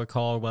familiar with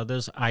Carl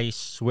Weathers, I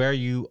swear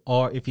you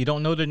are. If you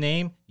don't know the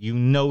name, you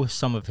know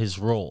some of his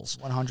roles.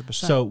 100%.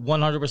 So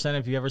 100%,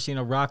 if you've ever seen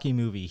a Rocky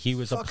movie, he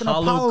was fucking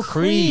Apollo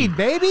Creed,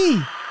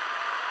 baby.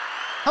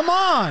 Come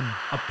on.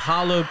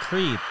 Apollo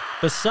Creed.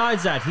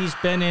 Besides that, he's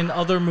been in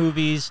other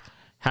movies.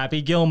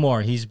 Happy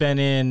Gilmore. He's been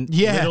in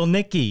Little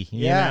Nicky.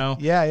 You know?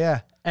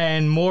 Yeah.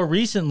 And more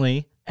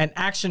recently, and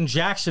Action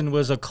Jackson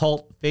was a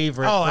cult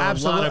favorite for a lot of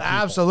people.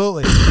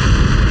 Absolutely.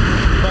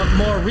 But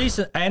more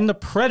recent, and The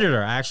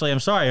Predator, actually, I'm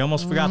sorry, I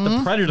almost forgot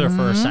The Predator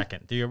for a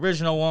second. The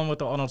original one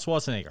with Arnold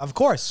Schwarzenegger. Of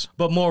course.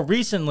 But more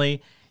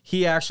recently,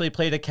 he actually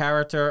played a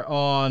character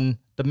on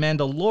The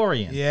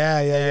Mandalorian.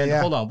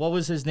 Yeah. Hold on, what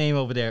was his name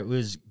over there? It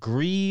was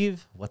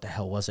Grieve. What the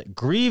hell was it?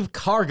 Grieve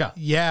Karga.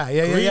 Yeah.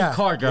 Grieve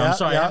Karga. I'm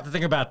sorry, I have to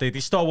think about that.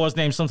 These Star Wars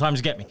names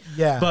sometimes get me.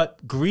 Yeah.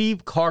 But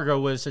Grieve Karga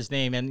was his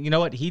name, and you know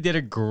what? He did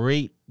a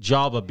great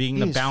job of being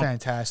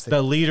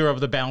the leader of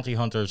the bounty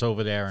hunters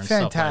over there and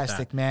stuff like that.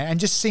 Fantastic, man. And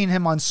just seeing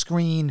him on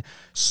screen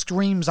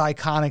screams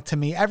iconic to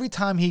me. Every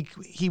time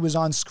he was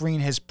on screen,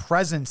 his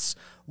presence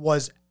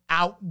was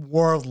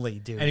outworldly,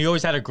 dude. And he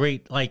always had a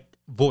great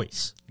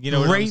voice. You know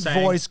what I'm saying?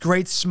 Great voice,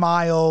 great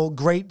smile,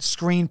 great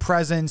screen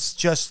presence,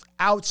 just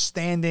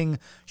outstanding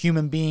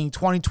human being.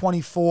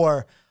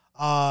 2024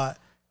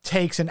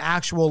 takes an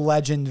actual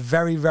legend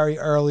very, very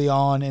early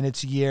on in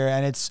its year,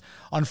 and it's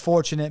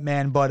unfortunate,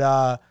 man,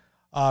 but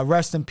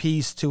rest in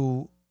peace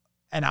to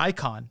an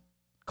icon,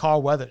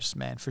 Carl Weathers,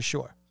 man, for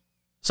sure.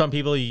 Some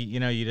people,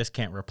 you just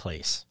can't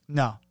replace.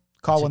 No,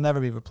 Carl will never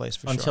be replaced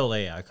for sure. Until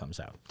AI comes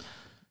out.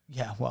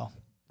 Yeah, well,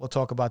 we'll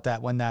talk about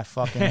that when that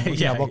fucking,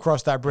 we'll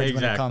cross that bridge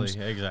when it comes.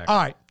 Exactly. All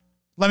right,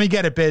 let me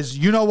get it, Biz.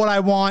 You know what I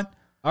want.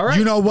 All right.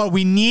 You know what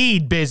we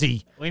need,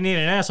 Busy. We need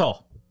an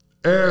asshole.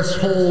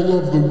 Asshole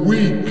of the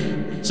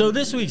week. So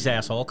this week's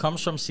asshole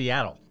comes from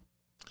Seattle.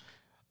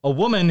 A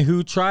woman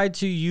who tried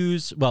to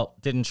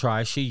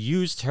she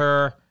used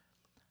her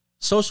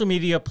social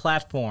media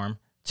platform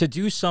to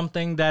do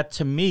something that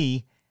to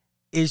me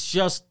is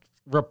just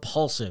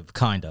repulsive,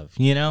 kind of,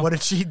 you know? What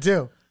did she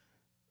do?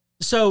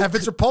 So If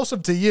it's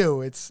repulsive to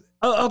you, it's...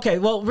 Oh, okay.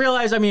 Well,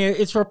 realize, I mean,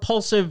 it's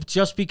repulsive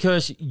just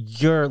because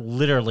you're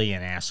literally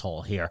an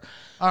asshole here.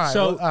 All right.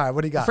 So, all right.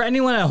 What do you got? For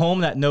anyone at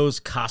home that knows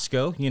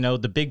Costco, you know,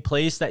 the big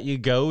place that you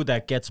go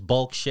that gets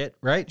bulk shit,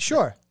 right?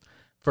 Sure.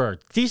 For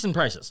decent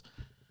prices.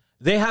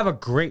 They have a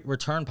great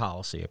return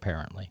policy,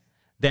 apparently.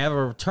 They have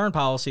a return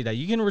policy that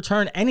you can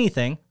return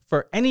anything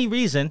for any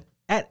reason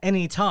at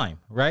any time,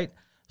 right?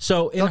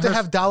 So Don't they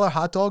have dollar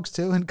hot dogs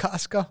too in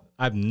Costco?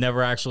 I've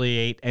never actually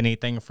ate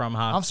anything from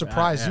hot. I'm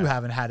surprised you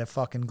haven't had a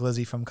fucking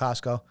glizzy from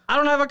Costco. I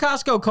don't have a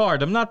Costco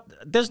card.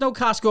 There's no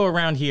Costco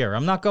around here.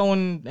 I'm not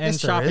going and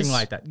Yes, there shopping is.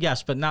 like that.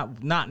 Yes, but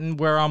not in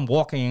where I'm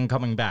walking and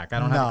coming back. I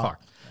don't have a No. car.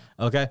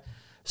 Okay.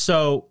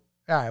 So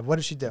All right. What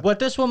did she do? what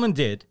this woman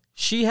did,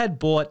 she had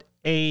bought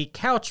a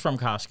couch from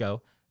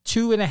Costco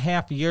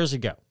 2.5 years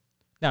ago.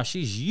 Now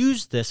she's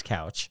used this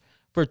couch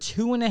for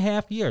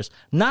 2.5 years.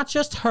 Not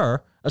just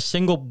her, a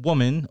single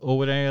woman or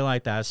whatever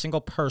like that, a single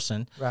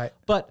person, Right.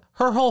 but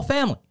her whole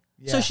family.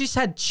 Yeah. So she's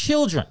had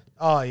children.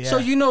 Oh, yeah. So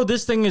you know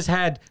this thing has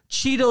had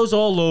Cheetos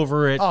all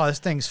over it, Oh, this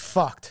thing's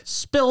fucked.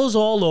 spills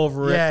all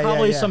over it, Yeah, yeah,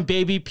 probably yeah. some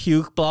baby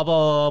puke, blah,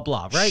 blah,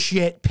 blah, blah, right?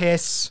 Shit,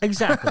 piss.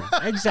 Exactly,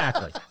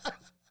 exactly.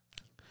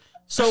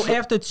 So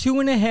after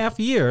 2.5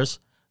 years,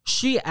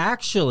 she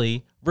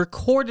actually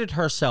recorded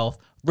herself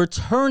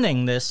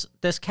returning this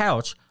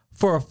couch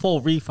for a full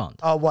refund.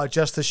 Oh, what?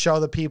 Just to show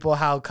the people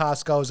how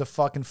Costco is a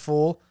fucking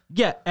fool?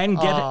 Yeah, and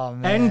get Oh,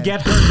 man. and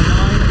get her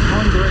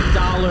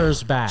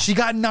 $900 back. She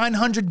got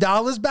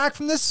 $900 back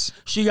from this?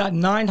 She got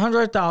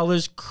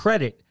 $900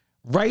 credit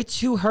right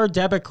to her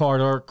debit card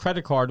or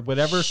credit card,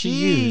 whatever she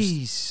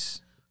used.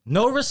 Jeez.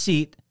 No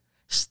receipt,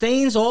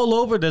 stains all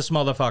over this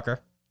motherfucker,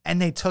 And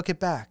they took it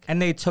back.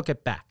 and they took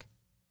it back.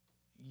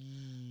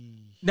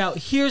 Now,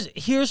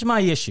 here's my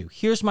issue.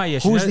 Here's my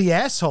issue. Who's Now- the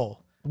asshole?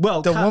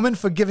 well, The woman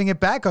for giving it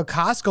back or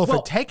Costco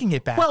for taking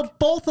it back? Well,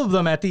 both of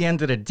them at the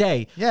end of the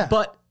day. Yeah.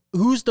 But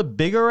who's the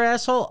bigger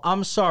asshole?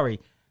 I'm sorry.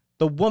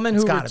 The woman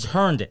who gotta be.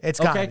 returned it. It's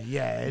okay? gotta be.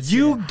 Yeah,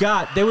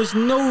 it's- There was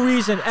no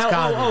reason.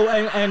 gotta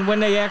be. And when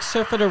they asked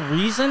her for the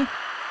reason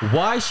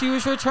why she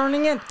was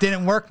returning it,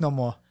 Didn't work no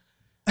more.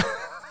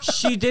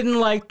 she didn't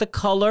like the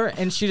color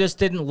and she just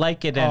didn't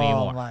like it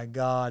anymore. Oh, my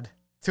God.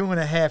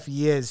 2.5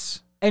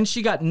 years. And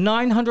she got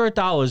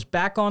 $900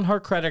 back on her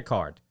credit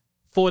card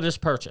for this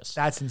purchase.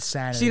 That's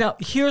insanity. See, now,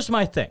 here's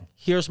my thing.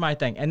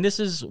 And this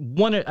is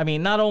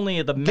not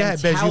only the Go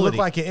ahead, mentality. Biz. You look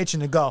like you're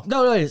itching to go.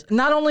 No, it is.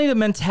 Not only the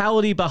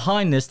mentality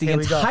behind this, the Here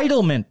we go.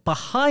 entitlement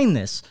behind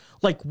this.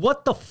 Like,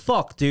 what the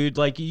fuck, dude?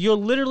 Like, you're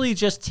literally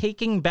just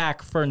taking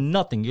back for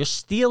nothing. You're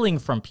stealing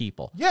from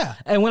people. Yeah.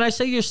 And when I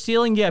say you're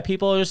stealing, yeah,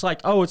 people are just like,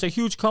 oh, it's a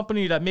huge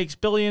company that makes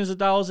billions of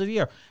dollars a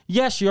year.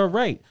 Yes, you're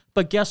right.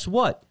 But guess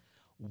what?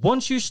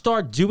 Once you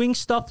start doing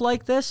stuff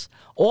like this,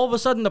 all of a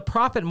sudden the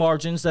profit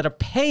margins that are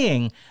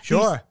paying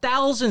Sure. these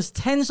thousands,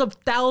 tens of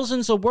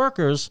thousands of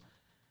workers,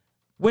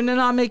 when they're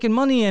not making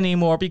money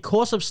anymore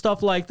because of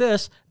stuff like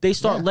this, they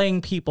start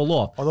laying people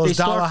off. Well, those They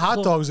start dollar hot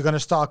clo- dogs are going to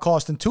start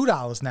costing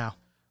 $2 now.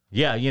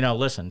 Yeah,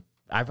 listen,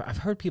 I've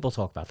heard people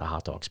talk about the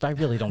hot dogs, but I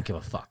really don't give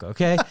a fuck,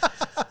 okay?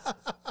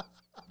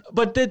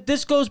 But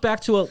this goes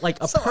back to a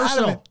So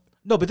personal... adamant.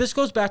 No, but this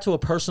goes back to a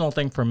personal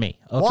thing for me,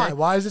 okay? Why?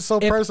 Why is it so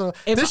personal?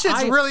 if This shit's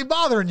I- really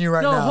bothering you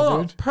right No, now, hold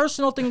on. dude.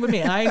 Personal thing with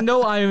me. I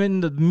know I'm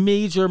in the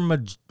major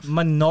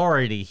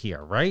minority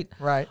here, right?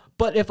 Right.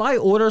 But if I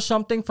order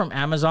something from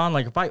Amazon,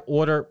 like if I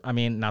order,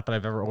 not that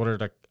I've ever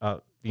ordered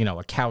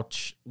a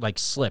couch like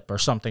slip or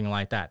something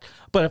like that.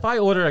 But if I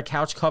ordered a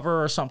couch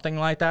cover or something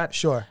like that,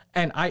 Sure.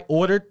 and I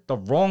ordered the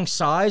wrong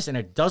size and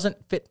it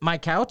doesn't fit my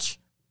couch,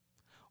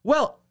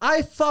 well,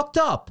 I fucked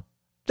up.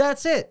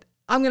 That's it.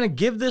 I'm going to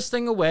give this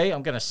thing away.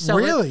 I'm going to sell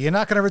it. Really? You're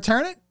not going to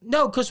return it?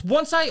 No, because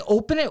once I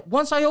open it, Why,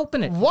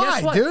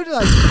 guess what? dude?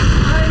 Like,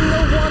 I'm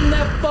the one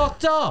that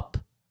fucked up.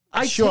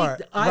 I Sure,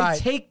 right.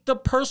 take the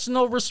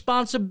personal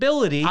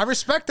responsibility. I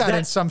respect that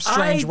in some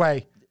strange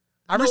way.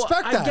 I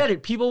respect that. I get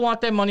it. People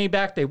want their money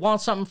back. They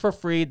want something for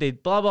free. They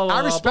blah, blah, blah, I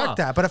blah, respect blah.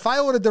 that. But if I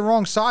ordered the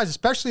wrong size,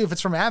 especially if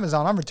it's from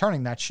Amazon, I'm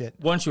returning that shit.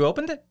 Once you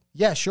opened it?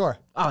 Yeah, sure.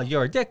 Oh,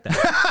 you're a dick then.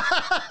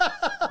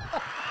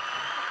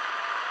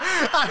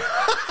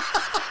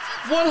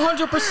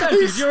 100%.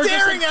 He's You're just a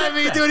staring at dick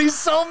me, then. dude. He's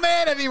so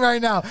mad at me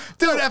right now.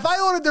 Dude, if I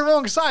ordered the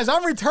wrong size,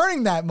 I'm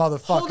returning that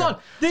motherfucker. Hold on.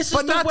 This is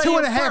but the not way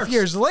 2.5 it works.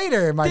 years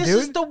later, my This dude.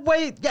 is the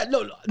way. Yeah,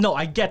 no,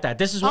 I get that.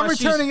 This is why I'm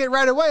returning it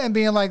right away and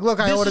being like, look,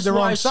 I This ordered is the why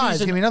wrong she's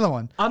size. an- Give me another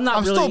one. I'm not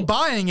I'm really- still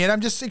buying it.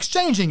 I'm just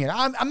exchanging it.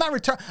 I'm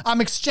not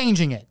I'm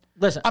exchanging it.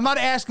 Listen. I'm not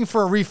asking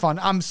for a refund.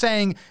 I'm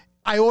saying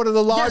I ordered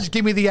the large, Yes.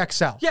 give me the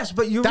XL. Yes,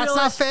 but you That's not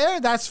realize, fair.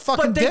 That's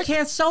fucking But they dick.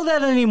 can't sell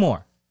that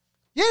anymore.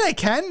 Yeah, they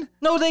can.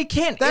 No, they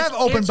can't. They have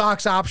open It's-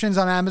 box options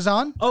on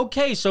Amazon.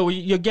 Okay, so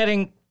you're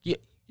getting,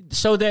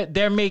 so that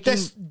they're making.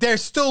 They're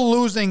still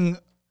losing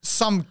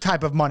some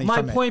type of money My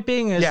from it. point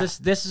being is Yeah.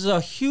 this is a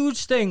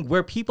huge thing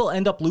where people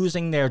end up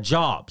losing their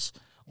jobs,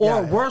 or Yeah,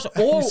 worse,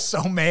 yeah. or He's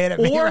so mad at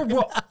me right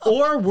now.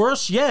 or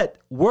worse yet,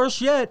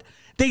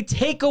 They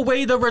take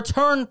away the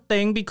return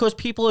thing because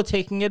people are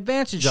taking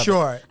advantage of it.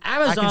 Sure.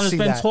 Amazon has been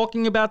that.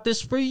 talking about this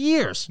for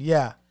years.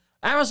 Yeah.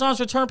 Amazon's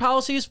return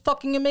policy is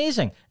fucking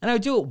amazing. And I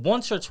do it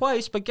once or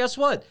twice, but guess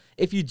what?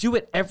 If you do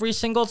it every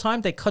single time,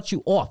 they cut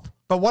you off.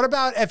 But what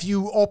about if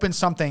you open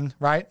something,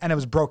 right, and it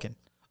was broken?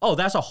 Oh,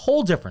 that's a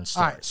whole different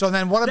story. All right, so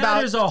then what about...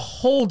 That is a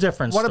whole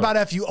different story. What about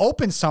if you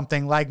open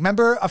something? Like,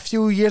 remember a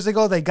few years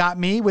ago, they got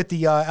me with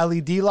the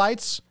LED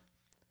lights?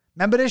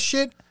 Remember this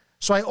shit?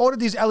 So I ordered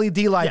these LED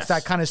lights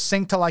that kind of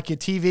sync to like your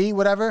TV,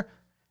 whatever.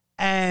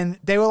 And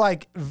they were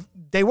like,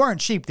 they weren't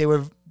cheap. They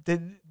were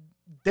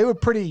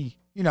pretty,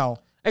 pricey.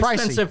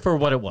 Expensive for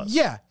what it was.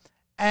 Yeah.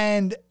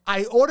 And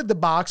I ordered the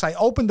box. I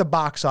opened the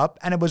box up,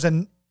 and it was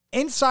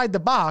inside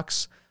the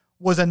box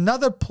was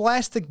another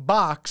plastic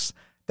box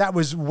that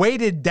was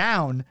weighted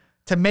down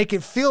to make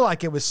it feel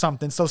like it was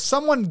something. So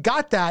someone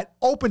got that,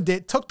 opened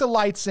it, took the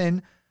lights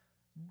in,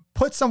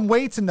 put some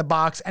weights in the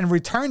box, and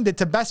returned it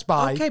to Best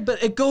Buy. Okay,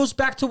 but it goes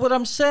back to what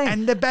I'm saying.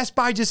 And the Best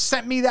Buy just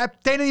sent me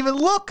that. They didn't even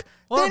look.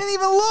 Well, they didn't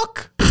even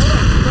look.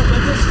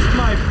 But this is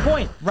my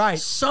point. Right.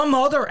 Some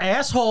other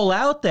asshole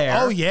out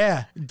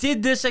there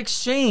did this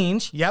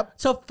exchange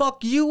to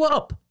fuck you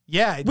up.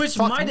 Yeah. Which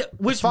might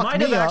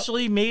have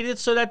actually made it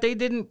so that they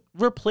didn't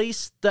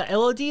replace the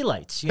LED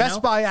lights.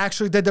 Best Buy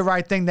actually did the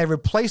right thing. They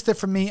replaced it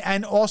for me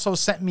and also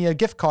sent me a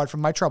gift card for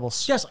my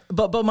troubles. Yes,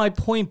 but my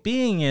point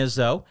being is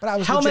though,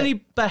 how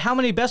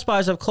many Best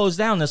Buys have closed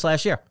down this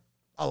last year?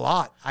 A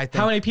lot, I think.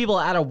 How many people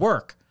are out of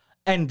work?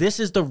 And this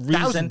is the reason.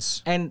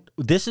 Thousands. And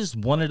this is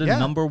one of the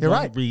number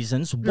one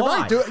reasons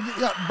why. You're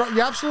right.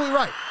 You're absolutely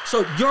right.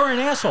 So you're an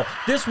asshole.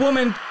 This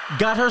woman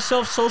got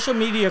herself social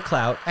media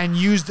clout. And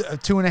used a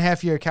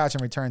 2.5-year couch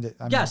and returned it.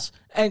 Yes.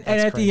 And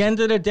at the end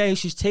of the day,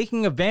 she's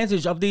taking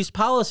advantage of these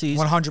policies.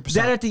 100%.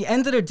 That at the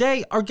end of the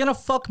day are going to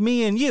fuck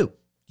me and you.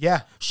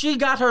 Yeah. She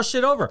got her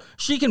shit over.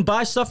 She can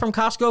buy stuff from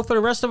Costco for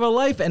the rest of her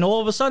life. And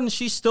all of a sudden,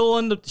 she's still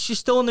in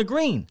the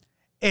green.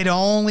 It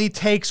only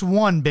takes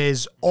one,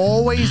 Biz.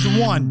 Always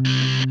one.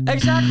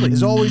 Exactly.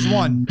 There's always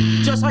one.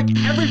 Just like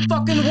every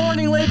fucking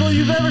warning label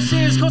you've ever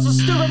seen is because of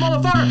stupid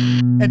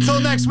motherfucker. Until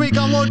next week,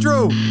 I'm Lord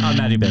Drew. I'm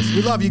Matty Biz.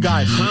 We love you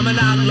guys. Humming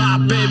out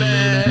loud, baby.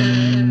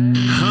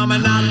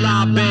 Humming out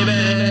loud,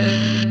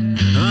 baby.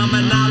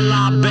 Humming out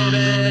loud,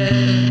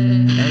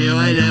 baby. Hey, you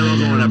ain't never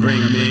gonna bring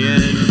me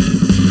in.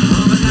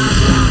 Humming out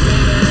loud,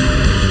 baby.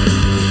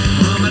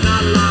 Humming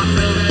out loud,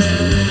 baby.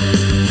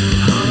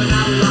 Humming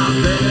out loud,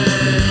 baby.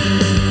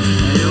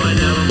 Hey, you ain't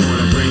never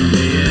gonna bring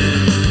me in.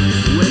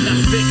 When the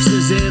fix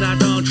is in, I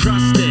don't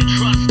trust it.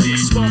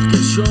 Smoke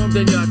is shroomed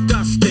and you're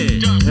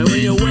dusted. And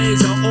when your ways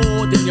are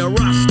old and you're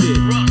rusted.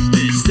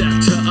 Step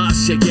to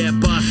us, you get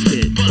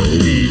busted.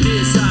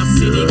 This our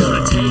city,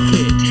 gonna take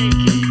it.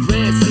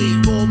 Fancy,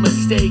 won't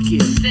mistake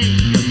it.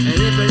 And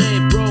if it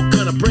ain't broke,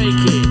 gonna break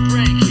it.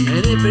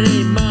 And if it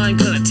ain't mine,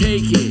 gonna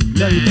take it.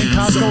 Yeah, you think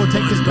Costco would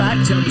take this back?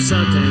 Tell me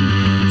something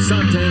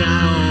I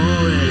don't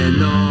already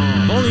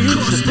know. Only you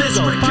just did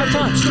though 5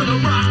 times.